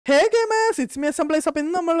Hey gamers, it's me Assemblies. അപ്പോൾ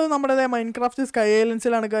ഇന്ന് നമ്മുടെ മൈൻക്രാഫ്റ്റ് സ്കൈ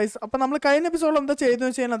ഐലൻഡ്സിലാണ് ഗൈസ്. അപ്പോൾ നമ്മൾ കഴിഞ്ഞ എപ്പിസോഡിൽ എന്താ ചെയ്തെന്ന്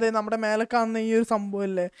വെച്ച് കഴിഞ്ഞാൽ നമ്മുടെ മേലെ കാണുന്ന ഈ ഒരു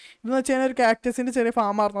സംഭവമല്ലേ, ഇതെന്ന് വെച്ച് കഴിഞ്ഞാൽ ഒരു കാക്ടസിൻ്റെ ചെറിയ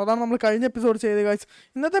ഫാമായിരുന്നു. അതാണ് നമ്മൾ കഴിഞ്ഞ എപ്പിസോഡ് ചെയ്ത് ഗൈസ്.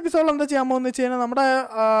 ഇന്നത്തെ എപ്പിസോഡിൽ എന്താ ചെയ്യാൻ പോകുന്നത് വെച്ച് കഴിഞ്ഞാൽ നമ്മുടെ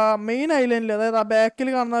മെയിൻ ഐലൻഡിൽ, അതായത് ആ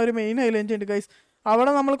ബാക്കിൽ കാണുന്ന ഒരു മെയിൻ ഐലൻഡ് ഉണ്ട് ഗൈസ്.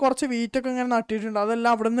 അവിടെ നമ്മൾ കുറച്ച് വീറ്റൊക്കെ ഇങ്ങനെ നട്ടിട്ടുണ്ട്.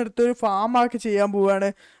 അതെല്ലാം അവിടെ നിന്ന് എടുത്തൊരു ഫാമാക്കി ചെയ്യാൻ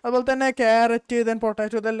പോവുകയാണ്. അതുപോലെ തന്നെ ക്യാരറ്റ്, ദെൻ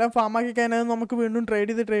പൊട്ടാറ്റോ, ഇതെല്ലാം ഫാമാക്കി കഴിഞ്ഞാൽ നമുക്ക് വീണ്ടും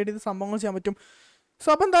ട്രേഡ് ചെയ്ത് സംഭവങ്ങൾ ചെയ്യാൻ പറ്റും. സോ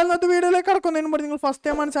അപ്പം എന്തായാലും വീഡിയോയിലേക്ക് കടക്കുന്നതിന് മുമ്പ് നിങ്ങൾ ഫസ്റ്റ്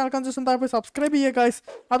ടൈമാണ് ചാനൽ കൺസേഷൻ താഴെ സബ്സ്ക്രൈബ് ചെയ്യുക ഗൈസ്.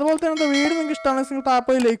 അതുപോലെ തന്നെ വീഡിയോ നിങ്ങൾക്ക് ഇഷ്ടമാണെങ്കിൽ നിങ്ങൾ താഴെ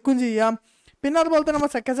പോയി ലൈക്കും ചെയ്യാം. പിന്നെ അതുപോലെ തന്നെ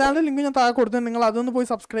നമ്മുടെ സെക്കൻഡ് ചാനൽ ലിങ്ക് ഞാൻ താഴെ കൊടുത്തിട്ടുണ്ട്, നിങ്ങൾ അതൊന്ന് പോയി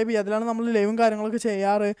സബ്സ്ക്രൈബ് ചെയ്യുക. അതിലാണ് നമ്മൾ ലൈവും കാര്യങ്ങളൊക്കെ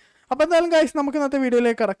ചെയ്യാറ്. അപ്പോൾ എന്തായാലും ഗൈസ് നമുക്ക് ഇന്നത്തെ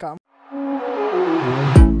വീഡിയോയിലേക്ക് കിടക്കാം.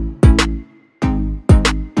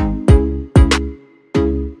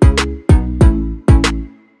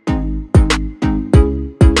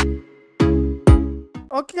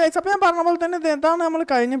 ഓക്കെ ഗൈസ്, അപ്പോൾ ഞാൻ പറഞ്ഞ പോലെ തന്നെ ഇതാണ് നമ്മൾ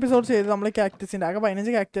കഴിഞ്ഞ എപ്പിസോഡ് ചെയ്തത്. നമ്മൾ കാക്ടസിൻ്റെ ആകെ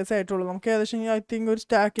 15 കാക്ടസ് ആയിട്ടുള്ളൂ. നമുക്ക് ഏകദേശം ഐ തിങ്ക് ഒരു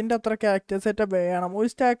സ്റ്റാക്കിൻ്റെ അത്ര കാക്ടസ് ആയിട്ട് വേണം. ഒരു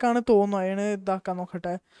സ്റ്റാക്കാണ് തോന്നുന്നു. അയൺ ഇതാക്കാൻ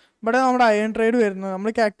നോക്കട്ടെ. ഇവിടെ നമ്മുടെ അയൺ ട്രേഡ് വരുന്നത്,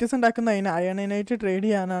 നമ്മൾ കാക്ടസ് ഉണ്ടാക്കുന്ന അയണിനായിട്ട് ട്രേഡ്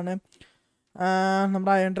ചെയ്യാനാണ്.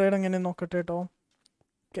 നമ്മുടെ അയൺ ട്രേഡ് എങ്ങനെ നോക്കട്ടെ കേട്ടോ.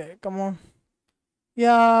 Okay come on.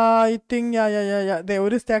 ഐ തിങ്ക്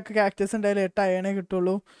ഒരു സ്റ്റാക്ക് കാക്ടസ് ഉണ്ടായാലും 8 അയണേ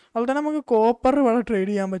കിട്ടുള്ളൂ. അതുപോലെ തന്നെ നമുക്ക് കോപ്പർ ഇവിടെ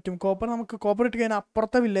ട്രേഡ് ചെയ്യാൻ പറ്റും. കോപ്പർ ഇട്ട് കഴിഞ്ഞാൽ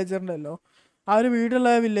അപ്പുറത്തെ വില്ലേജറുണ്ടല്ലോ, ആ ഒരു വീടുള്ള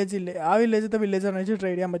വില്ലേജ് ഇല്ലേ, ആ വില്ലേജറിനെ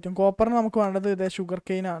ട്രേഡ് ചെയ്യാൻ പറ്റും. കോപ്പറിന് നമുക്ക് വേണ്ടത് ഇതേ ഷുഗർ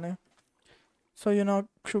കെയിൻ ആണ്. സോ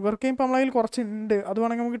ഷുഗർ കെയിൻ ഇപ്പം നമ്മളെ കയ്യിൽ കുറച്ചുണ്ട്, അത്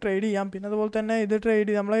വേണമെങ്കിൽ നമുക്ക് ട്രേഡ് ചെയ്യാം. പിന്നെ അതുപോലെ തന്നെ ഇത് ട്രേഡ്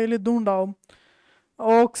ചെയ്ത് നമ്മളെ കയ്യിൽ ഇതും ഉണ്ടാവും,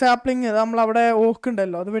 ഓക്സ് ആപ്ലിങ്. നമ്മളവിടെ ഓക്ക്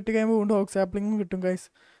ഉണ്ടല്ലോ, അത് വെട്ടി കഴിയുമ്പോൾ വീണ്ടും ഓക്സ് ആപ്ലിങ്ങും കിട്ടും ഗൈസ്.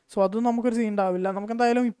 സോ അതും നമുക്കൊരു സീൻ ഉണ്ടാവില്ല. നമുക്ക്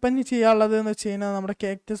എന്തായാലും ഇപ്പം ചെയ്യാനുള്ളത് എന്ന് വെച്ച് കഴിഞ്ഞാൽ നമ്മുടെ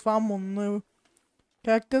കാക്ടസ്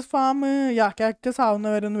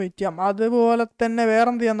ആവുന്നവരെ ഒന്ന് വെയിറ്റ് ചെയ്യാം. അതുപോലെ തന്നെ വേറെ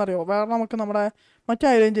എന്ത് ചെയ്യാന്നറിയോ, വേറെ നമുക്ക് നമ്മുടെ മറ്റേ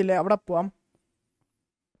ഐലൻഡ് ഇല്ലേ അവിടെ പോവാം.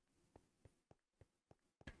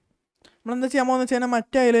 നമ്മളെന്താ ചെയ്യാൻ പോകുന്നത് വെച്ച് കഴിഞ്ഞാൽ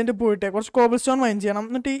മറ്റേ ഐലൻഡ് പോയിട്ട് കുറച്ച് കോബിൾ സ്റ്റോൺ മൈൻ ചെയ്യണം.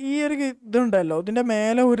 എന്നിട്ട് ഈ ഒരു ഇതുണ്ടല്ലോ, ഇതിൻ്റെ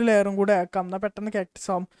മേലെ ഒരു ലെയറും കൂടെ ആക്കാം, എന്നാൽ പെട്ടെന്ന് കാക്ടസ്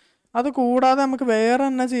ആവും. അത് കൂടാതെ നമുക്ക് വേറെ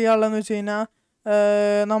എന്നാ ചെയ്യാനുള്ളതെന്ന് വെച്ച് കഴിഞ്ഞാൽ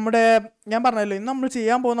നമ്മുടെ ഞാൻ പറഞ്ഞല്ലോ ഇന്ന് നമ്മൾ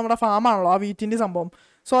ചെയ്യാൻ പോകുന്ന നമ്മുടെ ഫാമാണല്ലോ ആ വീറ്റിൻ്റെ സംഭവം.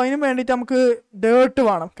 സോ അതിന് വേണ്ടിയിട്ട് നമുക്ക് ഡേർട്ട്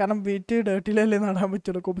വേണം, കാരണം വീറ്റ് ഡേർട്ടിലല്ലേ നടാൻ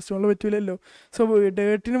പറ്റുള്ളൂ, കോബിൾ സ്റ്റോണിൽ പറ്റില്ലല്ലോ. സോ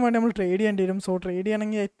ഡേർട്ടിന് വേണ്ടി നമ്മൾ ട്രേഡ് ചെയ്യേണ്ടി വരും. സോ ട്രേഡ്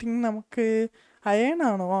ചെയ്യണമെങ്കിൽ ഐ തിങ്ക് നമുക്ക്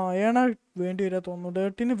അയണാണോ അയണ വേണ്ടി വരാൻ തോന്നുന്നു.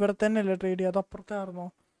 ഡേർട്ടിന് ഇവിടെ തന്നെ അല്ലേ ട്രേഡ് ചെയ്യുക, അത് അപ്പുറത്തായിരുന്നോ?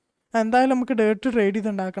 എന്തായാലും നമുക്ക് ഡേർട്ട് ട്രേഡ്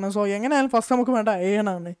ചെയ്തുണ്ടാക്കണം. സോ എങ്ങനെയായാലും ഫസ്റ്റ് നമുക്ക് വേണ്ട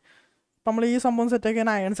അയണാണ്. അപ്പം നമ്മൾ ഈ സംഭവം സെറ്റാക്കി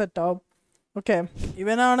കഴിഞ്ഞാൽ അയൺ സെറ്റാവും. ഓക്കെ,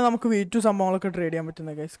 ഇവനാണ് നമുക്ക് വീറ്റു സംഭവങ്ങളൊക്കെ ട്രേഡ് ചെയ്യാൻ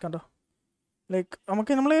പറ്റുന്നത് ഗൈസ്. കണ്ടോ,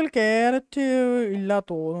 ലൈക്ക് നമ്മളെ കയ്യിൽ ക്യാരറ്റ് ഇല്ല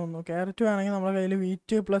തോന്നുന്നു. ക്യാരറ്റ് വേണമെങ്കിൽ നമ്മുടെ കയ്യിൽ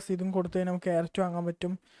വീറ്റ് പ്ലസ് ഇതും കൊടുത്തു കഴിഞ്ഞാൽ നമുക്ക് ക്യാരറ്റ് വാങ്ങാൻ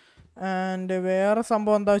പറ്റും. ആൻഡ് വേറെ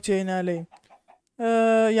സംഭവം എന്താ വെച്ച് കഴിഞ്ഞാൽ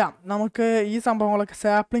നമുക്ക് ഈ സംഭവങ്ങളൊക്കെ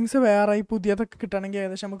സാപ്ലിങ്സ് വേറെ ഈ പുതിയതൊക്കെ കിട്ടണമെങ്കിൽ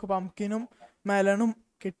ഏകദേശം നമുക്ക് പംകിനും മെലണും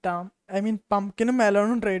കിട്ടാം. പംകിനും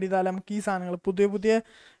മെലണും ട്രേഡ് ചെയ്താൽ നമുക്ക് ഈ സാധനങ്ങൾ പുതിയ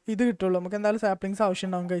ഇത് കിട്ടുള്ളൂ. നമുക്ക് എന്തായാലും സാപ്ലിങ്സ് ആവശ്യം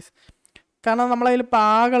ഉണ്ടാവും ഗൈസ്, കാരണം നമ്മളതിൽ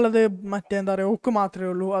പാകുള്ളത് മറ്റേ എന്താ പറയുക ഓക്ക് മാത്രമേ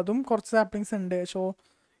ഉള്ളൂ. അതും കുറച്ച് സാപ്ലിങ്സ് ഉണ്ട്. സോ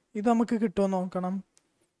ഇത് നമുക്ക് കിട്ടുമോ നോക്കണം.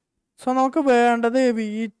 സോ നമുക്ക് വേണ്ടത്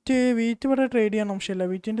വീറ്റ് ഇവിടെ ട്രേഡ് ചെയ്യാൻ ആവശ്യമില്ല.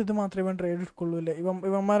 വീറ്റിൻ്റെ ഇത് മാത്രമേ ഇവൻ ട്രേഡ് എടുക്കുള്ളൂ അല്ലേ.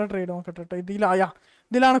 ഇവന്മാരെ ട്രേഡ് നോക്കട്ടെ കേട്ടോ.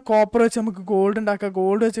 ഇതിലാണ് കോപ്പർ വെച്ച് നമുക്ക് ഗോൾഡ് ഉണ്ടാക്കുക.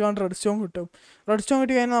 ഗോൾഡ് വെച്ച് കാണാൻ റെഡ് സ്റ്റോൺ കിട്ടും. റെഡ് സ്റ്റോൺ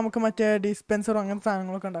കിട്ടി കഴിഞ്ഞാൽ നമുക്ക് മറ്റേ ഡിസ്പെൻസറും അങ്ങനത്തെ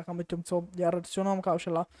സാധനങ്ങളൊക്കെ ഉണ്ടാക്കാൻ പറ്റും. സോ റെഡ് സ്റ്റോൺ നമുക്ക്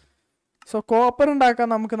ആവശ്യമുള്ള. സോ കോപ്പർ ഉണ്ടാക്കാൻ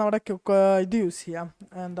നമുക്ക് നമ്മുടെ ഇത് യൂസ് ചെയ്യാം,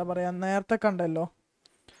 എന്താ പറയുക നേരത്തെ കണ്ടല്ലോ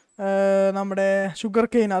നമ്മുടെ ഷുഗർ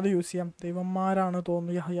കെയിൻ, അത് യൂസ് ചെയ്യാം. ഇവന്മാരാണ്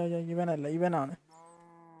തോന്നുന്നു.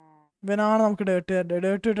 ഇവനാണ് നമുക്ക് ഡേർട്ട്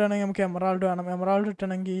കിട്ടണമെങ്കിൽ നമുക്ക് എമറാൾഡ് വേണം. എമറാൾഡ്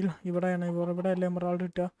കിട്ടണമെങ്കിൽ ഇവിടെയാണ്, ഇവിടെയല്ലേ എമറാൾഡ്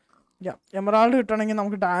കിട്ടുക. എമറാൾഡ് കിട്ടണമെങ്കിൽ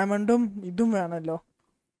നമുക്ക് ഡയമണ്ടും ഇതും വേണമല്ലോ.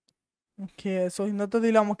 ഓക്കെ, സോ ഇന്നത്തെ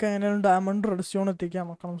ഇതിൽ നമുക്ക് എങ്ങനെയാലും ഡയമണ്ട് റെഡ് സ്റ്റോൺ എത്തിക്കാൻ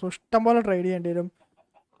നോക്കണം. സോ ഇഷ്ടം പോലെ ട്രേഡ് ചെയ്യേണ്ടി വരും.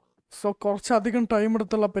 സോ കുറച്ചധികം time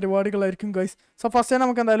എടുത്തുള്ള പരിപാടികളായിരിക്കും guys. So first time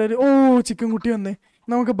നമുക്ക് എന്തായാലും ചിക്കൻ കുട്ടി വന്ന്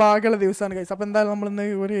നമുക്ക് ഭാഗ്യമുള്ള ദിവസമാണ് ഗൈസ്. അപ്പോൾ എന്തായാലും നമ്മളിന്ന്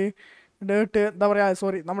ഒരു ഡേർട്ട് എന്താ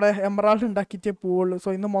പറയുക നമ്മുടെ എമറാൾഡ് ഉണ്ടാക്കിയിട്ടേ പോവുള്ളൂ. സോ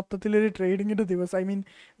ഇന്ന് മൊത്തത്തിലൊരു ട്രേഡിങ്ങിൻ്റെ ദിവസം,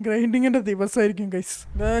 ഗ്രൈൻഡിങ്ങിൻ്റെ ദിവസമായിരിക്കും ഗൈസ്.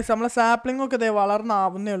 നമ്മളെ സാപ്ലിങ്ങൊക്കെ ഇതേ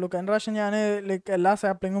വളർന്നാവുന്നേ ഉള്ളൂ. കഴിഞ്ഞ പ്രാവശ്യം ഞാൻ ലൈക്ക് എല്ലാ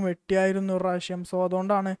സാപ്ലിങ്ങും വെട്ടിയായിരുന്നു ഒരു പ്രാവശ്യം. സോ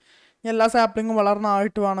അതുകൊണ്ടാണ് എല്ലാ സാപ്ലിങ്ങും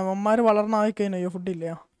വളർന്നായിട്ട് വേണം. അമ്മമാർ വളർന്നായി കഴിഞ്ഞാൽ ഫുഡില്ല.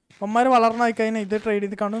 അമ്മമാർ വളർന്നായി കഴിഞ്ഞാൽ ഇത് ട്രേഡ്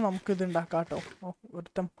ചെയ്ത് കണ്ട് നമുക്ക് ഇത് ഉണ്ടാക്കാം കേട്ടോ.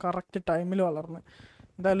 ഒരുത്തം കറക്റ്റ് ടൈമിൽ വളർന്ന്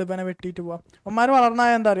എന്തായാലും ഇവനെ വെട്ടിയിട്ട് പോവാം. അമ്മമാർ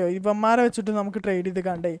വളർന്നായ എന്താ അറിയോ, ഇവന്മാരെ വെച്ചിട്ട് നമുക്ക് ട്രേഡ് ചെയ്ത്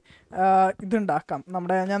കണ്ടേ ഇതുണ്ടാക്കാം.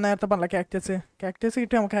 നമ്മുടെ ഞാൻ നേരത്തെ പറഞ്ഞ കാക്ടസ്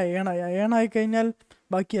കിട്ടി നമുക്ക് അയണായി കഴിഞ്ഞാൽ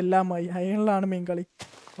ബാക്കി എല്ലാമായി. അയണിലാണ് മെയിൻ കളി.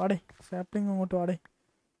 വാടേ സാപ്ലിങ് അങ്ങോട്ട് വാടേ.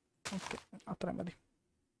 ഓക്കെ, അത്രയും മതി.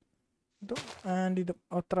 ഇതും ആൻഡ് ഇതും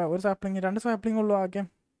അത്ര ഒരു സാപ്ലിങ് 2 സാപ്ലിങ് ഉള്ളൂ ആകെ.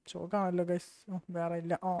 ചോക്കാണല്ലോ ഗൈസ്, വേറെ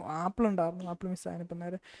ഇല്ല. ആപ്പിൾ ഉണ്ടായിരുന്നു, ആപ്പിൾ മിസ്സായിരുന്നു ഇപ്പം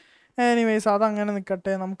നേരെ. എനിവേസ് അതങ്ങനെ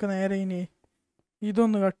നിൽക്കട്ടെ. നമുക്ക് നേരെ ഇനി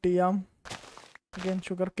ഇതൊന്ന് കട്ട് ചെയ്യാം. അഗൈൻ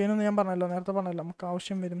ഷുഗർ കെയിനൊന്നും ഞാൻ നേരത്തെ പറഞ്ഞല്ലോ നമുക്ക്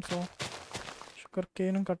ആവശ്യം വരും. സോ ഷുഗർ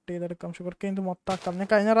കെയിനും കട്ട് ചെയ്തെടുക്കാം. ഷുഗർ കെയിൻ ഇത് മൊത്തമാക്കാം. ഞാൻ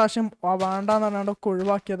കഴിഞ്ഞ പ്രാവശ്യം വേണ്ടാന്ന് പറഞ്ഞാണ്ടൊക്കെ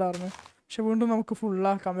ഒഴിവാക്കിയതായിരുന്നു. പക്ഷെ വീണ്ടും നമുക്ക്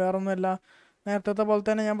ഫുള്ളാക്കാം. വേറൊന്നുമല്ല, നേരത്തെ പോലെ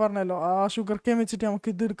തന്നെ ഞാൻ പറഞ്ഞല്ലോ, ആ ഷുഗർ കെയിൻ വെച്ചിട്ട് നമുക്ക്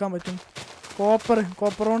ഇത് എടുക്കാൻ പറ്റും.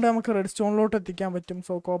 കോപ്പർ കൊണ്ട് നമുക്ക് റെഡ് സ്റ്റോണിലോട്ട് എത്തിക്കാൻ പറ്റും.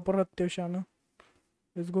 സോ കോപ്പർ അത്യാവശ്യമാണ്.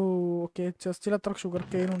 Let's go. ഓക്കെ, ചെസ്റ്റിൽ എത്ര ഷുഗർ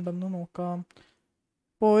കെയിൻ ഉണ്ടെന്ന് നോക്കാം.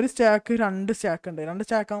 ഇപ്പോൾ ഒരു സ്റ്റാക്ക് 2 സ്റ്റാക്ക് ഉണ്ട്. 2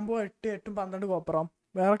 സ്റ്റാക്ക് ആകുമ്പോൾ 8 8 12 കോപ്പറാവും.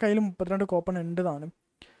 വേറെ കയ്യിൽ 32 കോപ്പർ ഉണ്ട് താനും.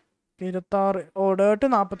 26 ഡേർട്ട്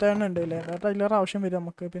 47 ഉണ്ട് അല്ലേ? ഡേർട്ട് അതിലേറെ ആവശ്യം വരും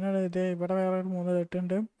നമുക്ക്. പിന്നെ ഇതേ ഇവിടെ വേറെ 3 ഡേർട്ട്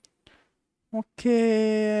ഉണ്ട്. ഓക്കെ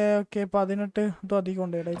 18 ഇതും അധികം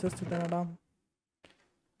ഉണ്ട്. ജസ്റ്റ് ഇടാം.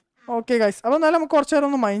 ഓക്കെ ഗൈസ്, അപ്പോൾ എന്നാലും നമുക്ക് കുറച്ച് നേരം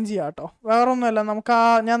ഒന്ന് മൈൻഡ് ചെയ്യാം കേട്ടോ. വേറെ ഒന്നുമല്ല, നമുക്ക്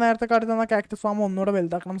ഞാൻ നേരത്തെ കാട്ടി തന്ന കാക്ടസ് ഫാം ഒന്നുകൂടെ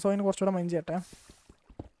വലുതാക്കണം. സോ അതിന് കുറച്ചുകൂടെ മൈൻഡ് ചെയ്യട്ടെ.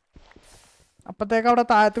 അപ്പോഴത്തേക്ക് അവിടെ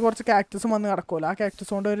താഴത്ത് കുറച്ച് കാക്ടസും വന്ന് കിടക്കുമല്ലോ. ആ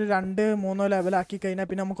കാക്ടസ് കൊണ്ട് ഒരു 2-3 ലെവലാക്കി കഴിഞ്ഞാൽ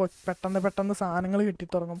പിന്നെ നമുക്ക് പെട്ടെന്ന് സാധനങ്ങൾ കിട്ടി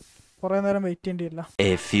തുടങ്ങും. കുറേ നേരം വെയിറ്റ് ചെയ്യേണ്ടി വരില്ല.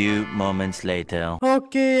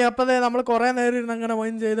 ഓക്കെ, അപ്പോൾ അതെ നമ്മൾ കുറേ നേരം ഇരുന്ന് അങ്ങനെ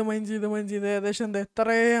മൈൻഡ് ചെയ്ത് ഏകദേശം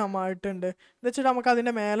എത്രയും ആയിട്ടുണ്ട്. എന്ന് വെച്ചിട്ട് നമുക്ക്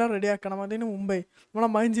അതിൻ്റെ മേലെ റെഡി ആക്കണം. അതിന് മുമ്പേ നമ്മളെ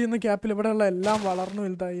മൈൻഡ് ചെയ്യുന്ന ക്യാപ്പിൽ ഇവിടെയുള്ള എല്ലാം വളർന്നു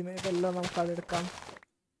വലുതായി. ഇതെല്ലാം നമുക്ക് അതെടുക്കാം.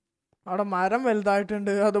 അവിടെ മരം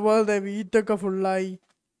വലുതായിട്ടുണ്ട്. അതുപോലെ വീറ്റൊക്കെ ഫുള്ളായി.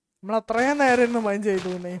 നമ്മൾ അത്രയും നേരം ഇരുന്ന് മൈൻഡ് ചെയ്തു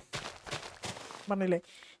പറഞ്ഞില്ലേ.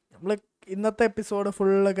 നമ്മൾ ഇന്നത്തെ എപ്പിസോഡ്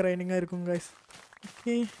ഫുള്ള് ഗ്രൈൻഡിങ് ആയിരിക്കും ഗൈസ്.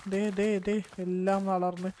 ഓക്കെ, ദേ എല്ലാം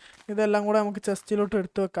വളർന്ന് ഇതെല്ലാം കൂടെ നമുക്ക് ചെസ്റ്റിലോട്ട്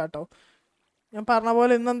എടുത്ത് വെക്കാം കേട്ടോ. ഞാൻ പറഞ്ഞ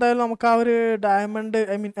പോലെ ഇന്നെന്തായാലും നമുക്ക് ആ ഒരു ഡയമണ്ട്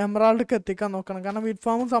എമറാൾഡൊക്കെ എത്തിക്കാൻ നോക്കണം. കാരണം വീറ്റ്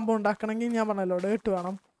ഫാമും സംഭവം ഉണ്ടാക്കണമെങ്കിൽ ഞാൻ പറഞ്ഞല്ലോ ഡേർട്ട്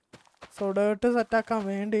വേണം. സോ ഡേർട്ട് സെറ്റാക്കാൻ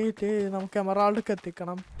വേണ്ടിയിട്ട് നമുക്ക് എമറാൾഡൊക്കെ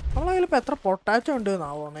എത്തിക്കണം. നമ്മളെ കയ്യിൽ ഇപ്പോൾ എത്ര പൊട്ടാറ്റോ ഉണ്ട്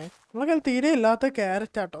എന്നാവോണേ. നമ്മളെ കയ്യിൽ തീരെ ഇല്ലാത്ത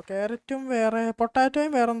ക്യാരറ്റാട്ടോ. ക്യാരറ്റും വേറെ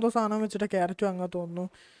പൊട്ടാറ്റോയും വേറെ എന്തോ സാധനം വെച്ചിട്ട് ക്യാരറ്റും വാങ്ങാൻ തോന്നുന്നു.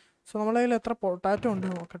 സോ നമ്മളെ കയ്യിൽ എത്ര പൊട്ടാറ്റോ ഉണ്ട്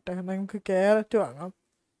നോക്കട്ടെ. നമുക്ക് ക്യാരറ്റ് വാങ്ങാം.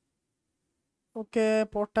 ഓക്കെ,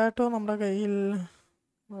 പൊട്ടാറ്റോ നമ്മുടെ കയ്യിൽ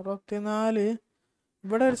 64.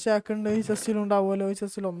 ഇവിടെ ഒരു സ്റ്റാക്ക് ഉണ്ട്. ഈ ചെസ്സിലുണ്ടാവുമല്ലോ. ഈ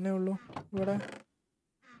ചെസ്സിൽ ഒന്നേ ഉള്ളൂ ഇവിടെ.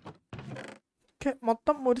 ഓക്കെ,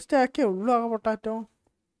 മൊത്തം ഒരു സ്റ്റാക്കേ ഉള്ളൂ ആകെ പൊട്ടാറ്റോ.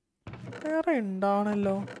 വേറെ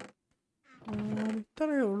ഉണ്ടാവണല്ലോ.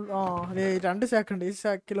 ഇത്രയേ ഉള്ളൂ. 2 സ്റ്റാക്ക് ഉണ്ട് ഈ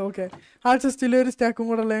സ്റ്റാക്കിൽ. ഓക്കെ, ആ ചെസ്റ്റിൽ ഒരു സ്റ്റാക്കും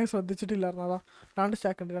കൂടെ ഉള്ള ഞാൻ ശ്രദ്ധിച്ചിട്ടില്ലായിരുന്നു. അതാ 2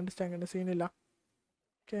 സ്റ്റാക്ക് ഉണ്ട് സീനില്ല.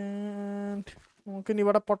 ഓക്കെ, നമുക്കിനി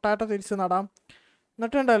ഇവിടെ പൊട്ടാറ്റോ തിരിച്ച് നടാം.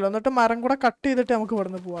 എന്നിട്ട് മരം കൂടെ കട്ട് ചെയ്തിട്ട് നമുക്ക് ഇവിടെ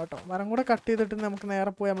നിന്ന് പോകാം കേട്ടോ. മരം കൂടെ കട്ട് ചെയ്തിട്ട് നമുക്ക്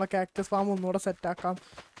നേരെ പോയി നമ്മളെ കാക്ടസ് ഫാം ഒന്നുകൂടെ സെറ്റാക്കാം.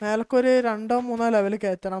 മേലക്കൊരു 2-3 ലെവൽ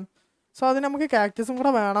കയറ്റണം. സോ അതിന് നമുക്ക് കാക്ടസും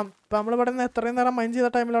കൂടെ വേണം. ഇപ്പം നമ്മളിവിടെ നിന്ന് എത്രയും നേരം മൈൻഡ് ചെയ്ത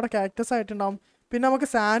ടൈമിൽ അവിടെ കാക്ടസ് ആയിട്ടുണ്ടാവും. പിന്നെ നമുക്ക്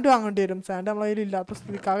സാൻഡ് വാങ്ങേണ്ടി വരും. സാൻഡ് നമ്മളെ കയ്യിൽ ഇല്ലാത്ത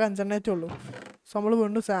സ്ഥിതിക്കാകെ 5 ഉള്ളൂ. സോ നമ്മൾ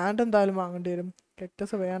വീണ്ടും സാൻഡ് എന്തായാലും വാങ്ങേണ്ടി വരും.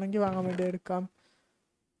 കാക്ടസ് വേണമെങ്കിൽ വാങ്ങാൻ വേണ്ടി എടുക്കാം.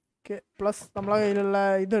 ഓക്കെ, പ്ലസ് നമ്മളെ കയ്യിലുള്ള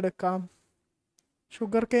ഇതെടുക്കാം.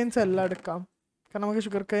 ഷുഗർ കെയിൻസ് എല്ലാം എടുക്കാം. കാരണം നമുക്ക്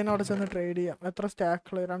ഷുഗർ കെയിൻ അവിടെ ചെന്ന് ട്രേഡ് ചെയ്യാം. എത്ര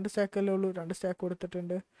സ്റ്റാക്കുകൾ? 2 സ്റ്റാക്കല്ലേ ഉള്ളൂ. 2 സ്റ്റാക്ക്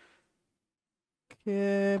കൊടുത്തിട്ടുണ്ട്. ഓക്കെ,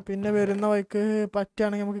 പിന്നെ വരുന്ന വഴിക്ക്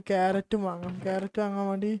പറ്റുകയാണെങ്കിൽ നമുക്ക് ക്യാരറ്റും വാങ്ങാം. ക്യാരറ്റ് വാങ്ങാൻ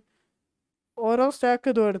വേണ്ടി ഓരോ സ്റ്റാക്ക്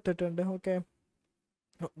ഇതും എടുത്തിട്ടുണ്ട്. ഓക്കെ,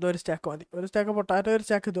 ഇതൊരു സ്റ്റാക്ക് മതി. ഒരു സ്റ്റാക്ക് പൊട്ടാറ്റോ, ഒരു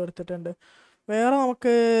സ്റ്റാക്ക് ഇതും എടുത്തിട്ടുണ്ട്. വേറെ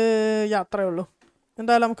നമുക്ക് അത്രയേ ഉള്ളൂ.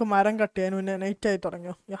 എന്തായാലും നമുക്ക് മരം കട്ട് ചെയ്യാൻ മുന്നേ നൈറ്റ് ആയി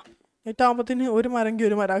തുടങ്ങിയോ. നൈറ്റ് ആകുമ്പോഴത്തേന് ഒരു മരമെങ്കിൽ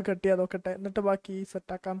ഒരു മരം കട്ട് ചെയ്യാൻ നോക്കട്ടെ. എന്നിട്ട് ബാക്കി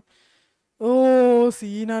സെറ്റാക്കാം.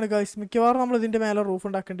 സീനാണ് ഗൈസ്. മിക്കവാറും നമ്മൾ ഇതിൻ്റെ മേലെ റൂഫ്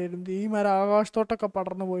ഉണ്ടാക്കേണ്ടി വരും. ഈ മരം ആകാശത്തോട്ടൊക്കെ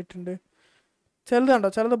പടർന്നു പോയിട്ടുണ്ട്. ചിലത് കണ്ടോ,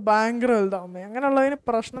 ചിലത് ഭയങ്കര വലുതാവുന്നത്. അങ്ങനെയുള്ളതിന്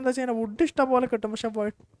പ്രശ്നം എന്താ വെച്ച് കഴിഞ്ഞാൽ വുഡ് ഇഷ്ടം പോലെ കിട്ടും. പക്ഷെ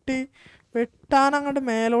വെട്ടാൻ അങ്ങോട്ട്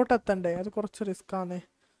മേലോട്ട് എത്തണ്ടേ, അത് കുറച്ച് റിസ്ക്കാണ്.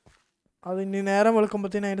 അത് ഇനി നേരം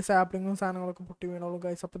വെളുക്കുമ്പോഴത്തേനും അതിൻ്റെ സാപ്ലിങ്ങും സാധനങ്ങളൊക്കെ പൊട്ടി വീണോളും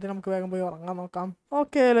ഗൈസ്. അപ്പോഴത്തേനും നമുക്ക് വേഗം പോയി ഉറങ്ങാൻ നോക്കാം.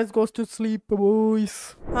 Okay, let's go to sleep boys.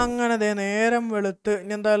 അങ്ങനെ നേരം വെളുത്ത്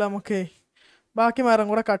ഇനി എന്തായാലും നമുക്ക് ബാക്കി മരം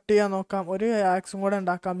കൂടെ കട്ട് ചെയ്യാൻ നോക്കാം. ഒരു ആക്സും കൂടെ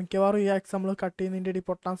ഉണ്ടാക്കാം. മിക്കവാറും ഈ ആക്സ് നമ്മൾ കട്ട് ചെയ്യുന്നതിൻ്റെ ഇടയിൽ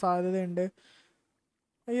പൊട്ടാൻ സാധ്യതയുണ്ട്.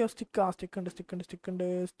 അയ്യോ, സ്റ്റിക്ക്.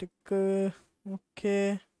 ഓക്കെ,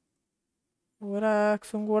 ഒരു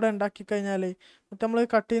ആക്സും കൂടെ ഉണ്ടാക്കി കഴിഞ്ഞാലേ മറ്റേ നമ്മൾ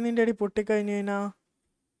കട്ട് ചെയ്യുന്നതിൻ്റെ ഇടയിൽ പൊട്ടിക്കഴിഞ്ഞ് കഴിഞ്ഞാൽ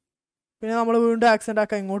പിന്നെ നമ്മൾ വീണ്ടും ആക്സ്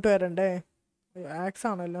ഉണ്ടാക്കാൻ ഇങ്ങോട്ട് വരണ്ടേ. ആക്സ്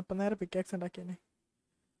ആണല്ലോ, അപ്പം നേരെ പിക്ക് ആക്സ് ഉണ്ടാക്കിയേ.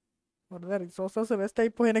 വെറുതെ റിസോഴ്സസ് വേസ്റ്റ്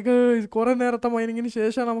ആയിപ്പോയി. എനിക്ക് കുറേ നേരത്തെ മൈനിങ്ങിന്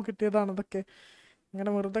ശേഷം നമുക്ക് കിട്ടിയതാണ് ഇതൊക്കെ.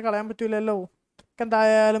 ഇങ്ങനെ വെറുതെ കളയാൻ പറ്റൂലല്ലോ.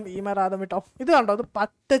 എന്തായാലും ഈ മരം വിട്ടോ. ഇത് കണ്ടോ, അത്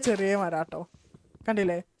പറ്റ ചെറിയ മരാട്ടോ.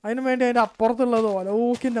 കണ്ടില്ലേ? അതിനു വേണ്ടി അതിൻ്റെ അപ്പുറത്തുള്ളത്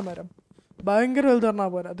ഓക്കിൻ്റെ മരം ഭയങ്കര വലുത് പറഞ്ഞാൽ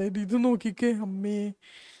പോലെ. അതായത് ഇത് നോക്കിക്കേ അമ്മേ,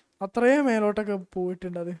 അത്രയും മേലോട്ടൊക്കെ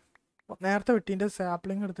പോയിട്ടുണ്ട്. അത് നേരത്തെ വെട്ടീൻ്റെ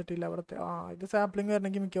സാപ്ലിങ് എടുത്തിട്ടില്ല അവിടുത്തെ. ഇത് സാപ്ലിങ്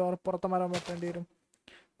വരണമെങ്കിൽ മിക്കവാറും പുറത്തെ മരം വെട്ടേണ്ടി വരും.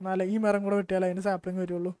 എന്നാലേ ഈ മരം കൂടെ വെട്ടിയാലേ അതിന് സാപ്ലിങ്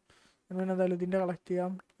വരുള്ളൂ. പിന്നെ എന്തായാലും ഇതിൻ്റെ കളക്ട്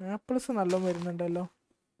ചെയ്യാം. ആപ്പിൾസ് നല്ലോണം വരുന്നുണ്ടല്ലോ.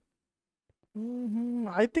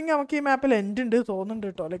 ഐ തിങ്ക് നമുക്ക് ഈ മാപ്പിൽ എൻഡ് ഉണ്ട് തോന്നുന്നുണ്ട്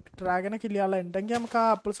കേട്ടോ. ലൈക്ക് ഡ്രാഗനൊക്കെ ഇല്ലാതെ ഉണ്ടെങ്കിൽ നമുക്ക് ആ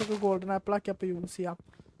ആപ്പിൾസൊക്കെ ഗോൾഡൻ ആപ്പിളാക്കി അപ്പോൾ യൂസ് ചെയ്യാം.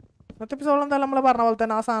 ഇന്നത്തെ എപ്പിസോഡിൽ എന്തായാലും നമ്മൾ പറഞ്ഞ പോലെ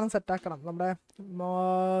തന്നെ ആ സാധനം സെറ്റാക്കണം. നമ്മുടെ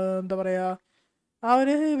എന്താ പറയുക, ആ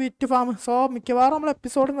ഒരു വിറ്റ് ഫാം. സോ മിക്കവാറും നമ്മൾ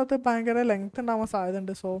എപ്പിസോഡിനകത്ത് ഭയങ്കര ലെങ്ത് ഉണ്ടാവാൻ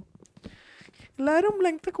സാധ്യതയുണ്ട്. സോ എല്ലാവരും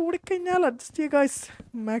ലെങ്ത് കൂടിക്കഴിഞ്ഞാൽ അഡ്ജസ്റ്റ് ചെയ്യുക ഗൈസ്.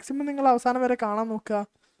 മാക്സിമം നിങ്ങൾ അവസാനം വരെ കാണാൻ നോക്കുക.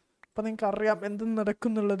 അപ്പം നിങ്ങൾക്ക് അറിയാം എന്ത്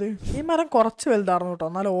നടക്കുന്നുള്ളത്. ഈ മരം കുറച്ച് വലുതായിരുന്നു കേട്ടോ,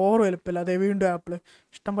 എന്നാലും ഓവർ വലുപ്പമില്ല. അതേ വീണ്ടും ആപ്പിൾ,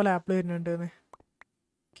 ഇഷ്ടംപോലെ ആപ്പിൾ വരുന്നുണ്ടെന്ന്.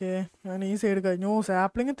 ഓക്കെ, ഞാൻ ഈ സൈഡ് കഴിഞ്ഞു.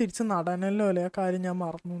 സാപ്ലിങ് തിരിച്ച് നടാനല്ലോ അല്ലേ, ആ കാര്യം ഞാൻ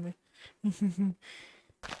മറന്നു.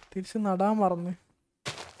 തിരിച്ച് നടാൻ മറന്ന്.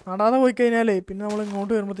 നടാതെ പോയി കഴിഞ്ഞാലേ പിന്നെ നമ്മൾ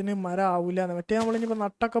ഇങ്ങോട്ട് വരുമ്പോഴത്തേന് മരം ആവില്ല. മറ്റേ നമ്മളിനിപ്പോൾ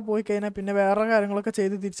നട്ടൊക്കെ പോയി കഴിഞ്ഞാൽ പിന്നെ വേറെ കാര്യങ്ങളൊക്കെ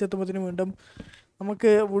ചെയ്ത് തിരിച്ചെത്തുമ്പോഴത്തേന് വീണ്ടും നമുക്ക്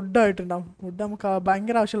വുഡായിട്ടുണ്ടാവും. വുഡ് നമുക്ക്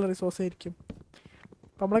ഭയങ്കര ആവശ്യമുള്ള റിസോഴ്സ് ആയിരിക്കും.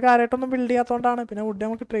 അപ്പോൾ നമ്മൾ കാര്യമായിട്ടൊന്നും ബിൽഡ് ചെയ്യാത്തതുകൊണ്ടാണ്. പിന്നെ വുഡ്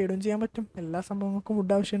നമുക്ക് ട്രേഡും ചെയ്യാൻ പറ്റും. എല്ലാ സംഭവങ്ങൾക്കും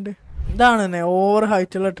വുഡ് ആവശ്യമുണ്ട്. ഇതാണ് തന്നെ ഓവർ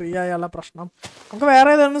ഹൈറ്റുള്ള ട്രീ ആയുള്ള പ്രശ്നം. നമുക്ക്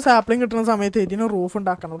വേറെ ഏതെങ്കിലും സാപ്ലിംഗ് കിട്ടുന്ന സമയത്ത് ഇതിന് റൂഫ്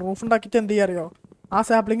ഉണ്ടാക്കണം. റൂഫ് ഉണ്ടാക്കിയിട്ട് എന്ത് ചെയ്യുക അറിയോ, ആ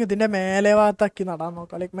സാപ്ലിംഗ് ഇതിൻ്റെ മേലെ ഭാഗത്താക്കി നടാൻ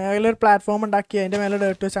നോക്കാം. ലൈക്ക് മേലെ ഒരു പ്ലാറ്റ്ഫോം ഉണ്ടാക്കി അതിൻ്റെ മേലെ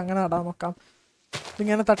ഡേർട്ട് വെച്ച് അങ്ങനെ നടാൻ നോക്കാം.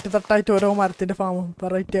 ഇതിങ്ങനെ തട്ടായിട്ട് ഓരോ മരത്തിൻ്റെ ഫാമും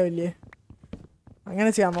വെറൈറ്റി ആവില്ലേ, അങ്ങനെ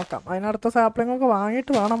ചെയ്യാൻ നോക്കാം. അതിനടുത്ത സാപ്ലിങ്ങൊക്കെ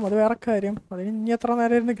വാങ്ങിയിട്ട് വേണം, അത് വേറെ കാര്യം. അതിന് ഇനി എത്ര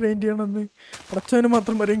നേരം ഇരുന്ന് ഗ്രൈൻഡ് ചെയ്യണമെന്ന് പഠിച്ചവന്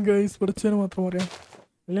മാത്രം അറിയാം ഗൈസ്, പഠിച്ചവന് മാത്രം അറിയാം.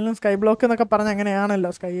 അല്ലെങ്കിൽ സ്കൈ ബ്ലോക്ക് എന്നൊക്കെ പറഞ്ഞാൽ അങ്ങനെയാണല്ലോ,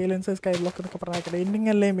 സ്കൈ ഏലിയൻസ് സ്കൈ ബ്ലോക്ക് എന്നൊക്കെ പറഞ്ഞാൽ ഗ്രൈൻഡിങ്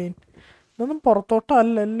അല്ലേ മെയിൻ. ഇതൊന്നും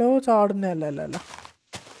പുറത്തോട്ടല്ലല്ലോ ചാടുന്നതല്ല. അല്ല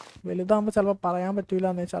വലുതാകുമ്പോൾ ചിലപ്പോൾ പറയാൻ പറ്റൂല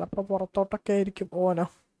എന്നേ, ചിലപ്പോൾ പുറത്തോട്ടൊക്കെ ആയിരിക്കും. ഓനോ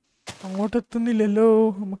അങ്ങോട്ട് എത്തുന്നില്ലല്ലോ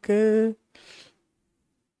നമുക്ക്.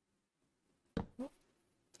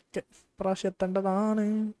 പ്രാവശ്യം എത്തേണ്ടതാണ്.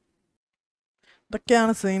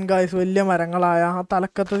 ഇതൊക്കെയാണ് സീൻ ഗായ്സ്. വലിയ മരങ്ങളായ ആ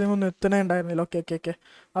തലക്കത്തിൽ ഒന്നും എത്തണേ ഉണ്ടായിരുന്നില്ല. ഓക്കെ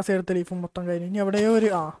ആ സൈഡത്തെ ലീഫും മൊത്തം കഴിഞ്ഞു. ഇനി എവിടെയോ ഒരു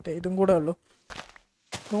ഇതും കൂടെ ഉള്ളൂ.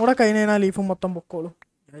 ഇതും കൂടെ കഴിഞ്ഞാൽ ലീഫും മൊത്തം പൊക്കോളും.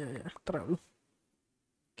 അത്രേ ഉള്ളൂ.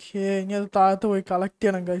 ഓക്കെ, ഇനി അത് താഴത്ത് പോയി കളക്ട്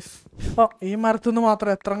ചെയ്യണം ഗൈസ്. ഈ മരത്തിൽ നിന്ന്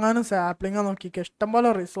മാത്രം എത്രങ്ങാനും സാപ്ലിങ്ങാ നോക്കിക്കുക.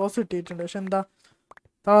 ഇഷ്ടംപോലെ റിസോഴ്സ് കിട്ടിയിട്ടുണ്ട്. പക്ഷെ എന്താ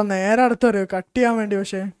നേരെ അടുത്തറിയോ കട്ട് ചെയ്യാൻ വേണ്ടി.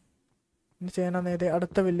 പക്ഷേ ചെയ്യാനാ നേരെ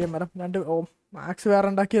അടുത്ത വലിയ മരം. മാക്സ് വേറെ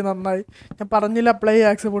ഉണ്ടാക്കിയത് നന്നായി. ഞാൻ പറഞ്ഞില്ല അപ്ലൈ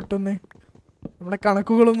ആക്സ് പൊട്ടുന്ന്. നമ്മുടെ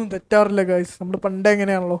കണക്കുകളൊന്നും തെറ്റാറില്ല ഗൈസ്. നമ്മൾ പണ്ടേ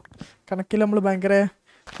എങ്ങനെയാണല്ലോ, കണക്കിൽ നമ്മൾ ഭയങ്കര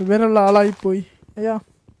വിവരമുള്ള ആളായിപ്പോയി.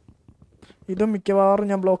 ഇതും മിക്കവാറും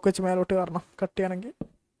ഞാൻ ബ്ലോക്ക് വെച്ച് മേലോട്ട് കയറണം കട്ട് ചെയ്യണമെങ്കിൽ.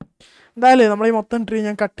 എന്തായാലും നമ്മൾ ഈ മൊത്തം ട്രീ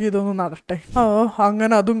ഞാൻ കട്ട് ചെയ്തൊന്ന് നടട്ടെ.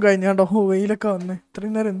 അങ്ങനെ അതും കഴിഞ്ഞാണ്ടോ വെയിലൊക്കെ വന്ന്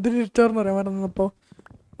ഇത്രയും നേരം എന്തൊരു ഇഷ്ടമായിരുന്നു അറിയാൻ വരുന്നപ്പോൾ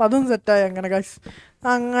അതും സെറ്റായി. അങ്ങനെ ഗൈസ്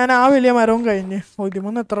അങ്ങനെ ആ വലിയ മരവും കഴിഞ്ഞ്.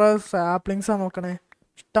 ഇതിമൊന്ന് എത്ര സാപ്ലിങ്സാണ് നോക്കണേ.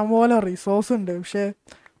 ഇഷ്ടംപോലെ റിസോഴ്സ് ഉണ്ട്. പക്ഷേ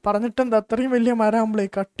പറഞ്ഞിട്ടെന്താ, അത്രയും വലിയ മരമാകുമ്പോഴേ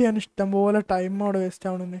കട്ട് ചെയ്യാൻ ഇഷ്ടംപോലെ ടൈം അവിടെ വേസ്റ്റ്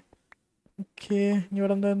ആവണമെന്ന്. ഓക്കെ, ഇനി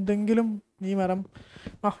ഇവിടെ എന്തെങ്കിലും ഈ മരം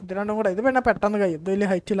ഇത് രണ്ടും കൂടെ. ഇത് പിന്നെ പെട്ടെന്ന് കഴിയും, ഇത് വലിയ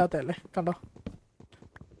ഹൈറ്റ് ഇല്ലാത്തതല്ലേ കണ്ടോ.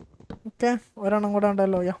 ഓക്കെ, ഒരെണ്ണം കൂടെ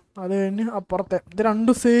ഉണ്ടല്ലോ. അത് കഴിഞ്ഞ് അപ്പുറത്തെ ഇത്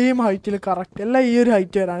രണ്ടും സെയിം ഹൈറ്റിൽ കറക്റ്റ്. എല്ലാം ഈ ഒരു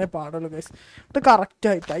ഹൈറ്റ് വരാനേ പാടുള്ളൂ ഗൈസ്. ഇത് കറക്റ്റ്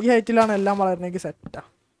ഹൈറ്റാണ്. ഈ ഹൈറ്റിലാണ് എല്ലാം വളരുന്നെങ്കിൽ സെറ്റാണ്.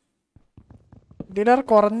 ഇതിലേറെ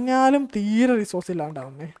കുറഞ്ഞാലും തീരെ റിസോഴ്സ്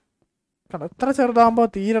ഇല്ലാണ്ടാവുന്നേ കണ്ടോ. ഇത്ര ചെറുതാകുമ്പോൾ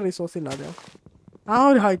തീരെ റിസോഴ്സ് ഇല്ലാതെയാവും. ആ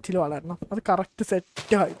ഒരു ഹൈറ്റിൽ വളരണം. അത് കറക്റ്റ്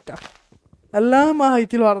സെറ്റ് ഹൈറ്റാണ്. എല്ലാം ആ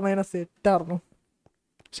ഹൈറ്റിൽ വളർന്നതിനെ സെറ്റായിരുന്നു.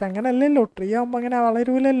 പക്ഷെ അങ്ങനെ അല്ലല്ലോ, ട്രീ ആകുമ്പോൾ അങ്ങനെ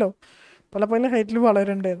വളരൂലല്ലോ. പല പല ഹൈറ്റിൽ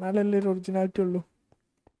വളരണ്ടേ, എന്നാലല്ലേ ഒരു ഒറിജിനാലിറ്റി ഉള്ളൂ.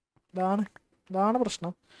 ഇതാണ്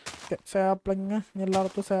പ്രശ്നം. സാപ്ലിങ്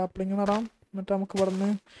എല്ലായിടത്തും സാപ്ലിങ് നടാം. എന്നിട്ട് നമുക്ക് ഇവിടെ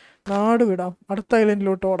നിന്ന് നാട് വിടാം, അടുത്ത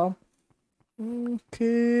ഐലൻഡിലോട്ട് ഓടാം.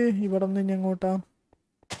 ഓക്കെ, ഇവിടെ നിന്ന് ഇനി എങ്ങോട്ടാ.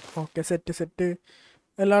 ഓക്കെ, സെറ്റ്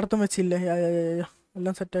എല്ലായിടത്തും വെച്ചില്ലേ.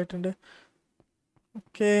 എല്ലാം സെറ്റായിട്ടുണ്ട്.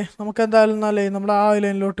 ഓക്കെ, നമുക്ക് എന്തായാലും എന്നാലേ നമ്മുടെ ആ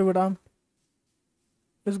ഐലൻഡിലോട്ട് വിടാം.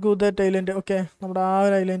 Let's go that island. Okay, നമ്മുടെ ആ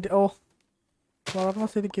ഒരു ഐലൻഡ് വളർന്ന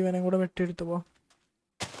സ്ഥിതിക്ക് ഇവനെയും കൂടെ വെട്ടിയെടുത്ത് പോവാം.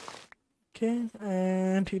 ഓക്കെ,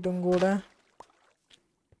 ആൻഡ് ഇതും കൂടെ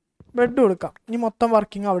ബെഡ് കൊടുക്കാം. ഇനി മൊത്തം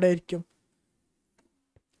വർക്കിംഗ് അവിടെ ആയിരിക്കും.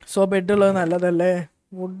 സോ ബെഡ് ഉള്ളത് നല്ലതല്ലേ.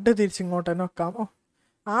 വുഡ് തിരിച്ചിങ്ങോട്ട് തന്നെ വെക്കാം.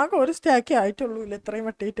 ആകെ ഒരു സ്റ്റാക്കേ ആയിട്ടുള്ളൂ ഇല്ല, ഇത്രയും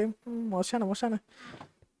വെട്ടിയിട്ട്. മോശമാണ്.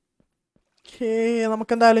 ഓക്കെ,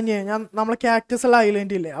 നമുക്കെന്തായാലും നമ്മൾ കാക്ടസ് ഉള്ള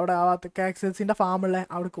ഐലൻഡ് ഇല്ലേ, അവിടെ ആ കാക്ടസിൻ്റെ ഫാമുള്ള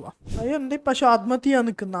അവിടേക്ക് പോവാം. എന്ത് പശു ആത്മഹത്യ ചെയ്യാൻ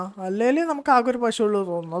നിൽക്കുന്ന, അല്ലെങ്കിൽ നമുക്ക് ആകെ ഒരു പശു ഉള്ളൂ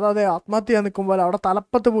തോന്നുന്നു. അതെ, ആത്മഹത്യ ചെയ്യാൻ നിൽക്കുമ്പോൾ അവിടെ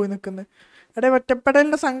തലപ്പത്ത് പോയി നിൽക്കുന്നത്.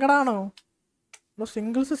 ഒറ്റപ്പെടലിൻ്റെ സങ്കടമാണോ?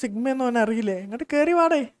 സിംഗിൾസ് സിഗ്മയൊന്നും അവനെ അറിയില്ലേ. ഇങ്ങോട്ട് കയറി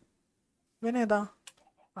വാടേ. ഇവനേതാ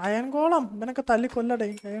അയൻകോളം. ഇവനൊക്കെ തല്ലിക്കൊല്ലടേ.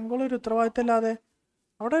 അയൻകോളം ഒരു ഉത്തരവാദിത്തമില്ലാതെ.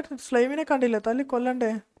 അവിടെ സ്ലൈമിനെ കണ്ടില്ലേ,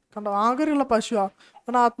 തല്ലിക്കൊല്ലണ്ടേ. കണ്ടോ, ആകെയുള്ള പശുവാ.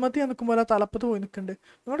 അവൻ ആത്മഹത്യ നിൽക്കുമ്പോൾ തലപ്പത്ത് പോയി നിൽക്കുന്നുണ്ട്.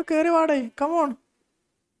 ഇങ്ങോട്ട് കയറി വാടേ.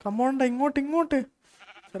 കമോണ്ട ഇങ്ങോട്ട്.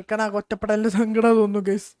 ചെറുക്കനാകെ ഒറ്റപ്പെടലിൻ്റെ സങ്കടം തോന്നുന്നു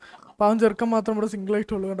ഗൈസ്. പാവം ചെറുക്കൻ മാത്രം ഇവിടെ സിംഗിൾ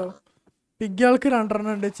ആയിട്ടുള്ളൂ. കേട്ടോ, പിഗ്ഗികൾക്ക് 2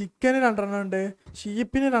 എണ്ണം ഉണ്ട്, ചിക്കന് 2 എണ്ണം ഉണ്ട്,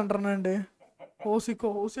 ഷീപ്പിന് 2 എണ്ണം ഉണ്ട്. ഹോസി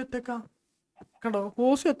ഒറ്റക്കാ കണ്ടോ,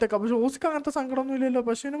 ഹോസി ഒറ്റക്കാ. പക്ഷെ ഹോസിക്ക് അങ്ങനത്തെ സങ്കടമൊന്നും ഇല്ലല്ലോ.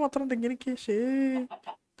 പശുവിന് മാത്രം തെങ്ങിനിക്ക്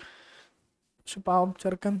പക്ഷെ പാവം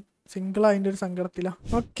ചെറുക്കൻ സിംഗിൾ അതിൻ്റെ ഒരു സങ്കടത്തിലാണ്.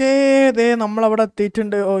 ഓക്കെ, നമ്മളവിടെ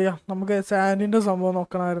എത്തിയിട്ടുണ്ട്. നമുക്ക് സാൻഡിൻ്റെ സംഭവം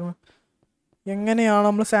നോക്കണമായിരുന്നു. എങ്ങനെയാണ്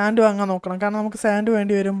നമ്മൾ സാൻഡ് വാങ്ങാൻ നോക്കണം. കാരണം നമുക്ക് സാൻഡ്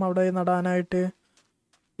വേണ്ടി വരും അവിടെ നടാനായിട്ട്.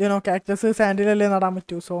 കാക്ടസ് സാൻഡിലല്ലേ നടാൻ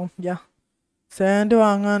പറ്റൂ. സോ സാൻഡ്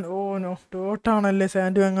വാങ്ങാൻ നോ ഡോട്ടാണല്ലേ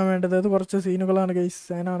സാൻഡ് വാങ്ങാൻ വേണ്ടത്. അത് കുറച്ച് സീനുകളാണ് ഗൈസ്.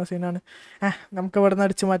 സീനാണ്. നമുക്ക് ഇവിടെ നിന്ന്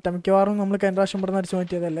അടിച്ചു മാറ്റാം. മിക്കവാറും നമ്മൾ കഴിഞ്ഞ പ്രാവശ്യം ഇവിടെ നിന്ന് അടിച്ചു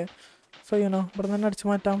മാറ്റിയതല്ലേ. സോ ഇവിടെ നിന്ന് തന്നെ അടിച്ചു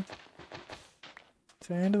മാറ്റാം.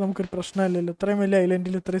 സാൻഡ് നമുക്കൊരു പ്രശ്നമില്ലല്ലോ. ഇത്രയും വലിയ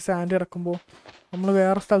ഐലൻഡിൽ ഇത്രയും സാൻഡ് കിടക്കുമ്പോൾ നമ്മൾ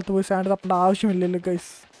വേറെ സ്ഥലത്ത് പോയി സാൻഡ് തപ്പേണ്ട ആവശ്യമില്ലല്ലോ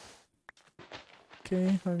ഗൈസ്. ഓക്കെ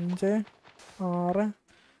 5 6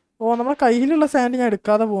 നമ്മുടെ കയ്യിലുള്ള സാൻഡ് ഞാൻ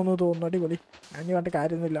എടുക്കാതെ പോകുന്നു തോന്നുന്നു. അടിപൊളി. അതിന് വേണ്ട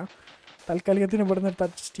കാര്യമൊന്നുമില്ല. തൽക്കാലികത്തിന് ഇവിടെ നിന്ന്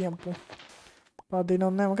അഡ്ജസ്റ്റ് ചെയ്യാൻ പോകും.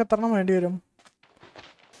 11 നമുക്ക് എത്ര എണ്ണം വേണ്ടി വരും?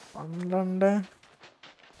 12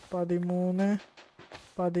 13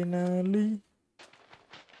 14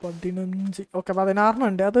 15 ഓക്കെ 16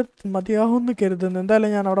 ഉണ്ട്. അത് മതിയാവുമെന്ന് കരുതുന്നു. എന്തായാലും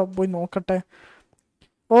ഞാൻ അവിടെ പോയി നോക്കട്ടെ.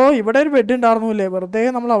 ഇവിടെ ഒരു ബെഡ് ഉണ്ടായിരുന്നില്ലേ? വെറുതെ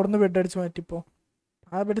നമ്മൾ അവിടുന്ന് ബെഡ് അടിച്ച് മാറ്റിപ്പോൾ.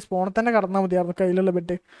 ആ ബെഡ് സ്പോണിൽ തന്നെ കടന്നാൽ മതിയായിരുന്നു, കയ്യിലുള്ള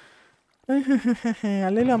ബെഡ്.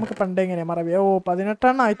 അല്ലെങ്കിൽ നമുക്ക് പണ്ടേ എങ്ങനെയാണ് മറവിയ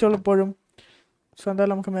 18 ആയിട്ടുള്ളൂ ഇപ്പോഴും. സോ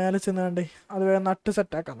എന്തായാലും നമുക്ക് മേലെ ചെന്ന് വേണ്ടേ അത് വേഗം നട്ട്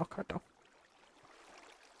സെറ്റാക്കാൻ നോക്കാം കേട്ടോ.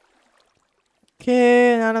 ഓക്കേ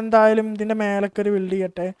ഞാൻ എന്തായാലും ഇതിൻ്റെ മേലൊക്കെ ഒരു ബിൽഡ്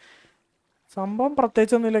ചെയ്യട്ടെ. സംഭവം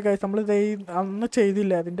പ്രത്യേകിച്ചൊന്നുമില്ല ഗൈസ്. നമ്മൾ അന്ന്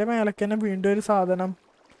ചെയ്തില്ല. അതിൻ്റെ മേലൊക്കെ തന്നെ വീണ്ടും ഒരു സാധനം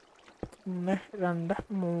 1 2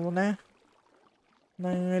 3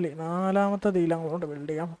 4 നാലാമത്തെ ഇതിൽ അങ്ങോട്ട് ബിൽഡ്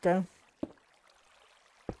ചെയ്യാം. ഓക്കെ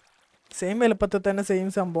സെയിം വലുപ്പത്തിൽ തന്നെ സെയിം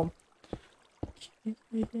സംഭവം.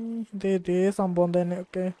 ഇതേ സംഭവം തന്നെ.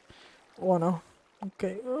 ഓക്കെ ഓനോ ഓക്കെ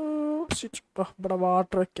ഇവിടെ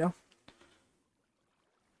വാട്ടർ വയ്ക്കാം.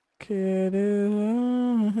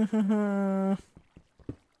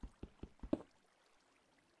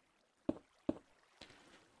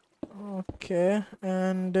 ഓക്കെ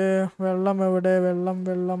ആൻഡ് വെള്ളം എവിടെ?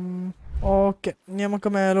 വെള്ളം ഓക്കെ ഇനി നമുക്ക്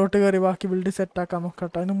മേലോട്ട് കയറി ബാക്കി ബിൽഡ് സെറ്റാക്കാൻ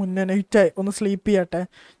നോക്കട്ടെ. അതിന് മുന്നേ നൈറ്റായി ഒന്ന് സ്ലീപ്പ് ചെയ്യട്ടെ.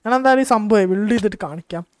 ഞാൻ എന്തായാലും ഈ സംഭവമായി ബിൽഡ് ചെയ്തിട്ട്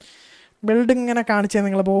കാണിക്കാം. ബിൽഡ് ഇങ്ങനെ കാണിച്ചാൽ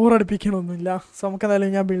നിങ്ങളെ ബോറടിപ്പിക്കണമൊന്നുമില്ല. സോ നമുക്ക് എന്തായാലും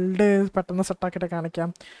ഞാൻ ബിൽഡ് പെട്ടെന്ന് സെറ്റാക്കിയിട്ട് കാണിക്കാം.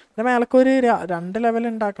 പിന്നെ മേലൊക്കെ ഒരു 2 ലെവൽ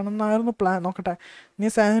ഉണ്ടാക്കണം എന്നായിരുന്നു പ്ലാൻ. നോക്കട്ടെ ഇനി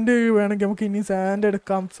സാൻഡ് വേണമെങ്കിൽ നമുക്ക് ഇനി സാൻഡ്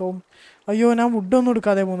എടുക്കാം. സോ ഞാൻ വുഡൊന്നും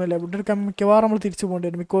എടുക്കാതെ പോകുന്നില്ല. വുഡ് എടുക്കാൻ മിക്കവാറും നമ്മൾ തിരിച്ചു പോകേണ്ടി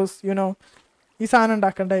വരും. ബിക്കോസ് ഈ സാധനം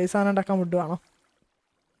ഉണ്ടാക്കണ്ടേ, ഈ സാധനം ഉണ്ടാക്കാൻ വുഡ് വേണം.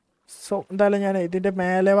 സോ എന്തായാലും ഞാൻ ഇതിൻ്റെ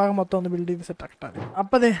മേലെ ഭാഗം മൊത്തം ഒന്ന് ബിൽഡ് ചെയ്ത് സെറ്റാക്കട്ടെ.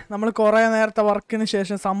 അപ്പോൾ അതെ നമ്മൾ കുറേ നേരത്തെ വർക്കിന്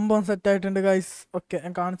ശേഷം സംഭവം സെറ്റായിട്ടുണ്ട് ഗൈസ്. ഓക്കെ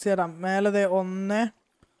ഞാൻ കാണിച്ചു തരാം. മേലെ 1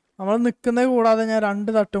 നമ്മൾ നിൽക്കുന്നത് കൂടാതെ ഞാൻ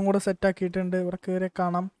 2 തട്ടും കൂടെ സെറ്റാക്കിയിട്ടുണ്ട്. ഇവിടെ കയറി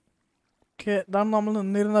കാണാം. ഓക്കെ ഇതാണ് നമ്മൾ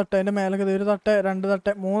നിന്നിരുന്ന തട്ട്. അതിൻ്റെ മേലൊക്കെ 1 തട്ട് 2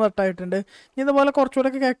 തട്ട് 3 തട്ടായിട്ടുണ്ട്. ഇനി ഇതുപോലെ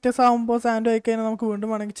കുറച്ചുകൂടെയൊക്കെ കാക്ടസ് ആകുമ്പോൾ സാൻഡ് ആയി കഴിഞ്ഞാൽ നമുക്ക് വീണ്ടും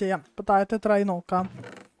വേണമെങ്കിൽ ചെയ്യാം. ഇപ്പോൾ താഴത്തെ എത്ര ആയി നോക്കാം.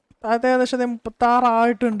 താഴത്തെ ഏകദേശം 36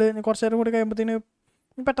 ആയിട്ടുണ്ട്. ഇനി കുറച്ച് നേരം കൂടി കഴിയുമ്പോഴത്തേന്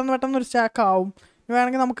പെട്ടെന്ന് ഒരു സ്റ്റാക്ക് ആവും.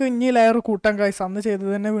 വേണമെങ്കിൽ നമുക്ക് ഇനി ലെയർ കൂട്ടാം ഗൈസ്. അന്ന്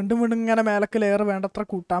ചെയ്തത് തന്നെ വീണ്ടും ഇങ്ങനെ മേലക്ക് ലെയർ വേണ്ടത്ര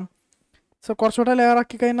കൂട്ടാം. സോ കുറച്ചുകൂടെ ലെയർ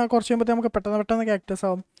ആക്കി കഴിഞ്ഞാൽ കുറച്ച് കഴിയുമ്പോഴത്തേക്ക് നമുക്ക് പെട്ടെന്ന് കാക്ടസ്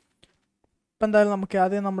ആവും. ഇപ്പം എന്തായാലും നമുക്ക്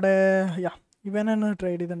ആദ്യം നമ്മുടെ ഇവനാണ്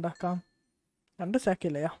ട്രേഡ് ചെയ്തുണ്ടാക്കാം. 2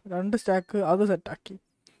 സ്റ്റാക്കില്ലേ? 2 സ്റ്റാക്ക് അത് സെറ്റാക്കി.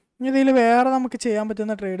 ഇനി ഇതിൽ വേറെ നമുക്ക് ചെയ്യാൻ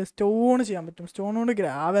പറ്റുന്ന ട്രേഡ് സ്റ്റോൺ ചെയ്യാൻ പറ്റും. സ്റ്റോൺ കൊണ്ട്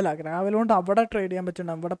ഗ്രാവൽ കൊണ്ട് അവിടെ ട്രേഡ് ചെയ്യാൻ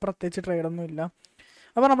പറ്റുന്നുണ്ട്. അവിടെ പ്രത്യേകിച്ച് ട്രേഡൊന്നും ഇല്ല.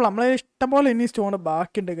 അപ്പോൾ നമ്മളെ ഇഷ്ടംപോലെ ഇനി സ്റ്റോൺ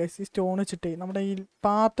ബാക്കിയുണ്ട് ഗൈസ്. ഈ സ്റ്റോൺ വെച്ചിട്ട് നമ്മുടെ ഈ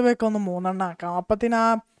പാത്ത് വേക്ക് ഒന്ന് 3 എണ്ണം ആക്കാം. അപ്പത്തിന് ആ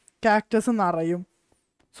കാക്ടസ് നിറയും.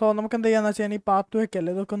 സോ നമുക്ക് എന്ത് ചെയ്യാന്ന് വെച്ചാൽ ഈ പാത്ത്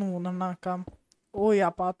വേക്കല്ലേ ഇതൊക്കെ ഒന്ന് 3 എണ്ണം ആക്കാം. ആ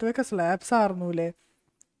പാത്ത് വേക്ക് സ്ലാബ്സ് ആയിരുന്നുല്ലേ?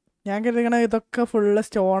 ഞാൻ കരുതിക്കണ ഇതൊക്കെ ഫുള്ള്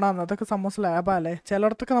സ്റ്റോണാണ്. അതൊക്കെ സംഭവം സ്ലാബല്ലേ.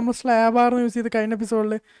 ചിലയിടത്തൊക്കെ നമ്മൾ സ്ലാബായിരുന്നു യൂസ് ചെയ്ത് കഴിഞ്ഞ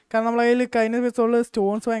എപ്പിസോഡിൽ. കാരണം നമ്മളെ കയ്യിൽ കഴിഞ്ഞ എപ്പിസോഡിൽ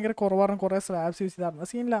സ്റ്റോൺസ് ഭയങ്കര കുറവായിരുന്നു. കുറേ സ്ലാബ്സ് യൂസ് ചെയ്തായിരുന്നു.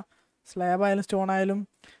 സീനില്ല. സ്ലാബായാലും സ്റ്റോൺ ആയാലും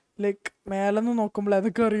ലൈക്ക് മേലെന്ന് നോക്കുമ്പോൾ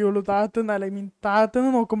അതൊക്കെ അറിയുള്ളൂ.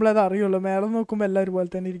 താഴത്തുനിന്ന് നോക്കുമ്പോൾ അത് അറിയുള്ളൂ. മേലെ നോക്കുമ്പോൾ എല്ലാവരും പോലെ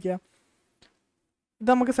തന്നെ ഇരിക്കുക. ഇത്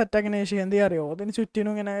നമുക്ക് സെറ്റാക്കിന് ശേഷം എന്ത് അറിയോ? അതിന്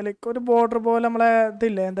ചുറ്റിനും ഇങ്ങനെ ലൈക്ക് ഒരു ബോർഡർ പോലെ നമ്മളെ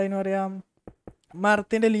ഇതില്ലേ എന്തായാലും പറയാം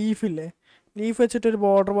മരത്തിൻ്റെ ലീഫില്ലേ? ലീഫ് വെച്ചിട്ടൊരു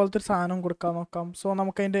ബോർഡർ പോലത്തെ ഒരു സാധനം കൊടുക്കാൻ നോക്കാം. സോ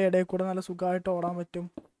നമുക്ക് അതിൻ്റെ ഇടയിൽ കൂടെ നല്ല സുഖമായിട്ട് ഓടാൻ പറ്റും.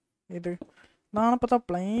 ഇതാണ് ഇപ്പോഴത്തെ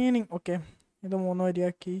പ്ലാനിങ്. ഓക്കെ ഇത് 3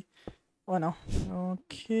 വരിയാക്കി.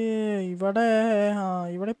 ഓക്കെ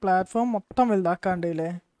ഇവിടെ പ്ലാറ്റ്ഫോം മൊത്തം വലുതാക്കാണ്ടില്ലേ?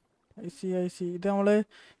 ഐ സി ഇത് നമ്മൾ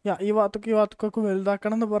ഈ ഭാഗത്തൊക്കെ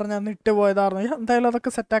വലുതാക്കണം എന്ന് പറഞ്ഞാൽ അന്ന് ഇട്ട് പോയതായിരുന്നു. എന്തായാലും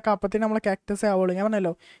അതൊക്കെ സെറ്റാക്കാം. അപ്പത്തേനും നമ്മളെ കാക്ടസേ ആവുള്ളൂ. ഞാൻ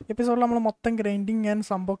പറഞ്ഞല്ലോ എപ്പിസോഡിൽ നമ്മൾ മൊത്തം ഗ്രൈൻഡിങ് ഞാൻ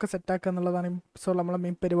സംഭവമൊക്കെ സെറ്റാക്കുക എന്നുള്ളതാണ് എപ്പിസോഡിൽ നമ്മളെ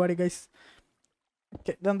മെയിൻ പരിപാടി ഗൈസ്.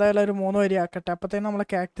 ഓക്കെ ഇതെന്തായാലും ഒരു 3 വരി ആക്കട്ടെ. അപ്പത്തേനും നമ്മളെ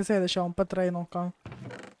കാക്ടസ് ഏകദേശം 9 എത്രയായി നോക്കാം.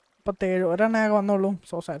 37 ഒരെണ്ണയാകെ വന്നുള്ളൂ.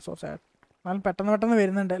 സോ സാഡ് എന്നാലും പെട്ടെന്ന്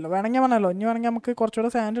വരുന്നുണ്ടല്ലോ. വേണമെങ്കിൽ പറഞ്ഞല്ലോ ഇനി വേണമെങ്കിൽ നമുക്ക്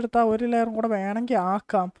കുറച്ചുകൂടെ സാൻഡ് എടുത്താൽ 1 ലെയറും കൂടെ വേണമെങ്കിൽ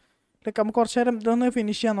ആക്കാം. ലൈക്ക് നമുക്ക് കുറച്ച് നേരം ഇതൊന്ന്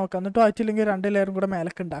ഫിനിഷ് ചെയ്യാൻ നോക്കാം. എന്നിട്ടും ആയിട്ടില്ലെങ്കിൽ 2 ലെയറും കൂടെ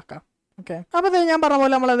മേലക്ക് ഉണ്ടാക്കാം. ഓക്കെ അപ്പോൾ ഞാൻ പറഞ്ഞ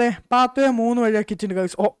പോലെ നമ്മളത് പാത്ത് 3 വഴിയാക്കിയിട്ടുണ്ട്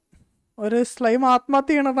ഗൈസ്. ഒരു സ്ലൈം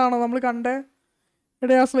ആത്മഹത്യ ചെയ്യണതാണോ നമ്മൾ കണ്ടേ?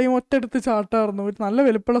 ആ സ്ലൈം ഒറ്റെടുത്ത് ചാട്ടായിരുന്നു. ഒരു നല്ല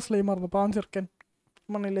വലുപ്പമുള്ള സ്ലൈമായിരുന്നു. പാവം ചെറുക്കൻ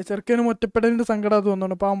പറഞ്ഞില്ലേ, ചെറുക്കനും ഒറ്റപ്പെടലിൻ്റെ സങ്കടം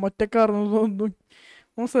തോന്നുന്നു. പാവം ഒറ്റക്കായിരുന്നു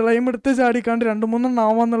തോന്നുന്നു. സ്ലൈം എടുത്ത് ചാടിക്കാണ്ട് 2-3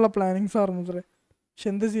 എണ്ണാവാന്നുള്ള പ്ലാനിങ്സ് ആയിരുന്നു ഇത്രേ. പക്ഷെ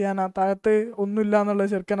എന്ത് ചെയ്യാനാ, താഴത്ത് ഒന്നുമില്ല എന്നുള്ളത്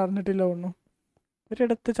ചെറുക്കൻ അറിഞ്ഞിട്ടില്ല തോന്നുന്നു.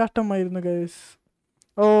 ഒരിടത്ത് ചാട്ടമായിരുന്നു ഗൈസ്.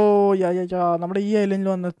 നമ്മുടെ ഈ ഐലൻഡിൽ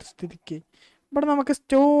വന്ന സ്ഥിതിക്ക് ഇവിടെ നമുക്ക്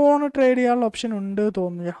സ്റ്റോൺ ട്രേഡ് ചെയ്യാനുള്ള ഓപ്ഷൻ ഉണ്ട്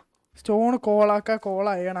തോന്നുക. Stone കോളാക്കാം, call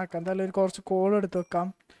അയണാക്കാം. എന്തായാലും ഒരു കുറച്ച് കോൾ എടുത്ത് വെക്കാം.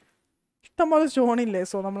 ഇഷ്ടംപോലെ സ്റ്റോണില്ലേ,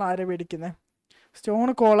 സോ നമ്മൾ ആരെ മേടിക്കുന്നത്? സ്റ്റോൺ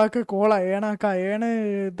കോളാക്കുക, കോൾ അയണാക്കുക, അയണ്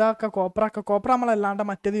ഇതാക്കുക, കോപ്പറാക്കുക. കോപ്പർ നമ്മളല്ലാണ്ട്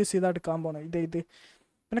മറ്റേത് യൂസ് ചെയ്താൽ എടുക്കാൻ പോകണം. ഇത്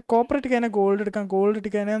പിന്നെ കോപ്പർ ഇട്ട് കഴിഞ്ഞാൽ ഗോൾഡ് എടുക്കാം, ഗോൾഡ് ഇട്ട്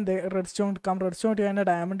കഴിഞ്ഞാൽ റെഡ് സ്റ്റോൺ എടുക്കാം, റെഡ് സ്റ്റോൺ ഇട്ട് കഴിഞ്ഞാൽ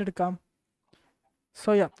ഡയമണ്ട് എടുക്കാം. സോ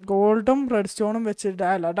ഗോൾഡും റെഡ് സ്റ്റോണും വെച്ചിട്ട്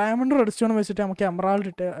ഡയമണ്ടും റെഡ് സ്റ്റോണും വെച്ചിട്ട് നമുക്ക് എമറാൾഡ്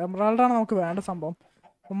ഇട്ട്, എമറാൾഡാണ് നമുക്ക് വേണ്ട സംഭവം.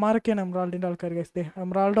 ഉമ്മാരൊക്കെയാണ് എമറാൾഡിൻ്റെ ആൾക്കാർ ഗൈസ്.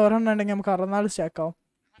 എമറാൾഡ് ഒരെണ്ണം ഉണ്ടെങ്കിൽ നമുക്ക് 64 സ്റ്റാക്കാവും.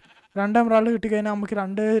 2 എമറാൾഡ് കിട്ടിക്കഴിഞ്ഞാൽ നമുക്ക്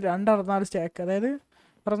 64 സ്റ്റാക്ക്, അതായത്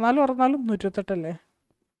 64 128 അല്ലേ?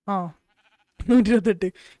 128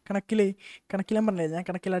 കണക്കിലാൻ പറഞ്ഞില്ലേ, ഞാൻ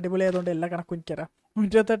കണക്കിൽ അടിപൊളി ആയതുകൊണ്ട് എല്ലാ കണക്കും എനിക്കറിയാം.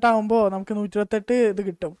 128 ആകുമ്പോൾ നമുക്ക് 128 ഇത്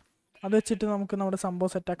കിട്ടും. അത് വെച്ചിട്ട് നമുക്ക് നമ്മുടെ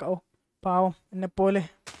സംഭവം സെറ്റാക്കാം. പാവം എന്നെപ്പോലെ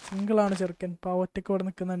സിംഗിളാണ് ചെറുക്കൻ, പാവം ഒറ്റയ്ക്ക് ഇവിടെ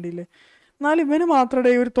നിൽക്കുന്നുണ്ടില്ലേ. എന്നാലും ഇവന്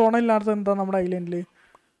മാത്രമേ ഒരു തുണയില്ലാത്തത് എന്താ നമ്മുടെ ഐലൻഡിൽ.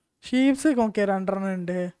 ഷീപ്സ് നോക്കിയാൽ 2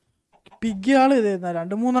 ഉണ്ട്, പിഗ്ഗിയാൾ ഇതായിരുന്ന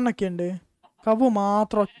 2-3 ഉണ്ട്, കവു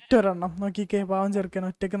മാത്രം ഒറ്റൊരെണ്ണം. നോക്കിക്കേ പാവം ചെറുക്കൻ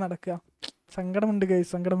ഒറ്റയ്ക്ക് നടക്കുക. സങ്കടമുണ്ട് ഗൈസ്,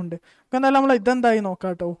 സങ്കടമുണ്ട്. നമുക്ക് എന്തായാലും നമ്മൾ ഇതെന്തായി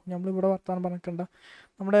നോക്കാം കേട്ടോ. നമ്മളിവിടെ വർത്താനം പറഞ്ഞിട്ടുണ്ട്.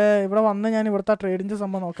 നമ്മുടെ ഇവിടെ വന്ന് ഞാൻ ഇവിടുത്തെ ട്രേഡിൻ്റെ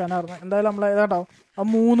സംഭവം നോക്കാനായിരുന്നു. എന്തായാലും നമ്മൾ ഏതാട്ടോ ആ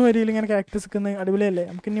 3 വരിയിൽ ഇങ്ങനെ കാക്ടസ് നിൽക്കുന്ന അടിപൊളിയല്ലേ.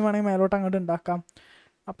 നമുക്ക് ഇനി വേണമെങ്കിൽ മേലോട്ട് അങ്ങോട്ട് ഉണ്ടാക്കാം.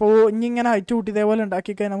 അപ്പോൾ ഇനി ഇങ്ങനെ ഹൈറ്റ് കൂട്ടി ഇതേപോലെ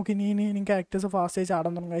ഉണ്ടാക്കിക്കഴിഞ്ഞാൽ നമുക്ക് ഇനി കാക്ടസ് ഫാസ്റ്റ്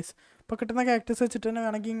ചാടാൻ തുടങ്ങും ഗൈസ്. ഇപ്പോൾ കിട്ടുന്ന കാക്ടസ് വെച്ചിട്ട് തന്നെ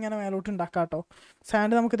വേണമെങ്കിൽ ഇങ്ങനെ മേലോട്ട് ഉണ്ടാക്കാം കേട്ടോ.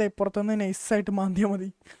 സാൻഡ് നമുക്ക് ഇപ്പുറത്തുനിന്ന് നൈസായിട്ട് മാന്തിയാൽ മതി.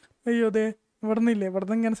 അയ്യോ അതെ, ഇവിടെ നിന്നില്ലേ, ഇവിടെ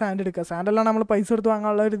നിന്ന് ഇങ്ങനെ സാൻഡ് എടുക്കുക. സാൻഡെല്ലാം നമ്മൾ പൈസ കൊടുത്ത്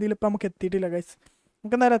വാങ്ങാനുള്ള രീതിയിൽ ഇപ്പോൾ നമുക്ക് എത്തിയിട്ടില്ല ഗൈസ്.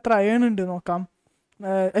 നമുക്ക് എന്തായാലും എത്ര അയൺ ഉണ്ട് നോക്കാം.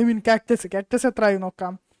 ഐ മീൻ കാക്ടസ് എത്ര ആയി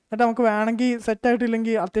നോക്കാം. എന്നിട്ട് നമുക്ക് വേണമെങ്കിൽ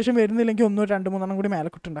സെറ്റായിട്ടില്ലെങ്കിൽ അത്യാവശ്യം വരുന്നില്ലെങ്കിൽ 1 2 3 കൂടി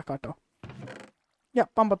മേലെക്കിട്ടുണ്ടാക്കാം കേട്ടോ.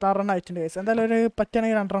 56 ആയിട്ടുണ്ട് ഗൈസ്. എന്തായാലും ഒരു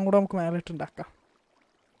പറ്റുകയാണെങ്കിൽ 2 കൂടെ നമുക്ക് മേലിട്ടുണ്ടാക്കാം.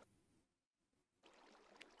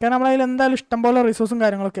 കാരണം നമ്മളതിൽ എന്തായാലും ഇഷ്ടംപോലെ റിസോഴ്സും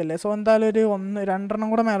കാര്യങ്ങളൊക്കെ അല്ലേ. സോ എന്തായാലും ഒരു 2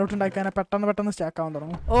 കൂടെ മേലോട്ട് ഉണ്ടാക്കിയാൽ പെട്ടെന്ന് സ്റ്റാക്ക് ആവാൻ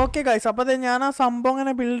തുടങ്ങും. ഓക്കെ ഗൈസ്, അപ്പോൾ അതെ ഞാൻ ആ സംഭവം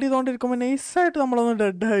ഇങ്ങനെ ബിൽഡ് ചെയ്തുകൊണ്ടിരിക്കുമ്പോൾ നൈസായിട്ട് നമ്മളൊന്ന്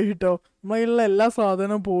ഡെഡ് ആയി കേട്ടോ. നമ്മളുള്ള എല്ലാ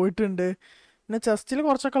സാധനവും പോയിട്ടുണ്ട്. പിന്നെ ചെസ്റ്റിൽ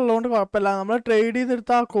കുറച്ചൊക്കെ ഉള്ളതുകൊണ്ട് കുഴപ്പമില്ല. നമ്മൾ ട്രേഡ്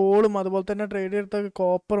ചെയ്തെടുത്ത ആ കോളും അതുപോലെ തന്നെ ട്രേഡ് ചെയ്തെടുത്ത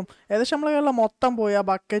കോപ്പറും ഏകദേശം നമ്മളെ മൊത്തം പോയി. ആ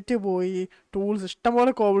ബക്കറ്റ് പോയി, ടൂൾസ്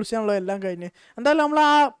ഇഷ്ടംപോലെ കോബിൾസിനുള്ള എല്ലാം കഴിഞ്ഞ്. എന്തായാലും നമ്മൾ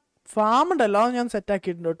ആ ഫാം ഉണ്ടല്ലോ ഞാൻ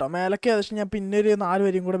സെറ്റാക്കിയിട്ടുണ്ട് കേട്ടോ. മേലൊക്കെ ഏകദേശം ഞാൻ പിന്നെ ഒരു 4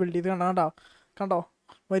 വരിയും കൂടെ ബിൽഡ് ചെയ്ത് കണ്ടോ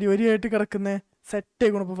വരിയായിട്ട് കിടക്കുന്ന സെറ്റ്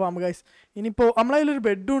ആയിക്കണം ഇപ്പോൾ ഫാം ഗൈസ്. ഇനിയിപ്പോൾ നമ്മളതിലൊരു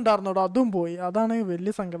ബെഡും ഉണ്ടായിരുന്നോട്ടോ, അതും പോയി. അതാണ്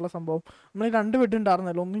വലിയ സങ്കടമുള്ള സംഭവം. നമ്മൾ 2 ബെഡ്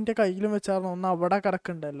ഉണ്ടായിരുന്നല്ലോ, ഒന്നിൻ്റെ കയ്യിലും വെച്ചായിരുന്നു, ഒന്ന് അവിടെ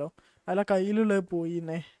കിടക്കുന്നുണ്ടല്ലോ, അല്ല കയ്യിലുള്ളത്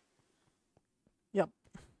പോയിന്നേ.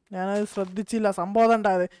 ഞാനത് ശ്രദ്ധിച്ചില്ല. സംഭവം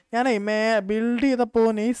അതുണ്ടായത് ഞാൻ ബിൽഡ് ചെയ്തപ്പോൾ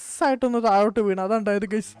നൈസായിട്ടൊന്ന് താഴോട്ട് വീണു, അതുണ്ടായത്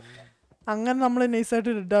ഗൈസ്. അങ്ങനെ നമ്മൾ നൈസായിട്ട്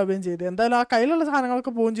ഡെഡ് ആവുകയും ചെയ്തു. എന്തായാലും ആ കയ്യിലുള്ള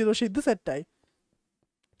സാധനങ്ങളൊക്കെ പോവുകയും ചെയ്തു. പക്ഷെ ഇത് സെറ്റായി.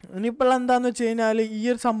 ഇനിയിപ്പോൾ എന്താണെന്ന് വെച്ച് കഴിഞ്ഞാൽ ഈ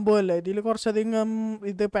ഒരു സംഭവമല്ലേ, ഇതിൽ കുറച്ചധികം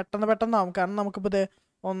ഇത് പെട്ടെന്നാവും. കാരണം നമുക്കിപ്പോൾ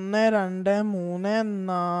 1 2 3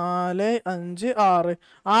 4 5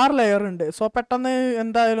 6 ലെയർ ഉണ്ട്. സോ പെട്ടെന്ന്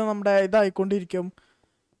എന്തായാലും നമ്മുടെ ഇതായിക്കൊണ്ടിരിക്കും.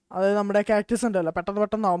 അതായത് നമ്മുടെ കാക്ടസ് ഉണ്ടല്ലോ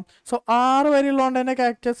പെട്ടെന്നാവും. സോ 6 വരെയുള്ളതുകൊണ്ട് തന്നെ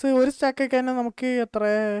കാക്ടസ് ഒരു സ്റ്റാക്കൊക്കെ തന്നെ നമുക്ക് എത്ര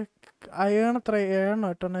 7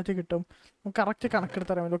 8 കിട്ടും. നമുക്ക് കറക്റ്റ്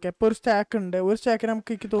കണക്കെടുത്തറിയാൻ പറ്റും. ഓക്കെ, ഇപ്പോൾ ഒരു സ്റ്റാക്ക് ഉണ്ട്, ഒരു സ്റ്റാക്കിന്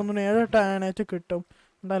നമുക്ക് എനിക്ക് തോന്നുന്നു 7 8 അയണായിട്ട് കിട്ടും.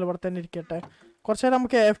 എന്തായാലും ഇവിടെ തന്നെ ഇരിക്കട്ടെ. കുറച്ച് നേരം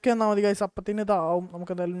നമുക്ക് AFK എന്നാൽ മതി ഗൈസ്. അപ്പത്തിന് ഇതാവും.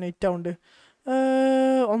 നമുക്ക് എന്തായാലും നെറ്റ് ആവുണ്ട്.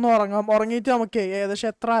 ഒന്ന് ഉറങ്ങിയിട്ട് നമുക്ക് ഏകദേശം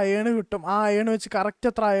എത്ര അയണ് കിട്ടും, ആ അയണ് വെച്ച് കറക്റ്റ്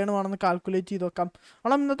എത്ര അയണ് വേണമെന്ന് കാൽക്കുലേറ്റ് ചെയ്ത് വെക്കാം.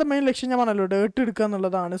 നമ്മൾ ഇന്നത്തെ മെയിൻ ലക്ഷ്യം ഞാൻ പറഞ്ഞല്ലോ ഡേർട്ട് എടുക്കുക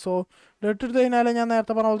എന്നുള്ളതാണ്. സോ ഡേർട്ട് എടുത്തു കഴിഞ്ഞാൽ ഞാൻ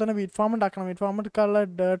നേരത്തെ പറഞ്ഞ പോലെ തന്നെ വീറ്റ് ഫാം ഉണ്ടാക്കണം. വീറ്റ് ഫാം എടുക്കാനുള്ള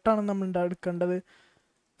ഡേർട്ടാണ് നമ്മൾ എടുക്കേണ്ടത്.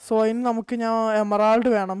 സോ അതിന് നമുക്ക് എമറാൾഡ്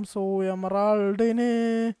വേണം. സോ എമറാൾഡിന്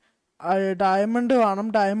ഡയമണ്ട് വേണം.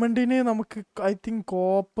 ഡയമണ്ടിന് നമുക്ക് ഐ തിങ്ക്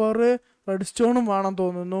കോപ്പർ റെഡ് സ്റ്റോണും വേണം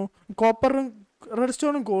തോന്നുന്നു. കോപ്പറും റെഡ്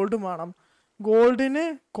സ്റ്റോണും ഗോൾഡും വേണം. ഗോൾഡിന്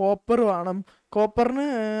കോപ്പർ വേണം. കോപ്പറിന്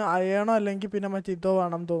അയണോ അല്ലെങ്കിൽ പിന്നെ മറ്റേ ഇതോ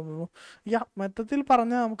വേണം തോന്നുന്നു. മൊത്തത്തിൽ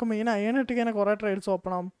പറഞ്ഞാൽ നമുക്ക് മെയിൻ അയൺ ഇട്ടിങ്ങനെ കുറേ ട്രേഡ്സ്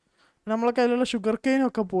ഓപ്പൺ ആവും. നമ്മളെ കയ്യിലുള്ള ഷുഗർ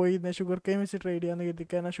കെയിനൊക്കെ പോയി. ഷുഗർ കെയിൻ വെച്ച് ട്രേഡ് ചെയ്യാന്ന്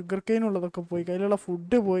കരുതിക്കാൻ ഷുഗർ കെയിൻ ഉള്ളതൊക്കെ പോയി. കയ്യിലുള്ള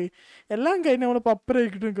ഫുഡ് പോയി. എല്ലാം കഴിഞ്ഞ് നമ്മൾ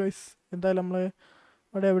പപ്പരായി ഗൈസ്. എന്തായാലും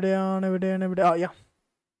നമ്മൾ എവിടെയാണ്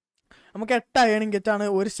നമുക്ക് 8 അയണിങ് ഗെറ്റാണ്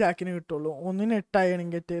ഒരു സ്റ്റാക്കിന് കിട്ടുള്ളൂ. ഒന്നിന് 8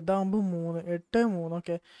 അയണിങ് ഗെറ്റ്, ഇതാകുമ്പോൾ 8 3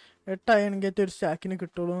 ഓക്കെ 8 അയണിങ് ഗെറ്റ് ഒരു സ്റ്റാക്കിന്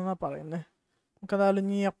കിട്ടുള്ളൂ എന്നാണ് പറയുന്നത്. നമുക്ക് എന്തായാലും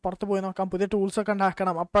ഇനി അപ്പുറത്ത് പോയി നോക്കാം. പുതിയ ടൂൾസൊക്കെ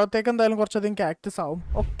ഉണ്ടാക്കണം. അപ്പോഴത്തേക്ക് എന്തായാലും കുറച്ചധികം കാക്ടസ് ആവും.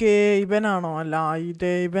 ഓക്കെ, ഇവനാണോ? അല്ല,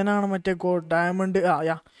 ഇവനാണ് മറ്റേ ഡയമണ്ട്.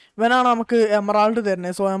 ഇവനാണ് നമുക്ക് എമറാൾഡ്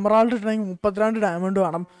തരുന്നത്. സോ എമറാൾഡ് ഇട്ടണമെങ്കിൽ 32 ഡയമണ്ട്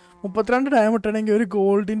വേണം. 32 ഡയമണ്ട് ഇട്ടണമെങ്കിൽ ഒരു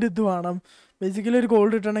ഗോൾഡിൻ്റെ ഇത് വേണം. ബേസിക്കലി ഒരു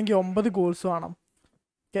ഗോൾഡ് ഇട്ടണമെങ്കിൽ 9 ഗോൾഡ്സ് വേണം.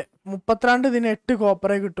 ഓക്കെ, 32 ഇതിന് 8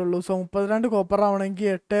 കോപ്പറേ കിട്ടുള്ളൂ. സോ 32 കോപ്പർ ആവണമെങ്കിൽ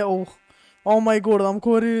 8 ഓ മൈ ഗോഡ്,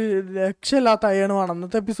 നമുക്കൊരു രക്ഷയില്ലാത്ത അയണ് വേണം.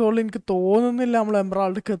 ഇന്നത്തെ എപ്പിസോഡിൽ എനിക്ക് തോന്നുന്നില്ല നമ്മൾ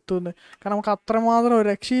എമറാൾഡ്ക്ക് എത്തുമെന്ന്. കാരണം നമുക്ക് അത്രമാത്രം ഒരു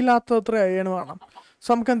രക്ഷയില്ലാത്ത അത്ര അയണ് വേണം. സോ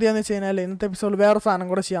നമുക്ക് എന്ത് ചെയ്യാന്ന് വെച്ച് കഴിഞ്ഞാൽ ഇന്നത്തെ എപ്പിസോഡിൽ വേറെ സാധനം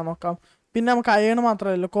കൂടെ ചെയ്യാൻ നോക്കാം. പിന്നെ നമുക്ക് അയൺ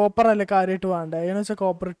മാത്രമല്ല കോപ്പർ അല്ലേ കാര്യമായിട്ട് വേണ്ടത്. അയൺ വെച്ചാൽ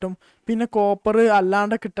കോപ്പർ കിട്ടും. പിന്നെ കോപ്പർ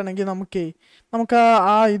അല്ലാണ്ട് കിട്ടണമെങ്കിൽ നമുക്ക്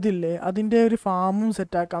ഇതില്ലേ അതിൻ്റെ ഒരു ഫാമും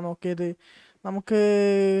സെറ്റാക്കാൻ നോക്കിയത്. നമുക്ക്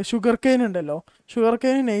ഷുഗർ കെയിൻ ഉണ്ടല്ലോ, ഷുഗർ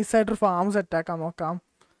കെയിൻ നൈസായിട്ടൊരു ഫാം സെറ്റാക്കാൻ നോക്കാം.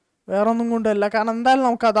 വേറെ ഒന്നും കൊണ്ടല്ല, കാരണം എന്തായാലും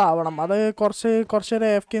നമുക്കതാവണം. അത് കുറച്ച് നേരം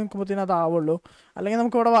AFK നിൽക്കുമ്പോഴത്തേനും അതാവുള്ളൂ. അല്ലെങ്കിൽ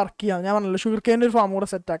നമുക്ക് ഇവിടെ വർക്ക് ചെയ്യാം. ഞാൻ പറഞ്ഞല്ലോ ഷുഗർ കെയിൻ്റെ ഒരു ഫാം കൂടെ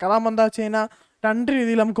സെറ്റാക്കാം. അതാകുമ്പോൾ എന്താ വെച്ച് കഴിഞ്ഞാൽ 2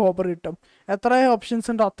 രീതിയിൽ നമുക്ക് കോപ്പർ കിട്ടും. എത്ര ഓപ്ഷൻസ്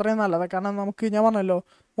ഉണ്ടോ അത്രയും നല്ലതാണ്. കാരണം നമുക്ക് ഞാൻ പറഞ്ഞല്ലോ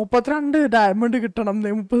 32 ഡയമണ്ട് കിട്ടണം.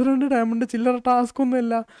 32 ഡയമണ്ട് ചില്ലറ ടാസ്ക്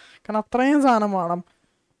ഒന്നുമില്ല. കാരണം അത്രയും സാധനം വേണം.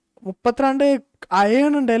 32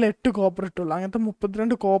 അയൺ ഉണ്ടെങ്കിൽ 8 കോപ്പർ കിട്ടുള്ളൂ. അങ്ങനത്തെ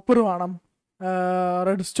 32 കോപ്പർ വേണം.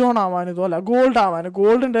 റെഡ് സ്റ്റോൺ ആവാൻ ഇതുപോലെ ഗോൾഡ് ആവാൻ.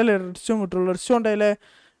 ഗോൾഡ് ഉണ്ടെങ്കിൽ റെഡ് സ്റ്റോൺ കിട്ടുള്ളൂ. റെഡ് സ്റ്റോൺ ഉണ്ടെങ്കിൽ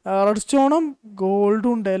റെഡ് സ്റ്റോണും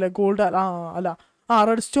ഗോൾഡും ഉണ്ടെങ്കിൽ ഗോൾഡ്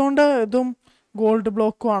റെഡ് സ്റ്റോണിൻ്റെ ഇതും ഗോൾഡ്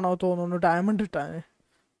ബ്ലോക്കും ആണോ തോന്നുന്നു ഡയമണ്ട് കിട്ടാൻ.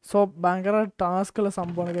 സോ ഭയങ്കര ടാസ്കുള്ള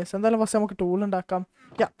സംഭവമാണ് കേസ്. എന്തായാലും ഫസ്റ്റ് നമുക്ക് ടൂൾ ഉണ്ടാക്കാം.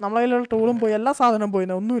 നമ്മളെ കയ്യിലുള്ള ടൂളും പോയി, എല്ലാ സാധനവും പോയി,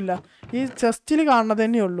 ഒന്നുമില്ല. ഈ ചെസ്റ്റിൽ കാണുന്നത്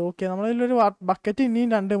തന്നെ ഉള്ളൂ. ഓക്കെ, നമ്മളെ കയ്യിലൊരു ബക്കറ്റ് ഇനിയും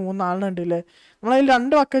 2, 3, 4 ഉണ്ടല്ലേ. നമ്മളെ കയ്യിൽ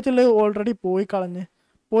 2 ബക്കറ്റിൽ ഓൾറെഡി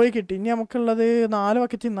പോയി കിട്ടി. ഇനി നമുക്കുള്ളത് 4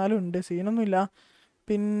 ബക്കറ്റ് ഇന്നാലും ഉണ്ട്, സീനൊന്നുമില്ല.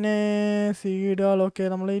 പിന്നെ സീഡുകളൊക്കെ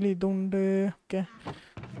നമ്മളെ കയ്യിൽ ഇതുണ്ട്. ഓക്കെ,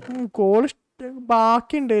 കോൾ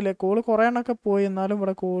ബാക്കി ഉണ്ട് ഇല്ലേ, കോള് കുറേ എണ്ണമൊക്കെ പോയി. എന്നാലും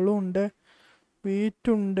ഇവിടെ കോളും ഉണ്ട്,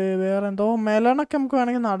 വീറ്റുണ്ട്. വേറെ എന്തോ മെലണൊക്കെ നമുക്ക്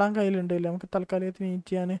വേണമെങ്കിൽ നടാൻ കയ്യിലുണ്ടല്ലേ. നമുക്ക് തൽക്കാലത്തിന്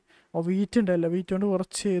ഈറ്റ് ചെയ്യാൻ വീറ്റ് ഉണ്ടല്ലോ. വീറ്റ് കൊണ്ട്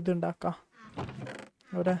കുറച്ച് ഇതുണ്ടാക്കാം.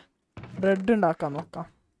 ഇവിടെ ബ്രെഡ് ഉണ്ടാക്കാൻ നോക്കാം.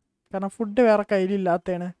 കാരണം ഫുഡ് വേറെ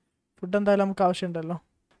കയ്യിലില്ലാത്തതാണ്. ഫുഡ് എന്തായാലും നമുക്ക് ആവശ്യമുണ്ടല്ലോ.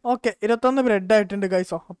 ഓക്കെ, 21 ബ്രെഡ് ആയിട്ടുണ്ട്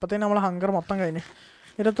ഗൈസോ. അപ്പോഴത്തേനും നമ്മൾ ഹങ്കർ മൊത്തം കഴിഞ്ഞ്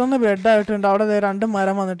 21 ബ്രെഡ് ആയിട്ടുണ്ട്. അവിടെ 2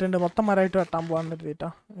 മരം വന്നിട്ടുണ്ട്. മൊത്തം മരമായിട്ട് വെട്ടാൻ പോകാൻ പറ്റിയിട്ടാ.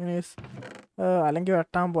 മീൻസ് അല്ലെങ്കിൽ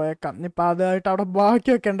വെട്ടാൻ പോയേക്കാം. ഇനിയിപ്പോൾ അതായിട്ട് അവിടെ ബാക്കി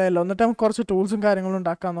വെക്കേണ്ടതല്ലോ. എന്നിട്ട് നമുക്ക് കുറച്ച് ടൂൾസും കാര്യങ്ങളും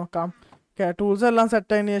ഉണ്ടാക്കാൻ നോക്കാം. ഓക്കെ, ടൂൾസ് എല്ലാം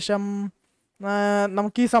സെറ്റ് ആയതിനു ശേഷം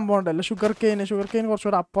നമുക്ക് ഈ സംഭവം ഉണ്ടല്ലോ ഷുഗർ കെയിൻ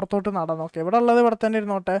കുറച്ചുകൂടെ അപ്പുറത്തോട്ട് നടാൻ നോക്കാം. ഇവിടെ ഉള്ളത് ഇവിടെ തന്നെ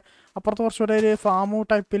ഇരുന്നോട്ടെ. അപ്പുറത്ത് കുറച്ചുകൂടെ ഒരു ഫാമു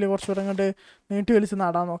ടൈപ്പിൽ കുറച്ചുകൂടെ ഇങ്ങോട്ട് നീട്ടി വലിച്ച്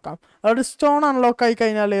നടാൻ നോക്കാം. അവിടെ സ്റ്റോൺ അൺലോക്ക് ആയി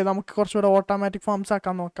കഴിഞ്ഞാൽ നമുക്ക് കുറച്ചുകൂടെ ഓട്ടോമാറ്റിക് ഫാംസ്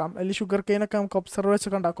ആക്കാൻ നോക്കാം. അല്ലെങ്കിൽ ഷുഗർ കെയിനൊക്കെ നമുക്ക് ഒബ്സർവ്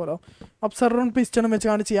വെച്ചൊക്കെ ഉണ്ടാക്കുമല്ലോ. ഒബ്സർവറും പിസ്റ്റണും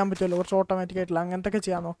വെച്ചാണ് ചെയ്യാൻ പറ്റുമല്ലോ, കുറച്ച് ഓട്ടോമാറ്റിക് ആയിട്ടുള്ള അങ്ങനത്തെ ഒക്കെ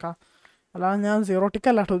ചെയ്യാൻ നോക്കാം. അല്ലാതെ ഞാൻ സീറോ ടിക്ക്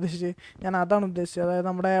അല്ലാട്ടോ ഉദ്ദേശിച്ചത്, ഞാൻ അതാണ് ഉദ്ദേശിച്ചത്. അതായത്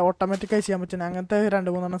നമ്മുടെ ഓട്ടോമാറ്റിക്കായി ചെയ്യാൻ പറ്റുന്നത് അങ്ങനത്തെ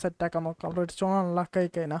 2-3 എണ്ണം സെറ്റാക്കാൻ നോക്കാം. റെഡ് സ്റ്റോൺ അൺലോക്ക്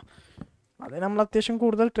ആയി കഴിഞ്ഞാൽ അത് നമ്മൾ അത്യാവശ്യം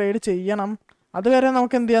കൂടുതൽ ട്രേഡ് ചെയ്യണം. അതുവരെ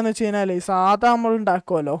നമുക്ക് എന്ത് ചെയ്യാന്ന് വെച്ച് കഴിഞ്ഞാൽ സാധാ നമ്മൾ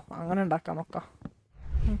ഉണ്ടാക്കുമല്ലോ അങ്ങനെ ഉണ്ടാക്കാൻ നോക്കാം.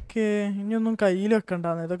 ഓക്കെ, ഇനിയൊന്നും കയ്യിൽ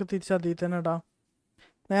വെക്കണ്ടാന്ന്, ഇതൊക്കെ തിരിച്ച് അതിൽ തന്നെ ഇടാം.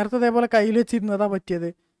 നേരത്തെ ഇതേപോലെ കയ്യിൽ വെച്ചിരുന്നതാ പറ്റിയത്.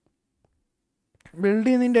 ബിൽഡ്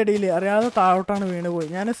ചെയ്യുന്നതിൻ്റെ ഇടയിൽ അറിയാതെ താഴോട്ടാണ് വീണ് പോയി.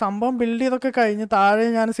 ഞാൻ സംഭവം ബിൽഡ് ചെയ്തൊക്കെ കഴിഞ്ഞ് താഴെ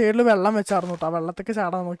ഞാൻ സൈഡിൽ വെള്ളം വെച്ചായിരുന്നു കേട്ടോ. വെള്ളത്തേക്ക്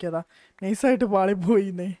ചാടാൻ നോക്കിയതാ, നൈസായിട്ട്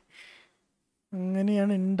പാളിപ്പോയിന്നേ.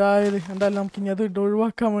 അങ്ങനെയാണ് ഉണ്ടായത്. എന്തായാലും നമുക്ക് ഇനി അത്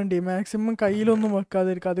ഒഴിവാക്കാൻ വേണ്ടി മാക്സിമം കയ്യിലൊന്നും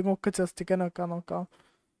വെക്കാതിരിക്കുക. അധികം ഒക്കെ ചെസ്റ്റിക്കാൻ വെക്കാൻ നോക്കാം.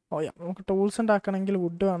 നമുക്ക് ടൂൾസ് ഉണ്ടാക്കണമെങ്കിൽ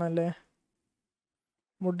വുഡ് വേണമല്ലേ.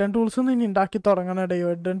 വുഡൻ ടൂൾസ് ഒന്നും ഇനി ഉണ്ടാക്കി തുടങ്ങണടേ.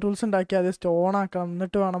 വുഡൻ ടൂൾസ് ഉണ്ടാക്കി ആദ്യം സ്റ്റോൺ ആക്കാം,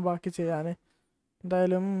 എന്നിട്ട് വേണം ബാക്കി ചെയ്യാൻ.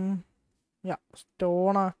 എന്തായാലും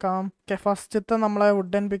സ്റ്റോൺ ആക്കാം. ഫസ്റ്റത്തെ നമ്മളെ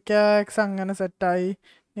വുഡൻ പിക്കാക്സ് അങ്ങനെ സെറ്റായി.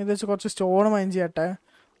 ഇത് വെച്ച് കുറച്ച് സ്റ്റോൺ മൈൻ ചെയ്യട്ടെ,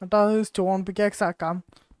 എന്നിട്ട് അത് സ്റ്റോൺ പിക്കാക്സ് ആക്കാം.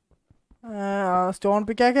 സ്റ്റോൺ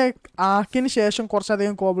പിക്കാക്ക് ആക്കിയതിന് ശേഷം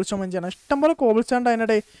കുറച്ചധികം കോബിൾ സ്റ്റോൺ മൈൻ ചെയ്യണം. ഇഷ്ടംപോലെ കോബിൾ സ്റ്റോൺ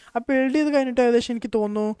അതിനിടെ ആ ബിൽഡ് ചെയ്ത് കഴിഞ്ഞിട്ട് ഏകദേശം എനിക്ക്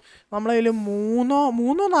തോന്നുന്നു നമ്മളെ കയ്യിൽ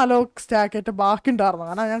 3-4 സ്റ്റാക്കായിട്ട് ബാക്കി ഉണ്ടായിരുന്നു.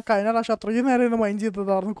 കാരണം ഞാൻ കഴിഞ്ഞ പ്രാവശ്യം അത്രയും നേരം ഇന്ന് മൈൻ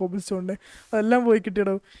ചെയ്തതായിരുന്നു കോബിൾ സ്റ്റോണിൻ്റെ. അതെല്ലാം പോയി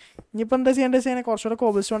കിട്ടിയിടും. ഇനിയിപ്പോൾ എന്താ ചെയ്യേണ്ടത് വെച്ച് കഴിഞ്ഞാൽ കുറച്ചുകൂടെ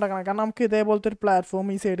കോബിൾ സ്റ്റോൺ ഉണ്ടാക്കണം. കാരണം നമുക്ക് ഇതേപോലത്തെ ഒരു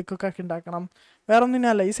പ്ലാറ്റ്ഫോം ഈ സൈഡിലേക്കൊക്കെ ആക്കി ഉണ്ടാക്കണം. വേറെ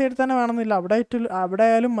ഒന്നിനല്ല, ഈ സൈഡിൽ തന്നെ വേണമെന്നില്ല, അവിടെ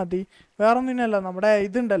ആയാലും മതി. വേറെ ഒന്നിനല്ല, നമ്മുടെ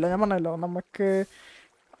ഇതുണ്ടല്ലോ ഞാൻ പറഞ്ഞല്ലോ നമുക്ക്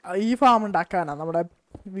ഈ ഫാം ഉണ്ടാക്കാനാണ്. നമ്മുടെ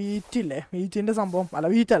വീറ്റില്ലേ, വീറ്റിൻ്റെ സംഭവം അല്ല,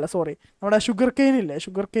 വീറ്റല്ല സോറി, നമ്മുടെ ഷുഗർ കെയിനില്ലേ,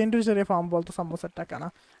 ഷുഗർ കെയിൻ്റെ ഒരു ചെറിയ ഫാം പോലത്തെ സംഭവം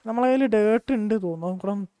സെറ്റാക്കാനാണ്. നമ്മളെ കയ്യിൽ ഡേർട്ട് ഉണ്ട് തോന്നുന്നു.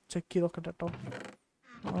 കൂടെ ചെക്ക് ചെയ്ത് നോക്കട്ടെ കേട്ടോ.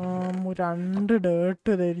 2 ഡേർട്ട്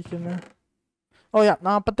ഇതായിരിക്കുന്നു.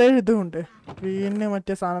 47 ഇതുമുണ്ട്. പിന്നെ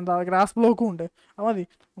മറ്റേ സാധനം എന്താ ഗ്രാസ് ബ്ലോക്കും ഉണ്ട്. അത് മതി.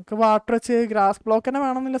 നമുക്ക് വാട്ടർ വെച്ച് ഗ്രാസ് ബ്ലോക്ക് തന്നെ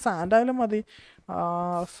വേണമെന്നില്ല, സാൻഡായാലും മതി.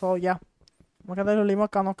 സോ നമുക്ക് എന്തായാലും ഉള്ളിൽ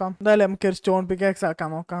വെക്കാൻ നോക്കാം. എന്തായാലും നമുക്ക് ഒരു സ്റ്റോൺ പിക്കാക്സ്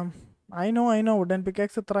ആക്കാൻ നോക്കാം. ഐ നോ വുഡൻ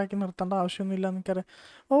പിക്കാക്സ് ഇത്ര ആക്കി നിർത്തേണ്ട ആവശ്യമൊന്നുമില്ല എനിക്കറിയാം.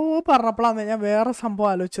 പറഞ്ഞപ്പോഴാണ് ഞാൻ വേറെ സംഭവം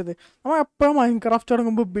ആലോചിച്ചത്. നമ്മൾ എപ്പോഴും മൈൻക്രാഫ്റ്റ്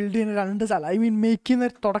തുടങ്ങുമ്പോൾ ബിൽഡ് ചെയ്യുന്ന 2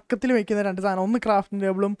 സാധനം, തുടക്കത്തിൽ വയ്ക്കുന്ന 2 സാധനം, ഒന്ന് ക്രാഫ്റ്റിംഗ്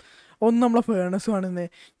ടേബിളും ഒന്ന് നമ്മളെ ഫേണസും ആണെന്നേ.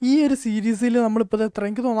 ഈ ഒരു സീരീസിൽ നമ്മളിപ്പോൾ എത്ര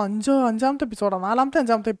എനിക്ക് തോന്നുന്നു 5-ാമത്തെ എപ്പിസോഡാണ്,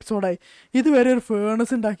 4-5-ാമത്തെ എപ്പിസോഡായി. ഇതുവരെ ഒരു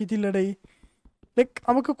ഫേണസ് ഉണ്ടാക്കിയിട്ടില്ലടേ. ലൈക്ക്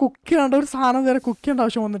നമുക്ക് കുക്ക് ചെയ്യേണ്ട ഒരു സാധനം വരെ കുക്ക് ചെയ്യേണ്ട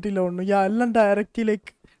ആവശ്യം വന്നിട്ടില്ല. എല്ലാം ഡയറക്റ്റ്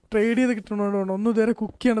ലൈക്ക് ട്രേഡ് ചെയ്ത് കിട്ടുന്നതുകൊണ്ട് ഒന്നും ഇതുവരെ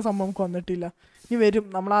കുക്ക് ചെയ്യേണ്ട സംഭവം നമുക്ക് വന്നിട്ടില്ല. ഇനി വരും.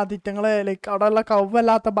 നമ്മൾ ആ തിറ്റങ്ങളെ ലൈക്ക് അവിടെ ഉള്ള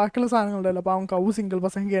കവല്ലാത്ത ബാക്കിയുള്ള സാധനങ്ങളുണ്ടല്ലോ. അപ്പോൾ അവൻ കവ് സിംഗിൾ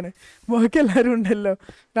പസംഖ്യയാണ്, ബാക്കി എല്ലാവരും ഉണ്ടല്ലോ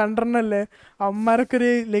 2 എണ്ണല്ലേ. അമ്മമാരൊക്കെ ഒരു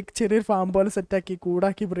ലൈക്ക് ചെറിയൊരു ഫാം പോലെ സെറ്റാക്കി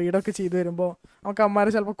കൂടാക്കി ബ്രീഡൊക്കെ ചെയ്ത് വരുമ്പോൾ നമുക്ക്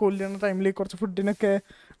അമ്മമാരെ ചിലപ്പോൾ കൊല്ലുന്ന ടൈമിൽ കുറച്ച് ഫുഡിനൊക്കെ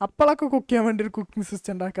അപ്പോഴൊക്കെ കുക്ക് ചെയ്യാൻ വേണ്ടി ഒരു കുക്കിംഗ്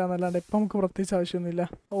സിസ്റ്റം ഉണ്ടാക്കാന്നല്ലാണ്ട് ഇപ്പം നമുക്ക് പ്രത്യേകിച്ച് ആവശ്യമൊന്നുമില്ല.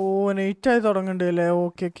 ഓ നൈറ്റായി തുടങ്ങുന്നുണ്ട് അല്ലേ?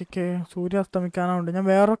 ഓക്കെ ഓക്കെ ഓക്കെ, സൂര്യ അസ്തമിക്കാനുണ്ട്. ഞാൻ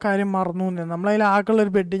വേറൊരു കാര്യം മറന്നു തന്നെ, നമ്മളതിൽ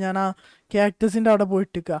ആകെയുള്ളൊരു ബെഡ് ഞാൻ ആ ക്യാക്ടസിൻ്റെ അവിടെ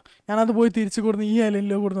പോയിട്ടിക്കുക. ഞാനത് പോയി തിരിച്ച് കൊടുന്ന് ഈ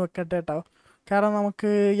ഐലൻഡിൽ കൊടുന്ന് വെക്കട്ടെ കേട്ടോ. കാരണം നമുക്ക്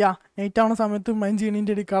നൈറ്റ് ആവുന്ന സമയത്ത് മൈൻ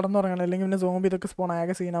ജീനീൻ്റെ ഇടയിൽ കടന്നുറങ്ങണം, അല്ലെങ്കിൽ പിന്നെ സോംബി ഇതൊക്കെ സ്പോൺ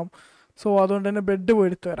ആകെ സീനാവും. സോ അതുകൊണ്ട് തന്നെ ബെഡ് പോയി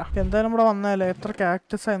എടുത്ത് വരാം. എന്തായാലും ഇവിടെ വന്നാലേ എത്ര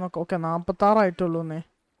ക്യാക്ടസ് ആയി നോക്കാം. ഓക്കെ 46 എന്നേ.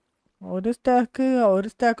 ഒരു സ്റ്റാക്ക്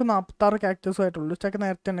 46 ക്യാക്ടസും ആയിട്ടുള്ളൂ. ഒരു സ്റ്റാക്ക്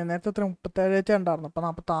നേരത്തെ എത്ര 37 ഉണ്ടായിരുന്നു, അപ്പോൾ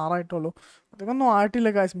 46 അതൊന്നും ആയിട്ടില്ല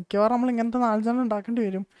കാശ്. മിക്കവാറും നമ്മൾ ഇങ്ങനത്തെ 4 ഉണ്ടാക്കേണ്ടി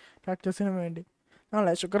വരും ക്യാക്ടസിന് വേണ്ടി.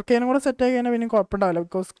 ആണല്ലേ, ഷുഗർ കെയിനും കൂടെ സെറ്റ് ആയി കഴിഞ്ഞാൽ പിന്നെ കുഴപ്പമുണ്ടാവില്ല.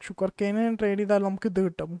 ബിക്കോസ് ഷുഗർ കെയിന് ട്രേഡ് ചെയ്താൽ നമുക്ക് ഇത്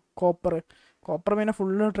കിട്ടും, കോപ്പർ പിന്നെ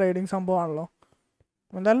ഫുള്ള് ട്രേഡിങ് സംഭവമാണല്ലോ.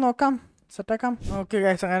 എന്തായാലും നോക്കാം, സെറ്റാക്കാം. ഓക്കെ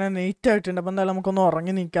ഗൈസ്, അങ്ങനെ നെയ്റ്റ് ആയിട്ടുണ്ട്. അപ്പോൾ എന്തായാലും നമുക്കൊന്ന്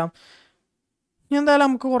ഉറങ്ങി നിൽക്കാം. ഇനി എന്തായാലും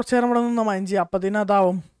നമുക്ക് കുറച്ച് നേരം ഇവിടെ നിന്ന് മൈൻഡ് ചെയ്യാം. അപ്പോൾ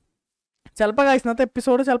അതാവും ചിലപ്പോൾ ഗൈസ് ഇന്നത്തെ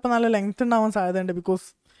എപ്പിസോഡ് ചിലപ്പോൾ നല്ല ലെങ്ത് ഉണ്ടാവാൻ സാധ്യതയുണ്ട്. ബിക്കോസ്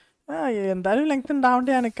എന്തായാലും ലെങ്ത്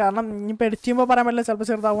ഉണ്ടാവേണ്ടതാണ്. കാരണം ഇനിയിപ്പോൾ എഡിറ്റ് ചെയ്യുമ്പോൾ പറയാൻ പറ്റില്ല, ചിലപ്പോൾ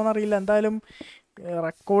ചെറുതാവുമെന്ന് അറിയില്ല. എന്തായാലും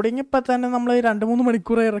റെക്കോർഡിങ് ഇപ്പം തന്നെ നമ്മൾ 2-3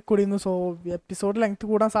 മണിക്കൂറായി റെക്കോർഡ് ചെയ്യുന്നു. സോ എപ്പിസോഡ് ലെങ്ത്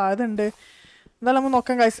കൂടാൻ സാധ്യതയുണ്ട്. എന്തായാലും നമുക്ക്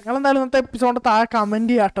നോക്കാം ഗൈസ്. നിങ്ങൾ എന്തായാലും ഇന്നത്തെ എപ്പിസോഡ് താഴെ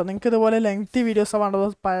കമൻറ്റ് ചെയ്യാം കേട്ടോ. നിങ്ങൾക്ക് ഇതുപോലെ ലെങ്തി വീഡിയോസ് വേണ്ടതോ,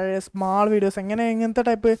 പഴയ സ്മാൾ വീഡിയോസ്, ഇങ്ങനത്തെ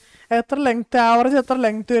ടൈപ്പ് എത്ര ലെങ്ത്, ആവറേജ് എത്ര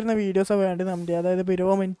ലെങ്ത് വരുന്ന വീഡിയോസാണ് വേണ്ടത് നമ്മുടെ. അതായത് ഇപ്പോൾ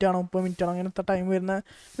 20 മിനിറ്റ് ആണോ 30 മിനിറ്റ് ആണോ അങ്ങനത്തെ ടൈം വരുന്ന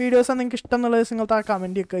വീഡിയോസാണ് നിങ്ങൾക്ക് ഇഷ്ടം എന്നുള്ളത് നിങ്ങൾ താഴെ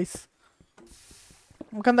കമൻറ്റ് ചെയ്യുക ഗൈസ്.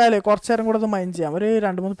 നമുക്ക് എന്തായാലും കുറച്ച് നേരം കൂടെ അത് മൈൻഡ് ചെയ്യാം. ഒരു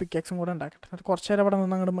 2-3 പിക്കാക്സും കൂടെ ഉണ്ടാക്കട്ടെ. അത് കുറച്ച് നേരം ഇവിടെ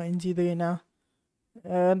നിന്ന് അങ്ങോട്ട് മൈൻഡ് ചെയ്ത് കഴിഞ്ഞാൽ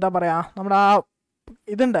എന്താ പറയുക, നമ്മുടെ ആ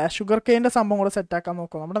ഇതുണ്ട് ഷുഗർ കെയിൻ്റെ സംഭവം കൂടെ സെറ്റാക്കാൻ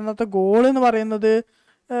നോക്കും. നമ്മുടെ ഇന്നത്തെ ഗോൾ എന്ന് പറയുന്നത്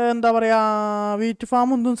എന്താ പറയുക, വീറ്റ് ഫാം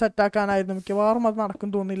ഒന്നും സെറ്റാക്കാനായിരുന്നു. മിക്കവാറും അത് നടക്കും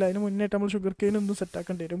തോന്നില്ല. അതിന് മുന്നേറ്റ് നമ്മൾ ഷുഗർ കെയിൻ ഒന്നും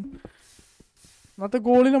സെറ്റാക്കേണ്ടി വരും. അന്നത്തെ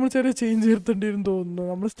ഗോളിൽ നമ്മൾ ചെറിയ ചേഞ്ച് വരുത്തേണ്ടി വരും തോന്നുന്നു.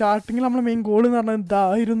 നമ്മൾ സ്റ്റാർട്ടിങ്ങിൽ നമ്മൾ മെയിൻ ഗോൾ എന്ന് പറഞ്ഞാൽ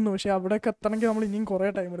ഇതായിരുന്നു. പക്ഷേ അവിടേക്ക് എത്തണമെങ്കിൽ നമ്മൾ ഇനിയും കുറേ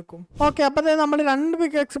ടൈം എടുക്കും. ഓക്കെ, അപ്പോൾ നമ്മൾ 2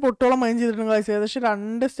 പിക്കാക്സ് പൊട്ടോളം മൈൻ ചെയ്തിട്ടുണ്ട് ഗൈസ്. ഏകദേശം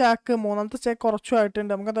 2 സ്റ്റാക്ക്, 3ാമത്തെ സ്റ്റാക്ക് കുറച്ചും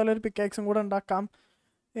ആയിട്ടുണ്ട്. നമുക്ക് എന്തായാലും ഒരു പിക്കാക്സും കൂടെ ഉണ്ടാക്കാം.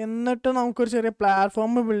 എന്നിട്ട് നമുക്കൊരു ചെറിയ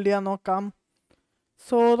പ്ലാറ്റ്ഫോം ബിൽഡ് ചെയ്യാൻ നോക്കാം.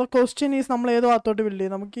 സോ ദ ക്വസ്റ്റ്യൻ ഈസ്, നമ്മൾ ഏത് ഭാഗത്തോട്ട് ബിൽഡ്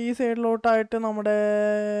ചെയ്യും? നമുക്ക് ഈ സൈഡിലോട്ടായിട്ട് നമ്മുടെ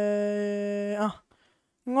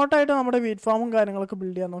ഇങ്ങോട്ടായിട്ട് നമ്മുടെ വീറ്റ് ഫാമും കാര്യങ്ങളൊക്കെ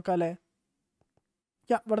ബിൽഡ് ചെയ്യാൻ നോക്കാം അല്ലേ?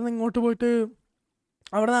 ഇവിടെ നിന്ന് ഇങ്ങോട്ട് പോയിട്ട്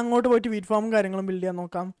അവിടെ നിന്ന് അങ്ങോട്ട് പോയിട്ട് വീറ്റ് ഫാമും കാര്യങ്ങളും ബിൽഡ് ചെയ്യാൻ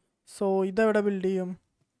നോക്കാം. സോ ഇതെവിടെ ബിൽഡ് ചെയ്യും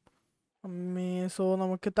അമ്മേ? സോ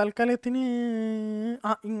നമുക്ക് തൽക്കാലത്തിന്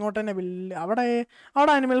ഇങ്ങോട്ട് തന്നെ അവിടെ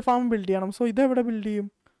ആനിമൽ ഫാം ബിൽഡ് ചെയ്യണം. സോ ഇതെവിടെ ബിൽഡ് ചെയ്യും?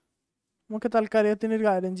 നമുക്ക് തൽക്കാലത്തിനൊരു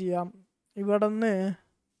കാര്യം ചെയ്യാം. ഇവിടെ നിന്ന്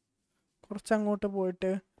കുറച്ച് അങ്ങോട്ട്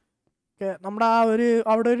പോയിട്ട് നമ്മുടെ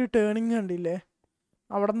അവിടെ ഒരു ടേണിങ് കണ്ടില്ലേ,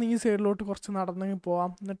 അവിടെ നിന്ന് ഈ സൈഡിലോട്ട് കുറച്ച് നടന്നെങ്കിൽ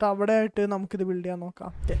പോവാം. എന്നിട്ട് അവിടെ ആയിട്ട് നമുക്കിത് ബിൽഡ് ചെയ്യാൻ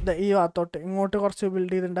നോക്കാം. ഈ ഭാഗത്തോട്ട് ഇങ്ങോട്ട് കുറച്ച്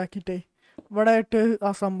ബിൽഡ് ചെയ്തുണ്ടാക്കിയിട്ടേ ഇവിടെ ആയിട്ട് ആ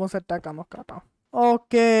സംഭവം സെറ്റാക്കാൻ നോക്കാം കേട്ടോ.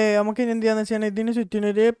 ഓക്കെ, നമുക്ക് ഇനി എന്ത് ചെയ്യാന്ന് വെച്ചാൽ ഇതിന്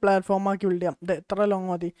ചുറ്റിനൊരു പ്ലാറ്റ്ഫോം ആക്കി ബിൽഡ് ചെയ്യാം. ഇത് എത്ര ലോങ്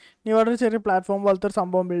മതി. ഇനി ഇവിടെ ഒരു ചെറിയ പ്ലാറ്റ്ഫോം പോലത്തെ ഒരു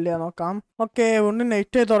സംഭവം ബിൽഡ് ചെയ്യാൻ നോക്കാം. ഓക്കെ, ഒന്ന്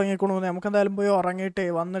നെറ്റ് ആയി തുടങ്ങിക്കൊണ്ടു. നമുക്ക് എന്തായാലും പോയി ഉറങ്ങിയിട്ട്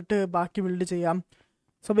വന്നിട്ട് ബാക്കി ബിൽഡ് ചെയ്യാം.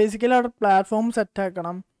 സോ ബേസിക്കലി അവിടെ പ്ലാറ്റ്ഫോം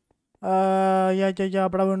സെറ്റാക്കണം.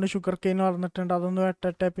 അവിടെ വീണ്ടും ഷുഗർ കെയിൻ വളർന്നിട്ടുണ്ട്, അതൊന്ന്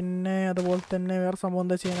വെട്ടട്ടെ. പിന്നെ അതുപോലെ തന്നെ വേറെ സംഭവം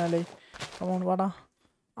എന്താ ചെയ്യാനാലേ, അപ്പോൾ വാടാ,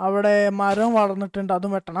 അവിടെ മരവും വളർന്നിട്ടുണ്ട്,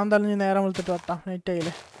 അതും വെട്ടണം. എന്തായാലും ഞാൻ നേരം വിളിച്ചിട്ട് വെട്ടാം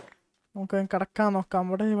നൈറ്റായില്ലേ. നമുക്ക് കിടക്കാൻ നോക്കാം.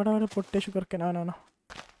 ഇവിടെ ഒരു പൊട്ടിയ ഷുഗർ കെയിൻ അവനാണോ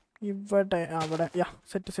ഇവിടെ? അവിടെ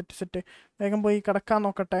സെറ്റ് വേഗം പോയി കിടക്കാൻ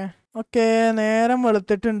നോക്കട്ടെ. ഓക്കെ, നേരം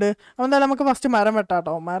വെളുത്തിട്ടുണ്ട്. അപ്പോൾ എന്തായാലും നമുക്ക് ഫസ്റ്റ് മരം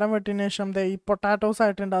വെട്ടാട്ടോ. മരം വെട്ടിന് ശേഷം ഈ പൊട്ടാറ്റോസ്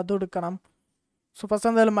ആയിട്ടുണ്ട്, അതും എടുക്കണം. സോ ഫസ്റ്റ്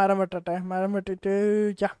എന്തായാലും മരം വെട്ടട്ടെ. മരം വെട്ടിയിട്ട്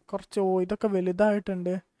കുറച്ച് ഇതൊക്കെ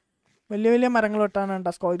വലുതായിട്ടുണ്ട്. വലിയ മരങ്ങൾ വെട്ടാനുണ്ട്.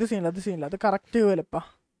 ഇത് സീനില്ല, അത് കറക്റ്റ് വലുപ്പാ.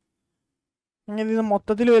 അങ്ങനെ ഇത്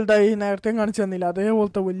മൊത്തത്തിൽ വലുതായി. നേരത്തെ കാണിച്ചു തന്നില്ല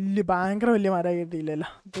അതേപോലത്തെ ഭയങ്കര വലിയ മരം എഴുതിയില്ലല്ലോ.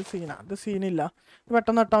 ഇത് സീനില്ല.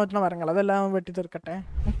 പെട്ടെന്ന് വെട്ടാൻ പറ്റുന്ന മരങ്ങൾ അതെല്ലാം വെട്ടി തീർക്കട്ടെ.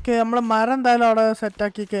 ഓക്കെ, നമ്മൾ മരം എന്തായാലും അവിടെ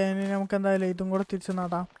സെറ്റാക്കി കഴിഞ്ഞ് നമുക്ക് എന്തായാലും ഇതും കൂടെ തിരിച്ച്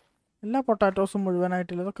നടാം. എല്ലാ പൊട്ടാറ്റോസും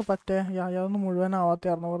മുഴുവനായിട്ടില്ല, ഇതൊക്കെ പറ്റേ അതൊന്നും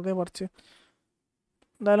മുഴുവനാവാത്തായിരുന്നു, വെറുതെ പറിച്ച്.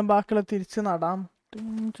 എന്തായാലും ബാക്കിയുള്ള തിരിച്ച് നടാം.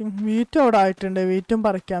 വീറ്റും അവിടെ ആയിട്ടുണ്ട്, വീറ്റും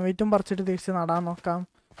പറിച്ചിട്ട് തിരിച്ച് നടാൻ നോക്കാം.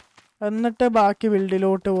 എന്നിട്ട് ബാക്കി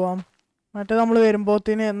ബിൽഡിലോട്ട് പോവാം. മറ്റേ നമ്മൾ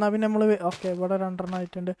വരുമ്പോഴത്തേന് എന്നാൽ പിന്നെ നമ്മൾ ഓക്കെ ഇവിടെ 2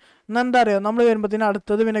 ആയിട്ടുണ്ട്. എന്നാൽ എന്താ അറിയോ, നമ്മൾ വരുമ്പോഴത്തേന്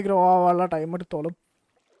അടുത്തത് പിന്നെ ഗ്രോ ആവാനുള്ള ടൈം എടുത്തോളും.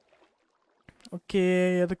 ഓക്കെ,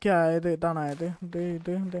 ഏതൊക്കെയാ ആയത്? ഇതാണായത്,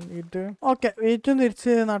 ഇത് ഓക്കെ. വീറ്റും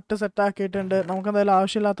തിരിച്ച് നട്ട് സെറ്റാക്കിയിട്ടുണ്ട്. നമുക്ക് എന്തായാലും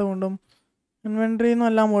ആവശ്യമില്ലാത്ത കൊണ്ടും ഇൻവെൻട്രിയിൽ നിന്നും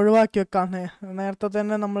എല്ലാം ഒഴിവാക്കി വെക്കാം. നേരത്തെ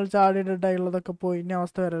തന്നെ നമ്മൾ ചാടിയിട്ടായുള്ളതൊക്കെ പോയി, ഇനി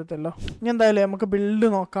അവസ്ഥ വരരുതല്ലോ. ഇനി എന്തായാലും നമുക്ക് ബിൽഡ്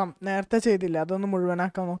നോക്കാം. നേരത്തെ ചെയ്തില്ല, അതൊന്ന്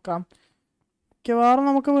മുഴുവനാക്കാൻ നോക്കാം. മിക്കവാറും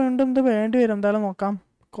നമുക്ക് വീണ്ടും ഇത് വേണ്ടി വരും. എന്തായാലും നോക്കാം.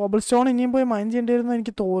 കോബിൾ സ്റ്റോൺ ഇനിയും പോയി മൈൻ ചെയ്യേണ്ടി വരുമെന്ന്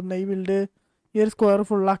എനിക്ക് തോന്നുന്നു, ഈ ബിൽഡ് ഈ ഒരു സ്ക്വയർ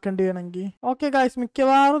ഫുള്ളാക്കേണ്ടി വേണമെങ്കിൽ. ഓക്കെ ഗൈസ്,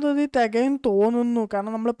 മിക്കവാറും ഇത് തികയും തോന്നുന്നു.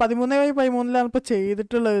 കാരണം നമ്മൾ 13x13 ഇപ്പോൾ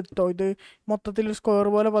ചെയ്തിട്ടുള്ളത് കേട്ടോ. ഇത് മൊത്തത്തിൽ സ്ക്വയർ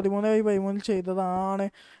പോലെ 13x13 ചെയ്തതാണ്.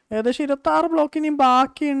 ഏകദേശം 26 ബ്ലോക്ക് ഇനിയും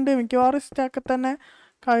ബാക്കിയുണ്ട്. മിക്കവാറും സ്റ്റാക്ക് തന്നെ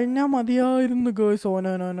കഴിഞ്ഞാൽ മതിയായിരുന്നു ഗേൾസ്.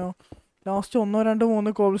 ഓനോ ലാസ്റ്റ് 1 2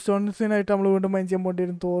 3 കോബിൾ സ്റ്റോൺസിനായിട്ട് നമ്മൾ വീണ്ടും മൈൻ ചെയ്യാൻ പോണ്ടി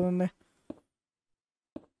വരും തോന്നുന്നത്.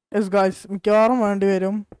 യെസ് ഗായ്സ്, മിക്കവാറും വേണ്ടി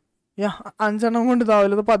വരും. 5 കൊണ്ട്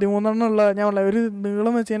ഇതാവില്ല, ഇത് 13 ഉള്ള ഞാൻ പറയാം, ഒരു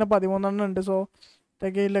നീളം വെച്ച് കഴിഞ്ഞാൽ 13 ഉണ്ട്. So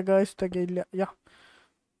തികയില്ല guys, തികയില്ല.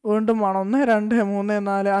 വീണ്ടും വേണം 1 2 3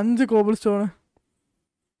 4 5 കോബിൾ സ്റ്റോൺ.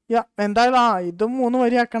 എന്തായാലും ഇതും 3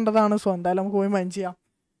 വരി ആക്കേണ്ടതാണ്. സോ എന്തായാലും നമുക്ക് പോയി മൈൻ ചെയ്യാം.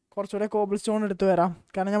 കുറച്ചുകൂടെ കോബിൾ സ്റ്റോൺ എടുത്ത് വരാം.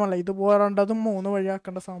 കാരണം ഞാൻ പറയാം, ഇത് പോരേണ്ടതും 3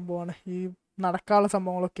 വഴിയാക്കേണ്ട സംഭവമാണ്. ഈ നടക്കാനുള്ള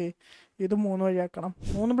സംഭവങ്ങളൊക്കെ ഇത് 3 വഴിയാക്കണം.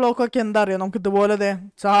 3 ബ്ലോക്കൊക്കെ എന്താ അറിയാം, നമുക്ക് ഇതുപോലെ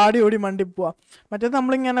ചാടി ഓടി മണ്ടി പോവാം. മറ്റേത്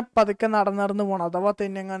നമ്മളിങ്ങനെ പതുക്കെ നടന്ന് പോകണം, അഥവാ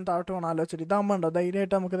തെന്നെങ്ങാൻ താഴോട്ട് പോകണം ആലോചിച്ചിട്ട്. ഇതാകുമ്പോൾ ഉണ്ടോ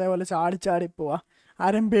ധൈര്യമായിട്ട് നമുക്ക് ഇതേപോലെ ചാടി പോവാം.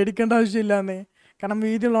 ആരും പേടിക്കേണ്ട ആവശ്യമില്ലാന്നേ. കാരണം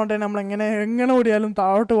വീതി ഉള്ളതുകൊണ്ട് തന്നെ നമ്മൾ എങ്ങനെ ഓടിയാലും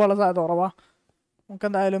താഴോട്ട് പോകാനുള്ള സാധ്യത കുറവാ. നമുക്ക്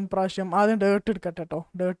എന്തായാലും പ്രാവശ്യം ആദ്യം ഡേർട്ട് എടുക്കട്ടെ കേട്ടോ.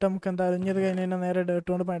 ഡേർട്ട് നമുക്ക് എന്തായാലും ഇഞ്ഞത് കഴിഞ്ഞ് കഴിഞ്ഞാൽ നേരെ ഡേർട്ട്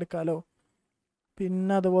കൊണ്ട് പണിയെടുക്കാമല്ലോ.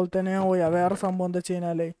 പിന്നെ അതുപോലെ തന്നെ വേറെ സംഭവം എന്താ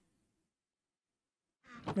ചെയ്യുന്നാലേ,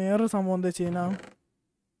 വേറൊരു സംഭവം എന്താ ചെയ്യുന്ന,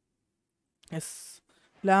 യെസ്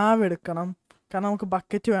ലാവ് എടുക്കണം. കാരണം നമുക്ക്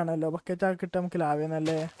ബക്കറ്റ് വേണമല്ലോ, ബക്കറ്റ് ആക്കിയിട്ട് നമുക്ക് law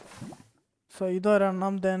ചെയ്യുന്നല്ലേ. So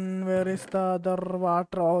ഇതൊരെണ്ണം. Then where is the other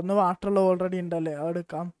water. ഒന്ന് വാട്ടറുള്ള ഓൾറെഡി ഉണ്ടല്ലേ,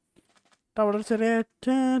 അതെടുക്കാം. അവിടെ ഒരു ചെറിയ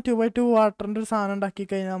 2x2 വാട്ടറിൻ്റെ ഒരു സാധനം ഉണ്ടാക്കി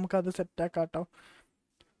കഴിഞ്ഞാൽ നമുക്കത് സെറ്റാക്കാം കേട്ടോ.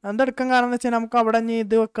 എന്തെടുക്കാൻ കാരണം എന്ന് വെച്ചാൽ നമുക്ക് അവിടെ ഇനി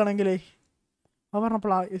ഇത് വെക്കണമെങ്കിലേ,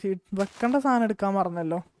 പറഞ്ഞപ്പോൾ വെക്കേണ്ട സാധനം എടുക്കാൻ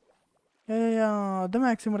പറഞ്ഞല്ലോ. അത്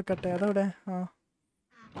മാക്സിമം എടുക്കട്ടെ. അതവിടെ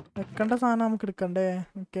വെക്കേണ്ട സാധനം നമുക്ക് എടുക്കണ്ടേ.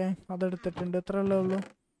 ഓക്കെ, അതെടുത്തിട്ടുണ്ട്. ഇത്രയല്ലേ ഉള്ളൂ.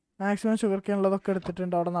 മാക്സിമം ഷുഗർ കെയിൻ ഉള്ളതൊക്കെ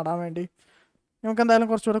എടുത്തിട്ടുണ്ട് അവിടെ നടാൻ വേണ്ടി. നമുക്ക് എന്തായാലും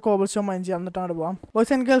കുറച്ചുകൂടെ കോബിൾ സ്റ്റോൺ മൈൻ ചെയ്യാം, എന്നിട്ടാണ് പോവാം.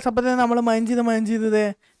 ബോയ്സ് ആൻഡ് ഗേൾസ്, അപ്പോൾ നമ്മൾ മൈൻ ചെയ്ത്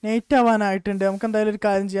നൈറ്റ് ആവാനായിട്ടുണ്ട്. നമുക്ക് എന്തായാലും ഒരു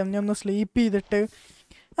കാര്യം ചെയ്യാം, ഞാൻ ഒന്ന് സ്ലീപ്പ് ചെയ്തിട്ട്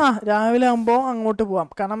രാവിലെ ആകുമ്പോൾ അങ്ങോട്ട് പോവാം.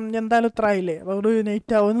 കാരണം എന്തായാലും ഇത്ര ആയില്ലേ, ഒരു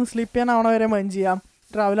നൈറ്റ് ആവും. സ്ലീപ്പ് ചെയ്യാനാവണ വരെ മൈൻ ചെയ്യാം.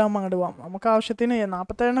 രാവിലെ ആകുമ്പോൾ അങ്ങോട്ട് പോവാം. നമുക്ക് ആവശ്യത്തിന്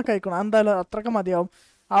 47 കഴിക്കണം, എന്തായാലും അത്രയ്ക്ക് മതിയാവും.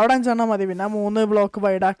 അവിടെ 5 മതി. പിന്നെ 3 ബ്ലോക്ക്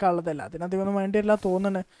വൈഡാക്കാനുള്ളതല്ല, അതിനധികം വേണ്ടിയില്ല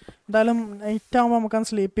തോന്നുന്നു. എന്തായാലും നൈറ്റ് ആകുമ്പോൾ നമുക്കത്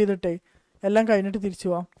സ്ലീപ്പ് ചെയ്തിട്ടേ എല്ലാം കഴിഞ്ഞിട്ട് തിരിച്ചു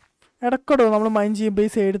പോവാം. ഇടയ്ക്കോടോ നമ്മൾ മൈൻ ചെയ്യുമ്പോൾ ഈ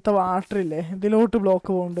സൈഡത്തെ വാട്ടറില്ലേ, ഇതിലോട്ട് ബ്ലോക്ക്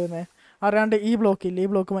പോകണ്ടെന്ന് അറിയാണ്ട് ഈ ബ്ലോക്കില്ലേ, ഈ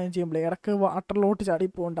ബ്ലോക്ക് മൈൻ ചെയ്യുമ്പോഴേ ഇടയ്ക്ക് വാട്ടറിലോട്ട് ചാടി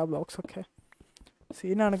പോകണ്ട ആ ബ്ലോക്സൊക്കെ.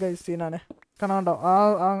 സീനാണ് ഗൈസ്, സീനാണ്. കാണാണ്ടോ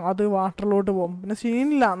അത് വാട്ടറിലോട്ട് പോകും. പിന്നെ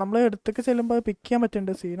സീനില്ല, നമ്മൾ എടുത്തൊക്കെ ചെല്ലുമ്പോൾ പിക്ക് ചെയ്യാൻ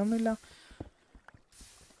പറ്റുന്നുണ്ട്, സീനൊന്നുമില്ല.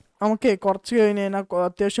 നമുക്ക് കുറച്ച് കഴിഞ്ഞ് കഴിഞ്ഞാൽ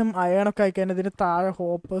അത്യാവശ്യം അയണൊക്കെ ആയിക്കഴിഞ്ഞാൽ ഇതിന് താഴെ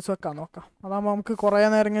ഹോപ്പേഴ്സ് വെക്കാൻ നോക്കാം. അതാകുമ്പോൾ നമുക്ക് കുറേ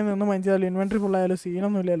നേരം ഇങ്ങനെ നിന്ന് മൈൻ ചെയ്യാമല്ലോ. ഇൻവെൻട്രി ഫുള്ളായാലും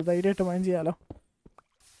സീനൊന്നുമില്ലല്ലോ, ധൈര്യമായിട്ട് മൈൻ ചെയ്യാമല്ലോ.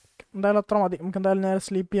 എന്തായാലും അത്ര മതി. നമുക്ക് എന്തായാലും നേരെ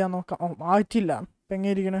സ്ലീപ്പ് ചെയ്യാൻ നോക്കാം. ആയിട്ടില്ല, ഇപ്പം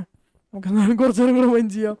എങ്ങനെ ഇരിക്കണേ. നമുക്ക് എന്തായാലും കുറച്ച് നേരം കൂടെ മൈൻ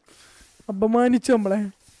ചെയ്യാം. അപമാനിച്ചു നമ്മളെ.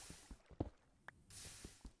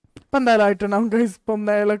 ഇപ്പം എന്തായാലും ആയിട്ടുണ്ടാവും ഗൈസ്. ഇപ്പം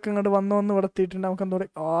എന്തായാലും ഇങ്ങോട്ട് വന്ന് ഇവിടെ എത്തിയിട്ടുണ്ട്. നമുക്ക് എന്താ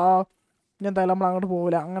പറയുക, ഇനി എന്തായാലും നമ്മൾ അങ്ങോട്ട്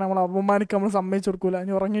പോകില്ല. അങ്ങനെ നമ്മൾ അപമാനിക്കാൻ നമ്മൾ സമ്മതിച്ചു കൊടുക്കൂല.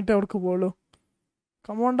 ഇനി ഉറങ്ങിയിട്ടേ അവർക്ക് പോകുള്ളൂ.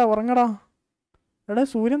 കമ്മോണ്ടാ ഉറങ്ങടാ. എടാ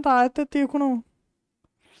സൂര്യൻ താഴത്തെത്തി വെക്കണോ.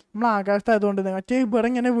 നമ്മൾ ആകാശത്തായതുകൊണ്ട് മറ്റേ ഇവിടെ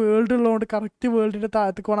ഇങ്ങനെ വേൾഡ് ഉള്ളതുകൊണ്ട് കറക്റ്റ് വേൾഡിൻ്റെ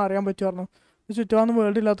താഴത്തേക്ക് പോകണം അറിയാൻ പറ്റുമായിരുന്നു. ചുറ്റുപാടും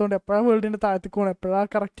വേൾഡ് ഇല്ലാത്തതുകൊണ്ട് എപ്പോഴാണ് വേൾഡിൻ്റെ താഴത്തേക്ക് പോകണം, എപ്പോഴാണ്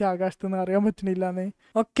കറക്റ്റ് ആകാശത്ത് നിന്ന് അറിയാൻ പറ്റുന്നില്ലാന്നേ.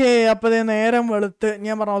 ഓക്കെ, അപ്പോൾ നേരം വെളുത്ത്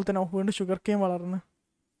ഞാൻ പറഞ്ഞ പോലെ തന്നെ വീണ്ടും ഷുഗർ കെയിൻ വളർന്ന്.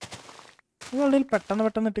 വേൾഡിൽ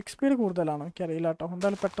പെട്ടെന്ന് ടിക് സ്പീഡ് കൂടുതലാണോ എനിക്കറിയില്ല കേട്ടോ.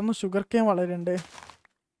 എന്തായാലും പെട്ടെന്ന് ഷുഗർ കെയിൻ വളരുന്നുണ്ട്.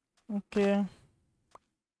 ഓക്കെ,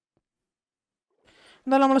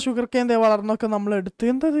 എന്തായാലും നമ്മളെ ഷുഗർ കെയിൻ വളർന്നൊക്കെ നമ്മൾ എടുത്ത്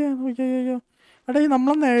എന്താ അയ്യോ എടാ ഈ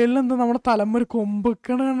നമ്മളെ നിഴലിലെന്താ നമ്മുടെ തലമ്മൊരു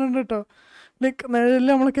കൊമ്പൊക്കെ കണ്ടുണ്ട് കേട്ടോ. ലൈക്ക് നിഴലിൽ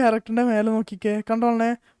നമ്മൾ ക്യാരക്ടറിൻ്റെ മേലെ നോക്കിക്കേ, കണ്ടോളേ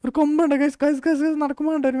ഒരു കൊമ്പുണ്ട്. കൈസ്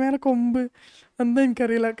നടക്കുമ്പോൾ കണ്ടോ ഒരു മേലെ കൊമ്പ്. എന്താ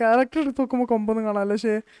എനിക്കറിയില്ല, ക്യാരക്ടർ എടുത്ത് നോക്കുമ്പോൾ കൊമ്പൊന്നും കാണാമല്ലോ,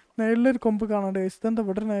 പക്ഷേ നിഴലിലൊരു കൊമ്പ് കാണാണ്ട്. കൈസ് ഇതെന്താ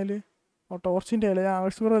ഇവിടെ നിഴല്, ടോർച്ചിൻ്റെ അല്ലേ,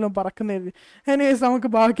 ആവശ്യം വല്ലതും പറക്കുന്നതായിരുന്നു. എനിവേസ്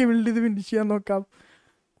നമുക്ക് ബാക്കി ബിൽഡ് ഫിനിഷ് ചെയ്യാൻ നോക്കാം.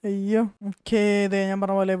 അയ്യോ ഓക്കെ, ഇതേ ഞാൻ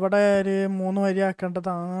പറഞ്ഞ പോലെ ഇവിടെ ഒരു 3 വരി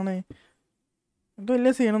ആക്കേണ്ടതാണ്. ഇത്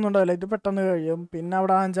വലിയ സീനൊന്നും ഉണ്ടാവില്ല, ഇത് പെട്ടെന്ന് കഴിയും. പിന്നെ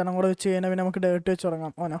അവിടെ 5 കൂടെ വെച്ച് കഴിഞ്ഞാൽ പിന്നെ നമുക്ക് ഡേർട്ട് വെച്ച്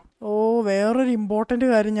തുടങ്ങാം. വേറൊരു ഇമ്പോർട്ടൻറ്റ്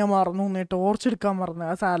കാര്യം ഞാൻ മറന്നു, ടോർച്ച് എടുക്കാൻ മറന്നു.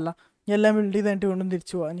 അത് സാരല്ല, ഞാൻ എല്ലാം ബിൽഡ് ചെയ്തിട്ട് വീണ്ടും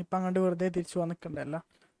തിരിച്ചു പോകാം. ഇനിയിപ്പോൾ അങ്ങോട്ട് വെറുതെ തിരിച്ചു പോകാൻ നിൽക്കണ്ടല്ല,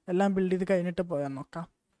 എല്ലാം ബിൽഡ് ചെയ്ത് കഴിഞ്ഞിട്ട് പോയാൽ നോക്കാം.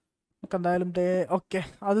 നമുക്ക് എന്തായാലും ഓക്കെ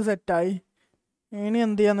അത് സെറ്റായി. ഇനി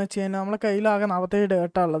എന്ത് ചെയ്യാന്ന് വെച്ച് കഴിഞ്ഞാൽ നമ്മളെ കയ്യിലാകെ 47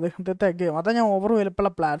 ഡേർട്ടാണ് ഉള്ളത്. ഇത് തികയും. അതാ ഞാൻ ഓവർ വലുപ്പമുള്ള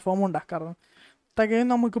പ്ലാറ്റ്ഫോം ഉണ്ടാക്കാറ്. തികയും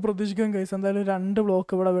നമുക്ക് പ്രതീക്ഷിക്കാൻ കഴിയും. എന്തായാലും 2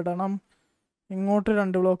 ബ്ലോക്ക് ഇവിടെ വിടണം, ഇങ്ങോട്ട്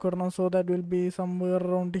 2 ബ്ലോക്ക് ഇടണം. So that will be somewhere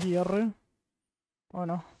around here.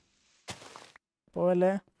 ഓനോ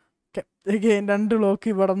പോലെ 2 ബ്ലോക്ക്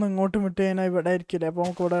ഇവിടെ നിന്ന് ഇങ്ങോട്ടും വിട്ട് കഴിഞ്ഞാൽ ഇവിടെ ആയിരിക്കില്ലേ. അപ്പോൾ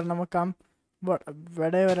നമുക്ക് ഇവിടെ എണ്ണം വെക്കാം,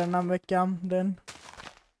 ഇവിടെ ഒരെണ്ണം വെക്കാം. ദെൻ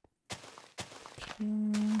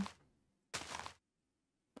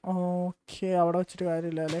ഓക്കെ അവിടെ വെച്ചിട്ട്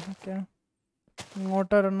കാര്യമില്ല അല്ലേ. ഓക്കെ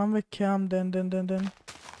ഇങ്ങോട്ട് ഒരെണ്ണം വെക്കാം. ദെൻ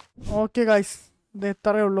ഓക്കെ ഗൈസ്, ഇത്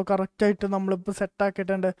എത്രയേ ഉള്ളൂ. കറക്റ്റായിട്ട് നമ്മളിപ്പോൾ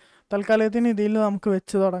സെറ്റാക്കിയിട്ടുണ്ട്. തൽക്കാലത്തിന് ഇതിൽ നമുക്ക്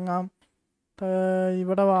വെച്ച് തുടങ്ങാം.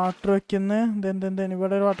 ഇവിടെ വാട്ടർ വെക്കുന്നത്. ദെൻ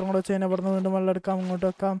ഇവിടെ ഒരു വാട്ടറും കൂടെ വെച്ച് കഴിഞ്ഞാൽ ഇവിടെ നിന്ന് വീണ്ടും വെള്ളം എടുക്കാം, ഇങ്ങോട്ട്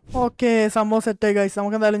വെക്കാം. ഓക്കെ സംഭവം സെറ്റായി ഗൈസ്.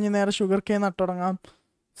 നമുക്ക് എന്തായാലും ഇനി നേരെ ഷുഗർ കെയിൻ നട്ട് തുടങ്ങാം.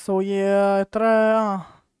 സോ എത്ര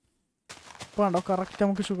ഇപ്പോൾ കണ്ടോ കറക്റ്റ്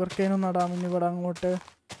നമുക്ക് ഷുഗർ കെയിനും നടാം ഇനി ഇവിടെ അങ്ങോട്ട്.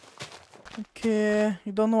 ഓക്കെ,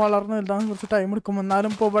 ഇതൊന്ന് വളർന്നു വലുതാൻ കുറച്ച് ടൈം എടുക്കും.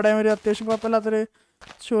 എന്നാലും ഇപ്പോൾ ഇവിടെ ഒരു അത്യാവശ്യം കുഴപ്പമില്ലാത്തൊരു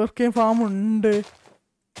ഷുഗർ കെയിൻ ഫാം ഉണ്ട്.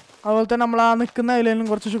 അതുപോലെ തന്നെ നമ്മൾ ആ നിൽക്കുന്ന അതിലും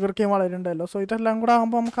കുറച്ച് ഷുഗർ കെയിൻ വളരുന്നുണ്ടല്ലോ. സോ ഇതെല്ലാം കൂടെ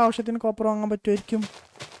ആകുമ്പോൾ നമുക്ക് ആവശ്യത്തിന് കോപ്പർ വാങ്ങാൻ പറ്റുമായിരിക്കും.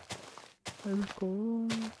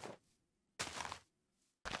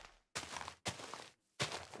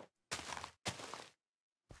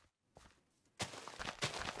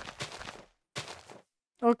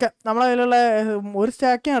 ഓക്കെ, നമ്മളതിലുള്ള ഒരു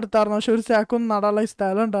സ്റ്റാക്കിങ് എടുത്തായിരുന്നു. പക്ഷെ ഒരു സ്റ്റാക്കൊന്നും നടാനുള്ള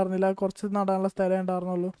സ്ഥലം ഉണ്ടായിരുന്നില്ല. കുറച്ച് നടാനുള്ള സ്ഥലമേ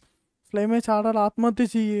ഉണ്ടായിരുന്നുള്ളൂ. ഫ്ലെയിമേ ചാടാൻ ആത്മഹത്യ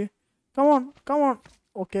ചെയ്യേ. Come on come on.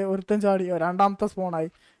 ഓക്കെ, ഒരുത്തൻ ചാടി. രണ്ടാമത്തെ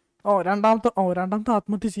സ്പോണായി. രണ്ടാമത്തെ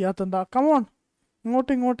ആത്മഹത്യ ചെയ്യാത്തെന്താ? കമോൺ,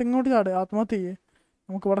 ഇങ്ങോട്ട് ചാട്. ആത്മഹത്യ ചെയ്യേ.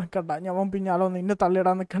 നമുക്ക് ഇവിടെ നിൽക്കണ്ട. ഞാൻ പിന്നാലോ നിന്നെ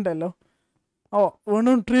തള്ളിയിടാൻ നിൽക്കണ്ടല്ലോ.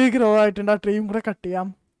 വീണ്ടും ട്രീ ഗ്രോ ആയിട്ടുണ്ട്. ആ ട്രീയും കൂടെ കട്ട് ചെയ്യാം.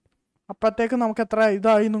 അപ്പോഴത്തേക്ക് നമുക്ക് എത്ര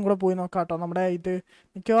ഇതായി എന്നും കൂടെ പോയി നോക്കാം കേട്ടോ. നമ്മുടെ ഇത്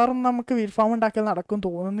മിക്കവാറും നമുക്ക് വീറ്റ് ഫാം ഉണ്ടാക്കിയാൽ നടക്കും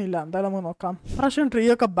തോന്നുന്നില്ല. എന്തായാലും നമുക്ക് നോക്കാം. പ്രാവശ്യം ട്രീ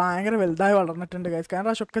ഒക്കെ ഭയങ്കര വലുതായി വളർന്നിട്ടുണ്ട് ഗൈസ്. കഴിഞ്ഞ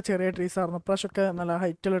പ്രാവശ്യമൊക്കെ ചെറിയ ട്രീസ് ആയിരുന്നു. ഇപ്രാവശ്യമൊക്കെ നല്ല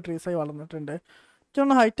ഹൈറ്റുള്ള ട്രീസായി വളർന്നിട്ടുണ്ട്.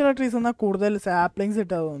 എനിക്കൊന്ന് ഹൈറ്റുള്ള ട്രീസ് എന്നാൽ കൂടുതൽ സാപ്ലിങ്സ്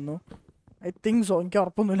ഇട്ടാ തോന്നുന്നു. ഐ തിങ്ക് സോ, എനിക്ക്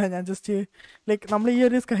ഉറപ്പൊന്നുമില്ല. ഞാൻ ജസ്റ്റ് ലൈക്ക് നമ്മൾ ഈ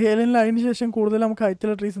ഒരു സ്കെയിലിൽ അതിന് ശേഷം കൂടുതൽ നമുക്ക്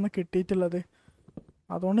ഹൈറ്റുള്ള ട്രീസ് ഒന്നും കിട്ടിയിട്ടുള്ളത്.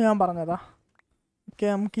 അതുകൊണ്ട് ഞാൻ പറഞ്ഞതാ. ഓക്കെ,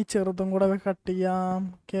 നമുക്ക് ഈ ചെറുതും കൂടെ കട്ട് ചെയ്യാം.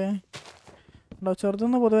 ഓക്കെ,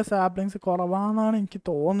 ചെറുതെന്ന് പൊതുവെ സാപ്ലിങ്സ് കുറവാണെന്നാണ് എനിക്ക്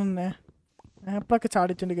തോന്നുന്നത്. ആപ്പിളൊക്കെ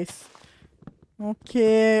ചാടിയിട്ടുണ്ട് ഗൈസ്. ഓക്കെ,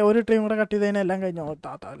 ഒരു ട്രീം കൂടെ കട്ട് ചെയ്തതിന് എല്ലാം കഴിഞ്ഞു.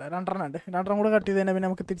 താത്താവില്ല, രണ്ടെണ്ണം കൂടെ കട്ട് ചെയ്തതിന് പിന്നെ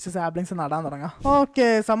നമുക്ക് തിരിച്ച് സാപ്ലിങ്സ് നടാൻ തുടങ്ങാം. ഓക്കെ,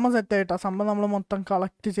 സമ്മ സെറ്റ് ആയിട്ടോ. സമ്മ നമ്മൾ മൊത്തം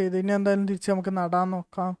കളക്ട് ചെയ്ത് ഇനി എന്തായാലും തിരിച്ച് നമുക്ക് നടാൻ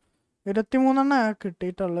നോക്കാം. 23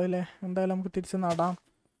 കിട്ടിയിട്ടുള്ളൂ അല്ലേ. എന്തായാലും നമുക്ക് തിരിച്ച് നടാം.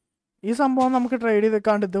 ഈ സംഭവം നമുക്ക് ട്രേഡ്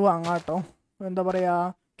ചെയ്തേക്കാണ്ട് ഇത് വാങ്ങാം കേട്ടോ. എന്താ പറയുക,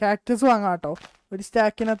 കാക്ടസ് വാങ്ങാം കേട്ടോ. ഒരു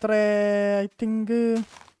സ്റ്റാക്കിന് എത്ര? ഐ തിങ്ക്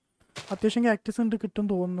അത്യാവശ്യം കാക്ടസ് ഉണ്ട് കിട്ടും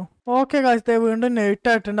തോന്നുന്നു. ഓക്കെ ഗൈസ്, വീണ്ടും നൈറ്റ്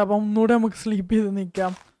ആയിട്ടുണ്ട്. അപ്പം ഒന്നുകൂടെ നമുക്ക് സ്ലീപ്പ് ചെയ്ത്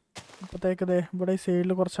നിൽക്കാം. അപ്പോഴത്തേക്ക് ഇവിടെ ഈ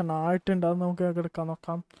സൈഡിൽ കുറച്ച് ആയിട്ടുണ്ട്. അത് നമുക്ക് എടുക്കാൻ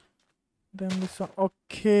നോക്കാം.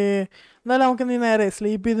 ഓക്കെ, എന്തായാലും നമുക്ക് നീ നേരെ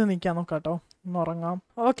സ്ലീപ്പ് ചെയ്ത് നിൽക്കാൻ നോക്കാം കേട്ടോ. ഒന്ന് ഉറങ്ങാം.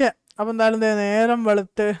 ഓക്കെ, അപ്പോൾ എന്തായാലും നേരം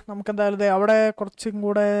വെളുത്ത് നമുക്ക് എന്തായാലും അവിടെ കുറച്ചും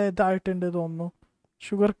കൂടെ ഇതായിട്ടുണ്ട് തോന്നുന്നു.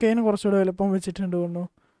 ഷുഗർ കെയിന് കുറച്ചുകൂടെ വലുപ്പം വെച്ചിട്ടുണ്ട് തോന്നുന്നു.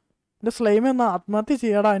 എൻ്റെ സ്ലൈമ ഒന്ന് ആത്മഹത്യ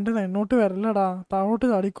ചെയ്യടാ. എൻ്റെ നെണ്ണോട്ട് വരലടാ. താഴോട്ട്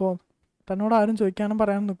ചാടിക്കോ. തന്നോട് ആരും ചോദിക്കാനും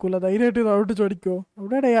പറയാനും നിൽക്കില്ല. ധൈര്യമായിട്ട് താഴോട്ട് ചോദിക്കോ.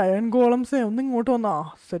 ഇവിടെ അയൺ ഗോളംസേ ഒന്ന് ഇങ്ങോട്ട് വന്നാ.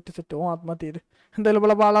 സെറ്റ് ആത്മഹത്യ ചെയ്ത്. എന്തായാലും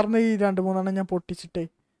ഇവിടെ വളർന്ന് ഈ 2-3 ഞാൻ പൊട്ടിച്ചിട്ടേ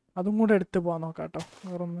അതും കൂടെ എടുത്ത് പോകാൻ നോക്കാം കേട്ടോ.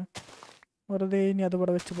 വെറുതെ ഇനി അത്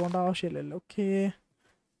ഇവിടെ വെച്ച് പോകേണ്ട ആവശ്യമില്ലല്ലോ. ഓക്കെ,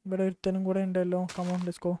 ഇവിടെ ഒരുത്തനും കൂടെ ഉണ്ടല്ലോ. Come on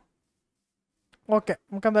let's. ഓക്കെ,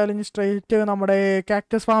 നമുക്ക് എന്തായാലും ഇനി സ്ട്രെയിറ്റ് നമ്മുടെ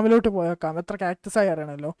കാക്ടസ് ഫാമിലോട്ട് പോയേക്കാം. എത്ര കാക്ടസ് ആയി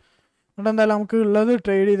അറിയണമല്ലോ. അതുകൊണ്ട് എന്തായാലും നമുക്ക് ഉള്ളത്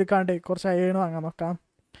ട്രേഡ് ചെയ്തിക്കാണ്ട് കുറച്ച് അയൺ വാങ്ങാൻ നോക്കാം.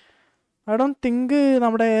 ഐ ഡോണ്ട് തിങ്ക്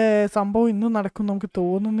നമ്മുടെ സംഭവം ഇന്നും നടക്കും നമുക്ക്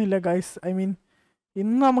തോന്നുന്നില്ല ഗൈസ്. ഐ മീൻ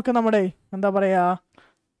ഇന്ന് നമുക്ക് നമ്മുടെ എന്താ പറയുക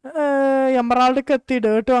എമറാൾഡൊക്കെ എത്തി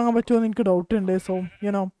ഡേർട്ട് വാങ്ങാൻ പറ്റുമോ എനിക്ക് ഡൗട്ട് ഉണ്ട്. സോ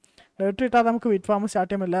യുനോ ഡേർട്ട് കിട്ടാതെ നമുക്ക് വീറ്റ് ഫാം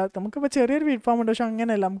സ്റ്റാർട്ട് ചെയ്യാൻ പറ്റില്ല. നമുക്കിപ്പോൾ ചെറിയൊരു വീറ്റ് ഫാം ഉണ്ട്, പക്ഷെ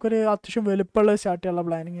അങ്ങനെയല്ല. നമുക്കൊരു അത്യാവശ്യം വലുപ്പമുള്ള സ്റ്റാർട്ട് ചെയ്യാനുള്ള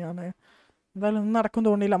പ്ലാനിങ് ആണ്. എന്തായാലും ഇന്ന് നടക്കും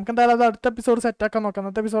തോന്നിയില്ല. നമുക്ക് എന്തായാലും അത് അടുത്ത എപ്പിസോഡ് സെറ്റാക്കാൻ നോക്കാം.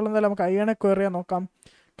 അന്നത്തെ എപ്പിസോഡിൽ എന്തായാലും നമുക്ക് അയൺ എക്വയർ ചെയ്യാൻ നോക്കാം.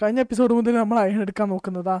 കഴിഞ്ഞ എപ്പിസോഡ് മുതൽ നമ്മൾ അയൺ എടുക്കാൻ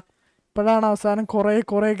നോക്കുന്നതാ. ഇപ്പോഴാണ് അവസാനം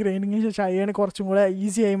കുറേ ഗ്രൈൻഡിങ്ങിന് ശേഷം അയൺ കുറച്ചും കൂടെ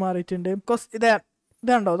ഈസി ആയി മാറിയിട്ടുണ്ട്. ബിക്കോസ്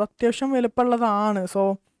ഇതുണ്ടോ ഇത് അത്യാവശ്യം വലുപ്പമുള്ളതാണ്. സോ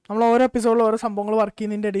നമ്മൾ ഓരോ എപ്പിസോഡിലും ഓരോ സംഭവങ്ങൾ വർക്ക്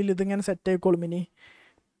ചെയ്യുന്നതിൻ്റെ ഇടയിൽ ഇതിങ്ങനെ സെറ്റ് ആയിക്കോളും. ഇനി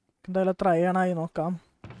എന്തായാലും എത്ര അയണായി നോക്കാം.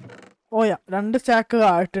 2 സ്റ്റാക്ക്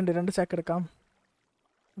ആയിട്ടുണ്ട്. 2 സ്റ്റാക്ക് എടുക്കാം.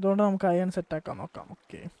 അതുകൊണ്ട് നമുക്ക് അയൺ സെറ്റാക്കാൻ നോക്കാം.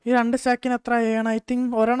 ഓക്കെ, ഈ 2 സ്റ്റാക്കിന് എത്ര അയൺ? ഐ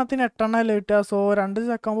തിങ്ക് ഒരെണ്ണത്തിന് 8 കിട്ടുക. സോ 2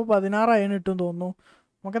 സ്റ്റാക്ക് ആകുമ്പോൾ 16 അയൺ കിട്ടും തോന്നുന്നു.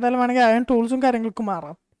 നമുക്ക് എന്തായാലും വേണമെങ്കിൽ അയൺ ടൂൾസും കാര്യങ്ങൾക്കും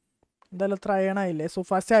മാറാം. എന്തായാലും എത്ര അയണായില്ലേ. സോ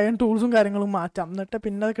ഫസ്റ്റ് അയൺ ടൂൾസും കാര്യങ്ങളും മാറ്റാം. എന്നിട്ട്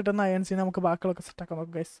പിന്നെ കിട്ടുന്ന അയൺസിനെ നമുക്ക് ബാക്കിയുള്ളതൊക്കെ സെറ്റാക്കാം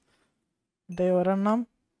നോക്കാം ഗൈസ്. ഒരെണ്ണം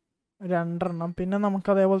 2 പിന്നെ നമുക്ക്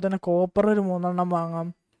അതേപോലെ തന്നെ കോപ്പർ ഒരു 3 വാങ്ങാം.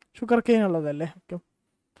 ഷുഗർ കെയിൻ ഉള്ളതല്ലേ. ഓക്കെ,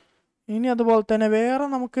 ഇനി അതുപോലെ തന്നെ വേറെ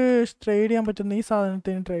നമുക്ക് ട്രേഡ് ചെയ്യാൻ പറ്റുന്ന ഈ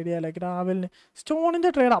സാധനത്തിന് ട്രേഡ് ചെയ്യാമല്ലേ. ഗ്രാവലിന് സ്റ്റോണിൻ്റെ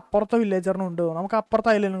ട്രേഡ് അപ്പുറത്തെ വില്ലേജറിനും ഉണ്ട്. നമുക്ക് അപ്പുറത്തെ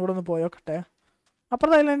ഐലൻഡിലും കൂടെ ഒന്ന് പോയോക്കട്ടെ.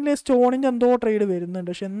 അപ്പുറത്തെ ഐലൻഡിൽ സ്റ്റോണിൻ്റെ എന്തോ ട്രേഡ്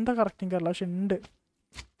വരുന്നുണ്ട്. പക്ഷെ എന്താ കറക്റ്റ് എനിക്കറിയില്ല. പക്ഷെ ഉണ്ട്.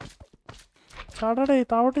 ചാടടേ,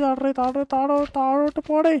 താഴോട്ട്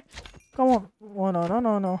പോടേ. കമോൺ.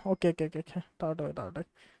 നോ. ഓക്കെ. താഴോട്ട്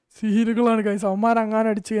സീനുകളാണ് കൈസ്. അവന്മാരങ്ങനെ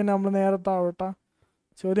അടിച്ച് കഴിഞ്ഞാൽ നമ്മൾ നേരെ താഴോട്ടാ.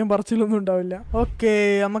 ചോദ്യം പറച്ചിലൊന്നും ഉണ്ടാവില്ല. ഓക്കെ,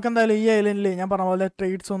 നമുക്ക് എന്തായാലും ഈ ഐലൻഡിൽ ഞാൻ പറഞ്ഞ പോലെ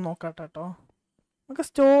ട്രേഡ്സ് ഒന്ന് നോക്കാം കേട്ടോ. നമുക്ക്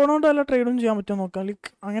സ്റ്റോണോണ്ട് വല്ല ട്രേഡും ചെയ്യാൻ പറ്റുമോ നോക്കാം. ലൈക്ക്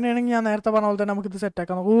അങ്ങനെയാണെങ്കിൽ ഞാൻ നേരത്തെ പറഞ്ഞ പോലെ തന്നെ നമുക്കിത്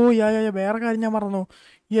സെറ്റാക്കാം. വേറെ കാര്യം ഞാൻ പറഞ്ഞു.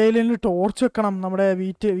 ഈ ഐലൻഡിൽ ടോർച്ച് വെക്കണം. നമ്മുടെ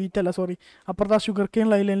വീറ്റല്ല സോറി അപ്പുറത്തെ ആ ഷുഗർ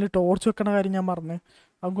കെയിനുള്ള ഐലൻഡിൽ ടോർച്ച് വെക്കണ കാര്യം ഞാൻ പറഞ്ഞു.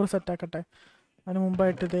 അതും കൂടെ സെറ്റാക്കട്ടെ. അതിന്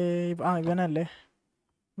മുമ്പായിട്ട് ഇവനല്ലേ.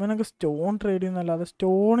 ഇവനൊക്കെ സ്റ്റോൺ ട്രേഡ് ചെയ്യുന്നല്ലാതെ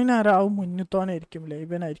സ്റ്റോണിന് ആരാവും മുന്നിത്തോനായിരിക്കും അല്ലേ.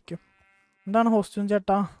 ഇവനായിരിക്കും. എന്താണ് ഹോസ്റ്റൻ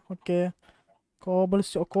ചേട്ടാ? ഓക്കെ, കോബിൾ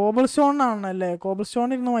സ്റ്റോൺ ആണല്ലേ. കോബിൾ സ്റ്റോൺ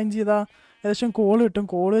ഇരുന്ന് മൈൻഡ് ചെയ്താൽ ഏകദേശം കോൾ കിട്ടും.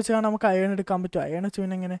 കോൾ വെച്ചാൽ നമുക്ക് അയൺ എടുക്കാൻ പറ്റും. അയൺ വെച്ച്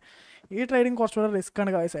പിന്നെ ഇങ്ങനെ ഈ ട്രേഡിങ് കുറച്ചുകൂടെ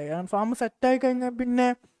റിസ്ക്കാണ് ഗൈസ്. അയൺ ഫാം സെറ്റായി കഴിഞ്ഞാൽ പിന്നെ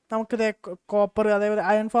നമുക്കിത് കോപ്പർ അതേപോലെ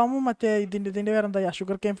അയൺ ഫാമും മറ്റേ ഇതിൻ്റെ വേറെ എന്താ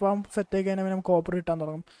ഷുഗർ കെയിൻ ഫാം സെറ്റായി കഴിഞ്ഞാൽ പിന്നെ നമുക്ക് കോപ്പർ കിട്ടാൻ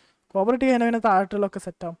തുടങ്ങും. കോപ്പർ ഇട്ട് കഴിഞ്ഞാൽ പിന്നെ താഴത്തുള്ളൊക്കെ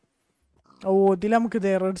സെറ്റാവും. ഓ ഇതിൽ നമുക്ക് ഇത്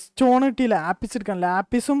റെഡ് സ്റ്റോൺ കിട്ടി ലാപ്പിസ് എടുക്കാം.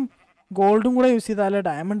 ലാപ്പിസും ഗോൾഡും കൂടെ യൂസ് ചെയ്താലേ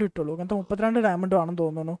ഡയമണ്ട് കിട്ടുള്ളൂ. അങ്ങനത്തെ 32 ഡയമണ്ട് ആണെന്ന്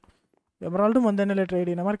തോന്നുന്നു. എമറാൾഡും വന്നതന്നെയല്ലേ ട്രേഡ്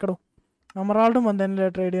ചെയ്യണേ? മറക്കടോ, എമറാൾഡും വന്നതന്നെയല്ലേ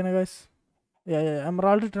ട്രേഡ് ചെയ്യണേ ഗൈസ്?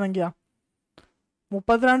 എമറാൾഡ് കിട്ടണമെങ്കിൽ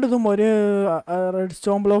 32 ഇതും ഒരു റെഡ്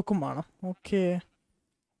സ്റ്റോൺ ബ്ലോക്കും വേണം. ഓക്കെ,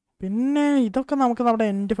 പിന്നെ ഇതൊക്കെ നമുക്ക് നമ്മുടെ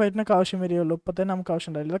എൻഡ് ഫൈറ്റിനൊക്കെ ആവശ്യം വരികയുള്ളൂ. ഇപ്പം തന്നെ നമുക്ക്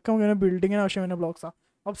ആവശ്യം ഉണ്ടാവില്ല. ഇതൊക്കെ ഇങ്ങനെ ബിൽഡിങ്ങിന് ആവശ്യം വരുന്ന ബ്ലോക്സാണ്.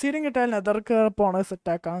 ഒബ്സീഡിയൻ കിട്ടിയാൽ നെതർക്ക് പോണത്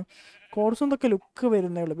സെറ്റാക്കാം. കോഴ്സും ഇതൊക്കെ ലുക്ക്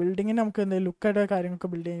വരുന്നേ ഉള്ളൂ. ബിൽഡിങ്ങിന് നമുക്ക് എന്തെങ്കിലും ലുക്കായിട്ട് കാര്യങ്ങളൊക്കെ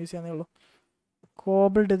ബിൽഡ് ചെയ്യാൻ യൂസ് ചെയ്യാനേ ഉള്ളൂ.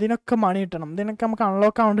 കോബിൾഡ് ഇതിനൊക്കെ മണി കിട്ടണം. ഇതിനൊക്കെ നമുക്ക്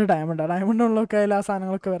അൺലോക്ക് ആവേണ്ട ഡയമണ്ട് അൺലോക്ക് ആയാലും ആ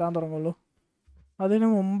സാധനങ്ങളൊക്കെ വരാൻ തുടങ്ങുള്ളൂ. അതിന്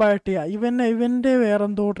മുമ്പായിട്ട് ഇവൻ്റെ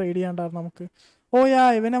വേറെന്തോ ട്രേഡ് ചെയ്യാണ്ടായിരുന്നു നമുക്ക്.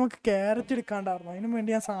 ഇവൻ നമുക്ക് ക്യാരറ്റ് എടുക്കാണ്ടായിരുന്നു. അതിന്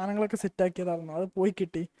വേണ്ടി ഞാൻ സാധനങ്ങളൊക്കെ സെറ്റാക്കിയതായിരുന്നു. അത് പോയി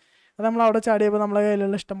കിട്ടി. അത് നമ്മൾ അവിടെ ചാടിയപ്പോൾ നമ്മളെ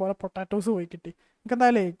കയ്യിലുള്ള ഇഷ്ടംപോലെ പൊട്ടാറ്റോസ് പോയി കിട്ടി. നമുക്ക്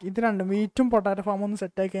എന്തായാലേ ഇത് രണ്ടും വീറ്റും പൊട്ടാറ്റോ ഫാമും ഒന്ന്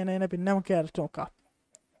സെറ്റാക്കി കഴിഞ്ഞാൽ പിന്നെ നമുക്ക് ക്യാരറ്റ് നോക്കാം.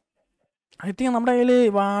 ഐ തിങ്ക് നമ്മുടെ കയ്യിൽ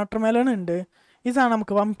വാട്ടർ മെലൺ ഉണ്ട്. ഈ സാധനം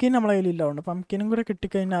നമുക്ക് പംകിൻ നമ്മുടെ കയ്യിലില്ല. ഉണ്ട് പംകിനും കൂടെ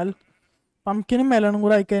കിട്ടിക്കഴിഞ്ഞാൽ പംകിനും മെലണും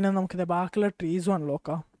കൂടെ ആയിക്കഴിഞ്ഞാൽ നമുക്കിത് ബാക്കിയുള്ള ട്രീസും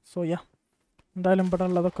അൺലോക്കാം. സോ എന്തായാലും ഇവിടെ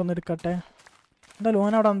ഉള്ളതൊക്കെ ഒന്ന് എടുക്കട്ടെ. എന്തായാലും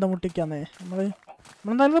ഓനവിടെ അന്തം മുട്ടിക്കാന്നേ.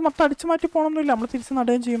 നമ്മളെന്തായാലും മൊത്തം അടിച്ചു മാറ്റി പോകണമെന്നില്ല. നമ്മൾ തിരിച്ച്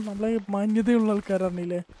നടുകയും ചെയ്യും. നമ്മൾ മാന്യതയുള്ള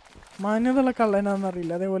ആൾക്കാരറിയില്ലേ? മാന്യതയുള്ള കള്ളനാണെന്ന്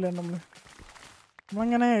അറിയില്ല. അതേപോലെ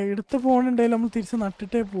നമ്മളങ്ങനെ എടുത്ത് പോകുന്നുണ്ടെങ്കിൽ നമ്മൾ തിരിച്ച്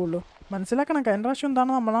നട്ടിട്ടേ പോവുള്ളൂ. മനസ്സിലാക്കണം, കഴിഞ്ഞ പ്രാവശ്യം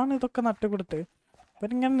എന്താണ് നമ്മളാണ് ഇതൊക്കെ നട്ട് കൊടുത്ത്.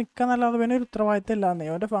 അപ്പം ഇങ്ങനെ നിൽക്കാന്നല്ലാതെ പിന്നെ ഒരു ഉത്തരവാദിത്തം ഇല്ലാന്നേ.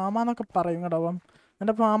 അവൻ്റെ ഫാമാന്നൊക്കെ പറയും കേട്ടോ. അപ്പം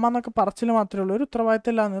എൻ്റെ ഫാമാന്നൊക്കെ പറച്ചിൽ മാത്രമേ ഉള്ളൂ. ഒരു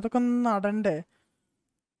ഉത്തരവാദിത്തം ഇല്ലാന്ന്. ഇതൊക്കെ ഒന്ന് നടണ്ടേ?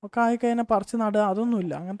 ഒക്കെ ആയിക്കഴിഞ്ഞാൽ പറിച്ച് നടുക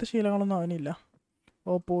അതൊന്നുമില്ല. അങ്ങനത്തെ ശീലങ്ങളൊന്നും അവനില്ല.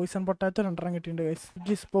 പോയിസൺ പൊട്ടാറ്റോ 2 കിട്ടിയിട്ടുണ്ട് ഗൈസ്.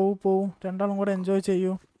 ഗീസ് പോവും രണ്ടാളും കൂടെ എൻജോയ്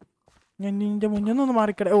ചെയ്യൂ. ഞാൻ നിൻ്റെ മുന്നിൽ നിന്നൊന്ന്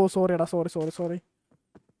മാറിക്കടേ. സോറിയടാ, സോറി.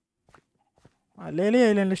 അല്ലേലും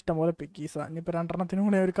അതിലെല്ലാം ഇഷ്ടം പോലെ പിഗ്ഗീസാണ്. ഇനിയിപ്പോൾ 2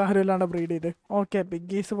 കൂടെ ഒരു കാര്യമില്ലാണ്ട് ബ്രീഡ് ചെയ്ത്. ഓക്കെ,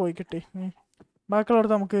 പിഗ്ഗീസ് പോയി കിട്ടി.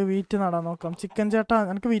 ബാക്കിയുള്ളടത്ത് നമുക്ക് വീറ്റ് നടാൻ നോക്കാം. ചിക്കൻ ചേട്ടാ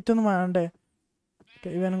എനിക്ക് വീറ്റൊന്നും വേണ്ടേ?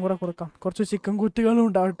 ഇവനും കൂടെ കൊടുക്കാം. കുറച്ച് ചിക്കൻ കുറ്റികളും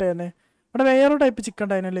ഉണ്ടാവട്ടെ തന്നെ. ഇവിടെ വേറൊരു ടൈപ്പ് ചിക്കൻ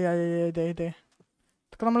ഉണ്ടായിരുന്നല്ലേ? ഇതേ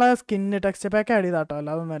ഇതൊക്കെ നമ്മളെ സ്കിന്ന് ടെക്സ്ചർ പാക്ക് ആഡ് ചെയ്താട്ടോ. അല്ല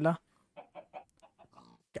അതൊന്നുമല്ല.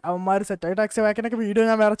 അവന്മാർ സെറ്റായി ടെക്സ്ചർ പാക്കിനൊക്കെ വീഡിയോ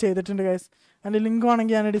ഞാൻ വേറെ ചെയ്തിട്ടുണ്ട് ഗൈസ്. അതിൻ്റെ ലിങ്ക്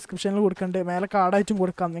വേണമെങ്കിൽ ഞാൻ ഡിസ്ക്രിപ്ഷനിൽ കൊടുക്കുന്നുണ്ട്. മേലെ കാർഡായിട്ടും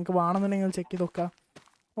കൊടുക്കാം. നിങ്ങൾക്ക് വേണമെന്നുണ്ടെങ്കിൽ ചെക്ക് ചെയ്ത് നോക്കാം.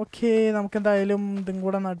 ഓക്കെ, നമുക്ക് എന്തായാലും ഇതും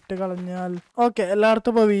കൂടെ നട്ട് കളഞ്ഞാൽ ഓക്കെ.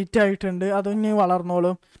 എല്ലായിടത്തും ഇപ്പോൾ വീറ്റ് ആയിട്ടുണ്ട്. അതും ഇനി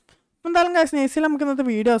വളർന്നോളും. എന്തായാലും ഗൈസ് നേസിൽ നമുക്ക് ഇന്നത്തെ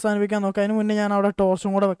വീഡിയോ അവസാനിപ്പിക്കാൻ നോക്കാം. അതിന് മുന്നേ ഞാൻ അവിടെ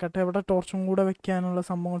ടോർച്ചും കൂടെ വെക്കട്ടെ. ഇവിടെ ടോർച്ചും കൂടെ വെക്കാനുള്ള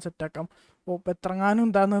സംഭവങ്ങൾ സെറ്റാക്കാം. എത്രങ്ങാനും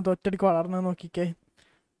എന്താന്ന് ഒറ്റടിക്ക് വളർന്ന് നോക്കിക്കേ.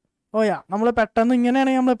 നമ്മൾ പെട്ടെന്ന്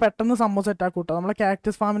ഇങ്ങനെയാണെങ്കിൽ നമ്മൾ പെട്ടെന്ന് സംഭവം സെറ്റാക്കും കേട്ടോ. നമ്മളെ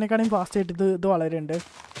കാക്ടസ് ഫാമിനെക്കാണെങ്കിൽ ഫാസ്റ്റ് ആയിട്ട് ഇത് വളരുന്നുണ്ട്.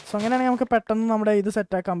 സോ അങ്ങനെയാണെങ്കിൽ നമുക്ക് പെട്ടെന്ന് നമ്മുടെ ഇത്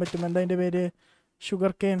സെറ്റാക്കാൻ പറ്റും. എന്താ അതിൻ്റെ പേര്?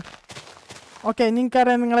 Sugar cane. ഓക്കെ,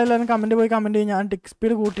 നിങ്ങൾക്കറിയാം, നിങ്ങളെല്ലാവരും കമൻറ്റ് ചെയ്യും ഞാൻ ടിക്ക്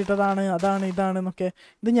സ്പീഡ് കൂട്ടിയിട്ടതാണ് അതാണ് ഇതാണെന്നൊക്കെ.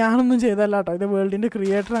 ഇത് ഞാനൊന്നും ചെയ്തല്ല കേട്ടോ. ഇത് വേൾഡിൻ്റെ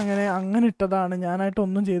ക്രിയേറ്റർ അങ്ങനെ ഇട്ടതാണ്.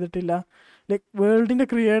 ഞാനായിട്ടൊന്നും ചെയ്തിട്ടില്ല. ലൈക്ക് വേൾഡിൻ്റെ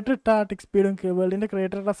ക്രിയേറ്റർ ഇട്ട ടിക്ക് സ്പീഡും വേൾഡിൻ്റെ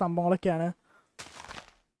ക്രിയേറ്റർ ഇട്ട സംഭവങ്ങളൊക്കെയാണ്.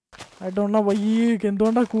 ഐ ഡോണ്ട് നോ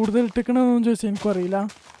എന്തുകൊണ്ടാണ് കൂടുതൽ ഇട്ടിക്കണമെന്ന് ചോദിച്ചാൽ എനിക്കും അറിയില്ല.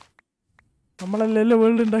 നമ്മളല്ലല്ലോ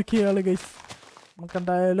വേൾഡ് ഉണ്ടാക്കിയ ആൾ ഗൈസ്. നമുക്ക്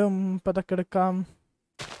എന്തായാലും ഇപ്പം ഇതൊക്കെ എടുക്കാം.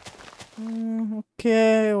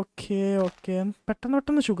 ഓക്കെ.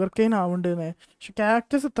 പെട്ടെന്ന് ഷുഗർ കെയിൻ ആവുന്നുണ്ടെന്നേ. പക്ഷെ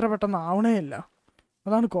കാക്ടസ് ഇത്ര പെട്ടെന്ന് ആവണേ ഇല്ല.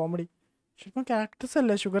 അതാണ് കോമഡി. ശരിക്കും കാക്ടസ്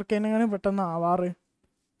അല്ലേ ഷുഗർ കെയിനെങ്ങനെ പെട്ടെന്ന് ആവാറ്?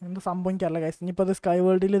 എന്താ സംഭവം എനിക്കല്ല ഗൈസ്. ഇനിയിപ്പോൾ അത് സ്കൈ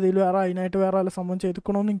വേൾഡിൽ ഇതിൽ അതിനായിട്ട് വേറെ വല്ല സംഭവം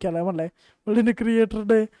ചെയ്തിക്കണമെന്ന് എനിക്കറിയാമല്ലേ? വേൾഡിൻ്റെ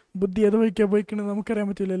ക്രിയേറ്ററുടെ ബുദ്ധി ഏത് വയ്ക്കാൻ പോയിക്കണെന്ന് നമുക്കറിയാൻ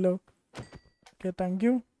പറ്റില്ലല്ലോ. Okay, thank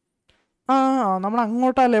you. നമ്മൾ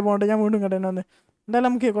അങ്ങോട്ടല്ലേ പോകണ്ടേ? ഞാൻ വീണ്ടും കണ്ടു വന്ന്. എന്തായാലും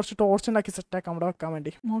നമുക്ക് കുറച്ച് ടോർച്ച് ഉണ്ടാക്കി സെറ്റാക്കാം അവിടെ വെക്കാൻ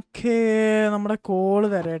വേണ്ടി. ഓക്കെ, നമ്മുടെ കോള്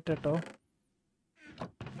തരട്ടെ കേട്ടോ.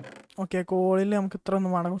 ഓക്കെ, കോളിൽ നമുക്ക് ഇത്ര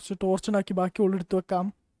ഒന്നും വേണം. കുറച്ച് ടോർച്ച് ഉണ്ടാക്കി ബാക്കി ഉള്ളെടുത്ത് വെക്കാം.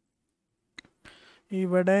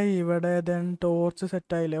 ഇവിടെ ദെൻ ടോർച്ച്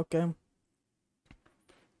സെറ്റായില്ലേ? ഓക്കെ.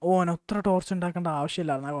 അത്ര ടോർച്ച് ഉണ്ടാക്കേണ്ട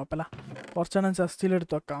ആവശ്യമില്ലായിരുന്നു. കുഴപ്പമില്ല. കുറച്ചെണ്ണം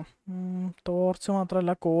ചെസ്റ്റിലെടുത്ത് വെക്കാം. ടോർച്ച്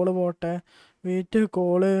മാത്രമല്ല, കോള് പോട്ടെ, വീറ്റ്,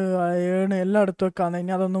 കോള്, അയേൺ എല്ലാം എടുത്ത് വെക്കാം.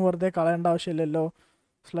 ഇനി അതൊന്നും വെറുതെ കളയേണ്ട ആവശ്യമില്ലല്ലോ.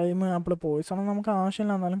 സ്ലൈം, ആപ്പിൾ, പോയിസണും നമുക്ക്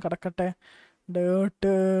ആവശ്യമില്ല. എന്നാലും കിടക്കട്ടെ.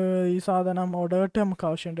 ഡേർട്ട്, ഈ സാധനം ഡേർട്ട് നമുക്ക്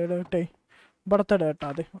ആവശ്യമുണ്ട്. ഡേർട്ടേ ഇവിടുത്തെ ഡേർട്ടാ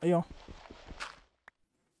അത്.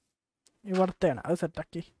 ഇവിടുത്തെയാണ് അത്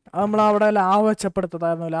സെറ്റാക്കി. അത് നമ്മളവിടെ ലാവ്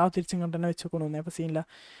വെച്ചപ്പെടുത്തതായിരുന്നു. ലാവ് തിരിച്ചിങ്ങോട്ട് തന്നെ വെച്ചേക്കൊണ്ടു. അപ്പോൾ സീനില്ല.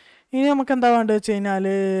 ഇനി നമുക്ക് എന്താ വേണ്ടത് വെച്ച് കഴിഞ്ഞാൽ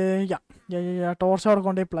ടോർച്ച് അവിടെ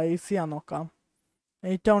കൊണ്ടുപോയി പ്ലേസ് ചെയ്യാൻ നോക്കാം.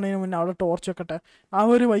 8 ആവുന്നതിന് മുന്നേ അവിടെ ടോർച്ച് വെക്കട്ടെ. ആ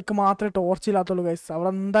ഒരു വൈക്ക് മാത്രമേ ടോർച്ച് ഇല്ലാത്തുള്ളൂ ഗൈസ്.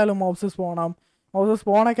 അവിടെ എന്തായാലും മൗസ്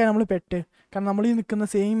സ്പോണൊക്കെ നമ്മൾ പെട്ട്. കാരണം നമ്മൾ ഈ നിൽക്കുന്ന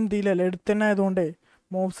സെയിം ഇതിലല്ലേ എടുത്ത് തന്നെ ആയതുകൊണ്ടേ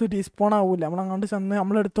മോബ്സ് ഡിസ്പോൺ ആവില്ല. നമ്മളങ്ങോട്ട് ചെന്ന്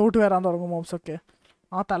നമ്മളെടുത്തോട്ട് വരാൻ തുടങ്ങും മോബ്സൊക്കെ.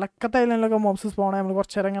 ആ തലക്കത്തെ ഐലൻഡിലൊക്കെ മോബ്സ് സ്പോണായി നമ്മൾ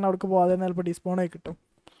കുറച്ച് നേരം ഇങ്ങനെ അവിടേക്ക് പോകാതെ ചിലപ്പോൾ ഡിസ്പോണായി കിട്ടും.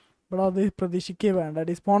 ഇവിടെ അത് പ്രതീക്ഷിക്കുകയേ വേണ്ട.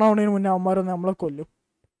 ഡിസ്പോൺ ആവുന്നതിന് മുന്നേ അവന്മാരൊന്നും നമ്മളെ കൊല്ലും.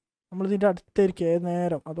 നമ്മളിതിൻ്റെ അടുത്തായിരിക്കും ഏത്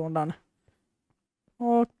നേരം. അതുകൊണ്ടാണ്.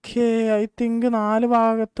 ഓക്കെ, ഐ തിങ്ക് 4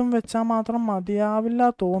 ഭാഗത്തും വെച്ചാൽ മാത്രം മതിയാവില്ല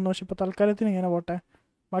തോന്നുന്നു. പക്ഷെ ഇപ്പോൾ തൽക്കാലത്തിന് ഇങ്ങനെ പോട്ടെ,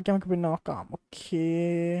 ബാക്കി നമുക്ക് പിന്നെ നോക്കാം. ഓക്കെ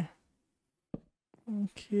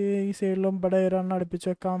ഓക്കെ, ഈ സൈഡിലും ഇവിടെ ഒരെണ്ണം അടുപ്പിച്ച്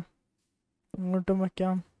വെക്കാം, ഇങ്ങോട്ടും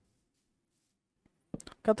വെക്കാം.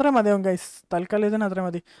 അത്ര മതിയാവും ഗൈസ്, തൽക്കാലത്തിന് അത്ര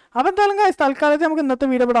മതി. അപ്പോൾ എന്തായാലും ഗൈസ് തൽക്കാലത്ത് നമുക്ക് ഇന്നത്തെ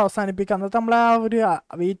വീഡിയോ ഇവിടെ അവസാനിപ്പിക്കാം. അന്നത്തെ നമ്മളെ ആ ഒരു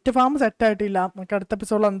വെയിറ്റ് ഫാം സെറ്റ് ആയിട്ടില്ല. നമുക്ക് അടുത്ത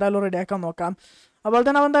എപ്പിസോഡിൽ എന്തായാലും റെഡിയാക്കാൻ നോക്കാം. അതുപോലെ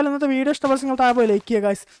തന്നെ എന്തായാലും ഇന്നത്തെ വീഡിയോ ഇഷ്ടപ്പെട്ട നിങ്ങൾ താഴെ പോയി ലൈക്ക് ചെയ്യുക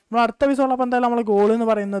ഗൈസ്. നമ്മൾ അടുത്ത എപ്പിസോഡിൽ അപ്പോൾ എന്തായാലും നമ്മളെ ഗോൾ എന്ന്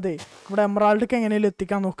പറയുന്നത് നമ്മുടെ എമറാൾഡൊക്കെ എങ്ങനെയും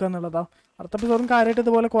എത്തിക്കാൻ നോക്കുക എന്നുള്ളതാണ്. അടുത്ത എപ്പിസോഡും കാര്യമായിട്ട്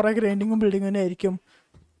ഇതുപോലെ കുറേ ഗ്രൈൻഡിങ്ങും ബിൽഡിങ്ങും തന്നെ ആയിരിക്കും.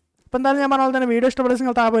 അപ്പോൾ എന്തായാലും ഞാൻ പറഞ്ഞ തന്നെ വീഡിയോ ഇഷ്ടപ്പെട്ട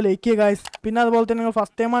നിങ്ങൾ താഴെ പോയി ലൈക്ക് ചെയ്യുക ഗൈസ്. പിന്നെ അതുപോലെ തന്നെ നിങ്ങൾ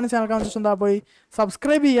ഫസ്റ്റ് ടൈമാണ് ചാനൽ കാണാൻ ശേഷം താഴെ പോയി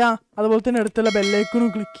സബ്സ്ക്രൈബ് ചെയ്യുക. അതുപോലെ തന്നെ അടുത്തുള്ള ബെല്ലൈക്കണും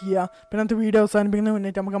ക്ലിക്ക് ചെയ്യുക. പിന്നെ അത് വീഡിയോ അവസാനിപ്പിക്കുന്നതിന്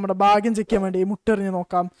മുന്നേറ്റ് നമുക്ക് നമ്മുടെ ഭാഗ്യം ചെക്ക് ചെയ്യാൻ വേണ്ടി മുട്ടെറിഞ്ഞ്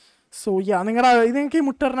നോക്കാം. സോ നിങ്ങളുടെ നിങ്ങൾക്ക് ഈ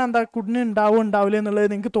മുട്ടെറിഞ്ഞാൽ എന്താ കുടിന് ഉണ്ടാവില്ല എന്നുള്ളത്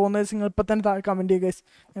നിങ്ങൾക്ക് തോന്നുന്നത് നിങ്ങൾ ഇപ്പം തന്നെ താഴെ കമൻറ്റ് ചെയ്യുക ഗൈസ്.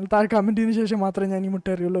 നിങ്ങൾ താഴെ കമൻറ്റ് ചെയ്തതിന് ശേഷം മാത്രമേ ഞാൻ ഈ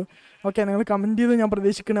മുട്ടെറിയുള്ളൂ. ഓക്കെ, നിങ്ങൾ കമൻറ്റ് ചെയ്ത് ഞാൻ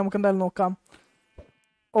പ്രതീക്ഷിക്കുന്നത് നമുക്ക് എന്തായാലും നോക്കാം.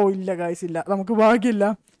 ഓ ഇല്ല ഗൈസ്, ഇല്ല, നമുക്ക് ഭാഗ്യമില്ല.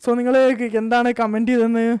 സോ നിങ്ങൾ എന്താണ് കമൻറ്റ്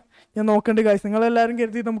ചെയ്തതെന്ന് ഞാൻ നോക്കേണ്ടത് ഗൈസ്. നിങ്ങളെല്ലാവരും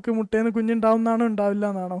കരുതി നമുക്ക് മുട്ടേന്ന് കുഞ്ഞുണ്ടാവുന്നതാണോ ഉണ്ടാവില്ല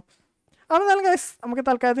എന്നാണോ? അതെന്നാലും ഗൈസ് നമുക്ക്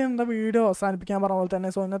തൽക്കാലത്തിൽ എന്താ വീഡിയോ അവസാനിപ്പിക്കാൻ പറഞ്ഞ പോലെ തന്നെ.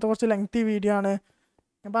 സോ ഇന്നത്തെ കുറച്ച് ലെങ്തി വീഡിയോ ആണ്.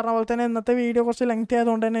 ഞാൻ പറഞ്ഞ പോലെ തന്നെ ഇന്നത്തെ വീഡിയോ കുറച്ച് ലെങ്തി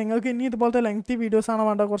ആയതുകൊണ്ട് തന്നെ നിങ്ങൾക്ക് ഇനി ഇതുപോലത്തെ ലെങ്തി വീഡിയോസാണോ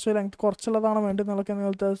വേണ്ടത്, കുറച്ചുള്ളതാണോ വേണ്ടത് എന്നുള്ളതൊക്കെ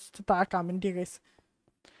നിങ്ങൾ കമൻറ്റ് ചെയ്യുക ഗൈസ്.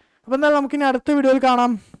 അപ്പോൾ എന്തായാലും നമുക്കിനി അടുത്ത വീഡിയോയിൽ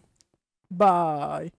കാണാം. ബൈ.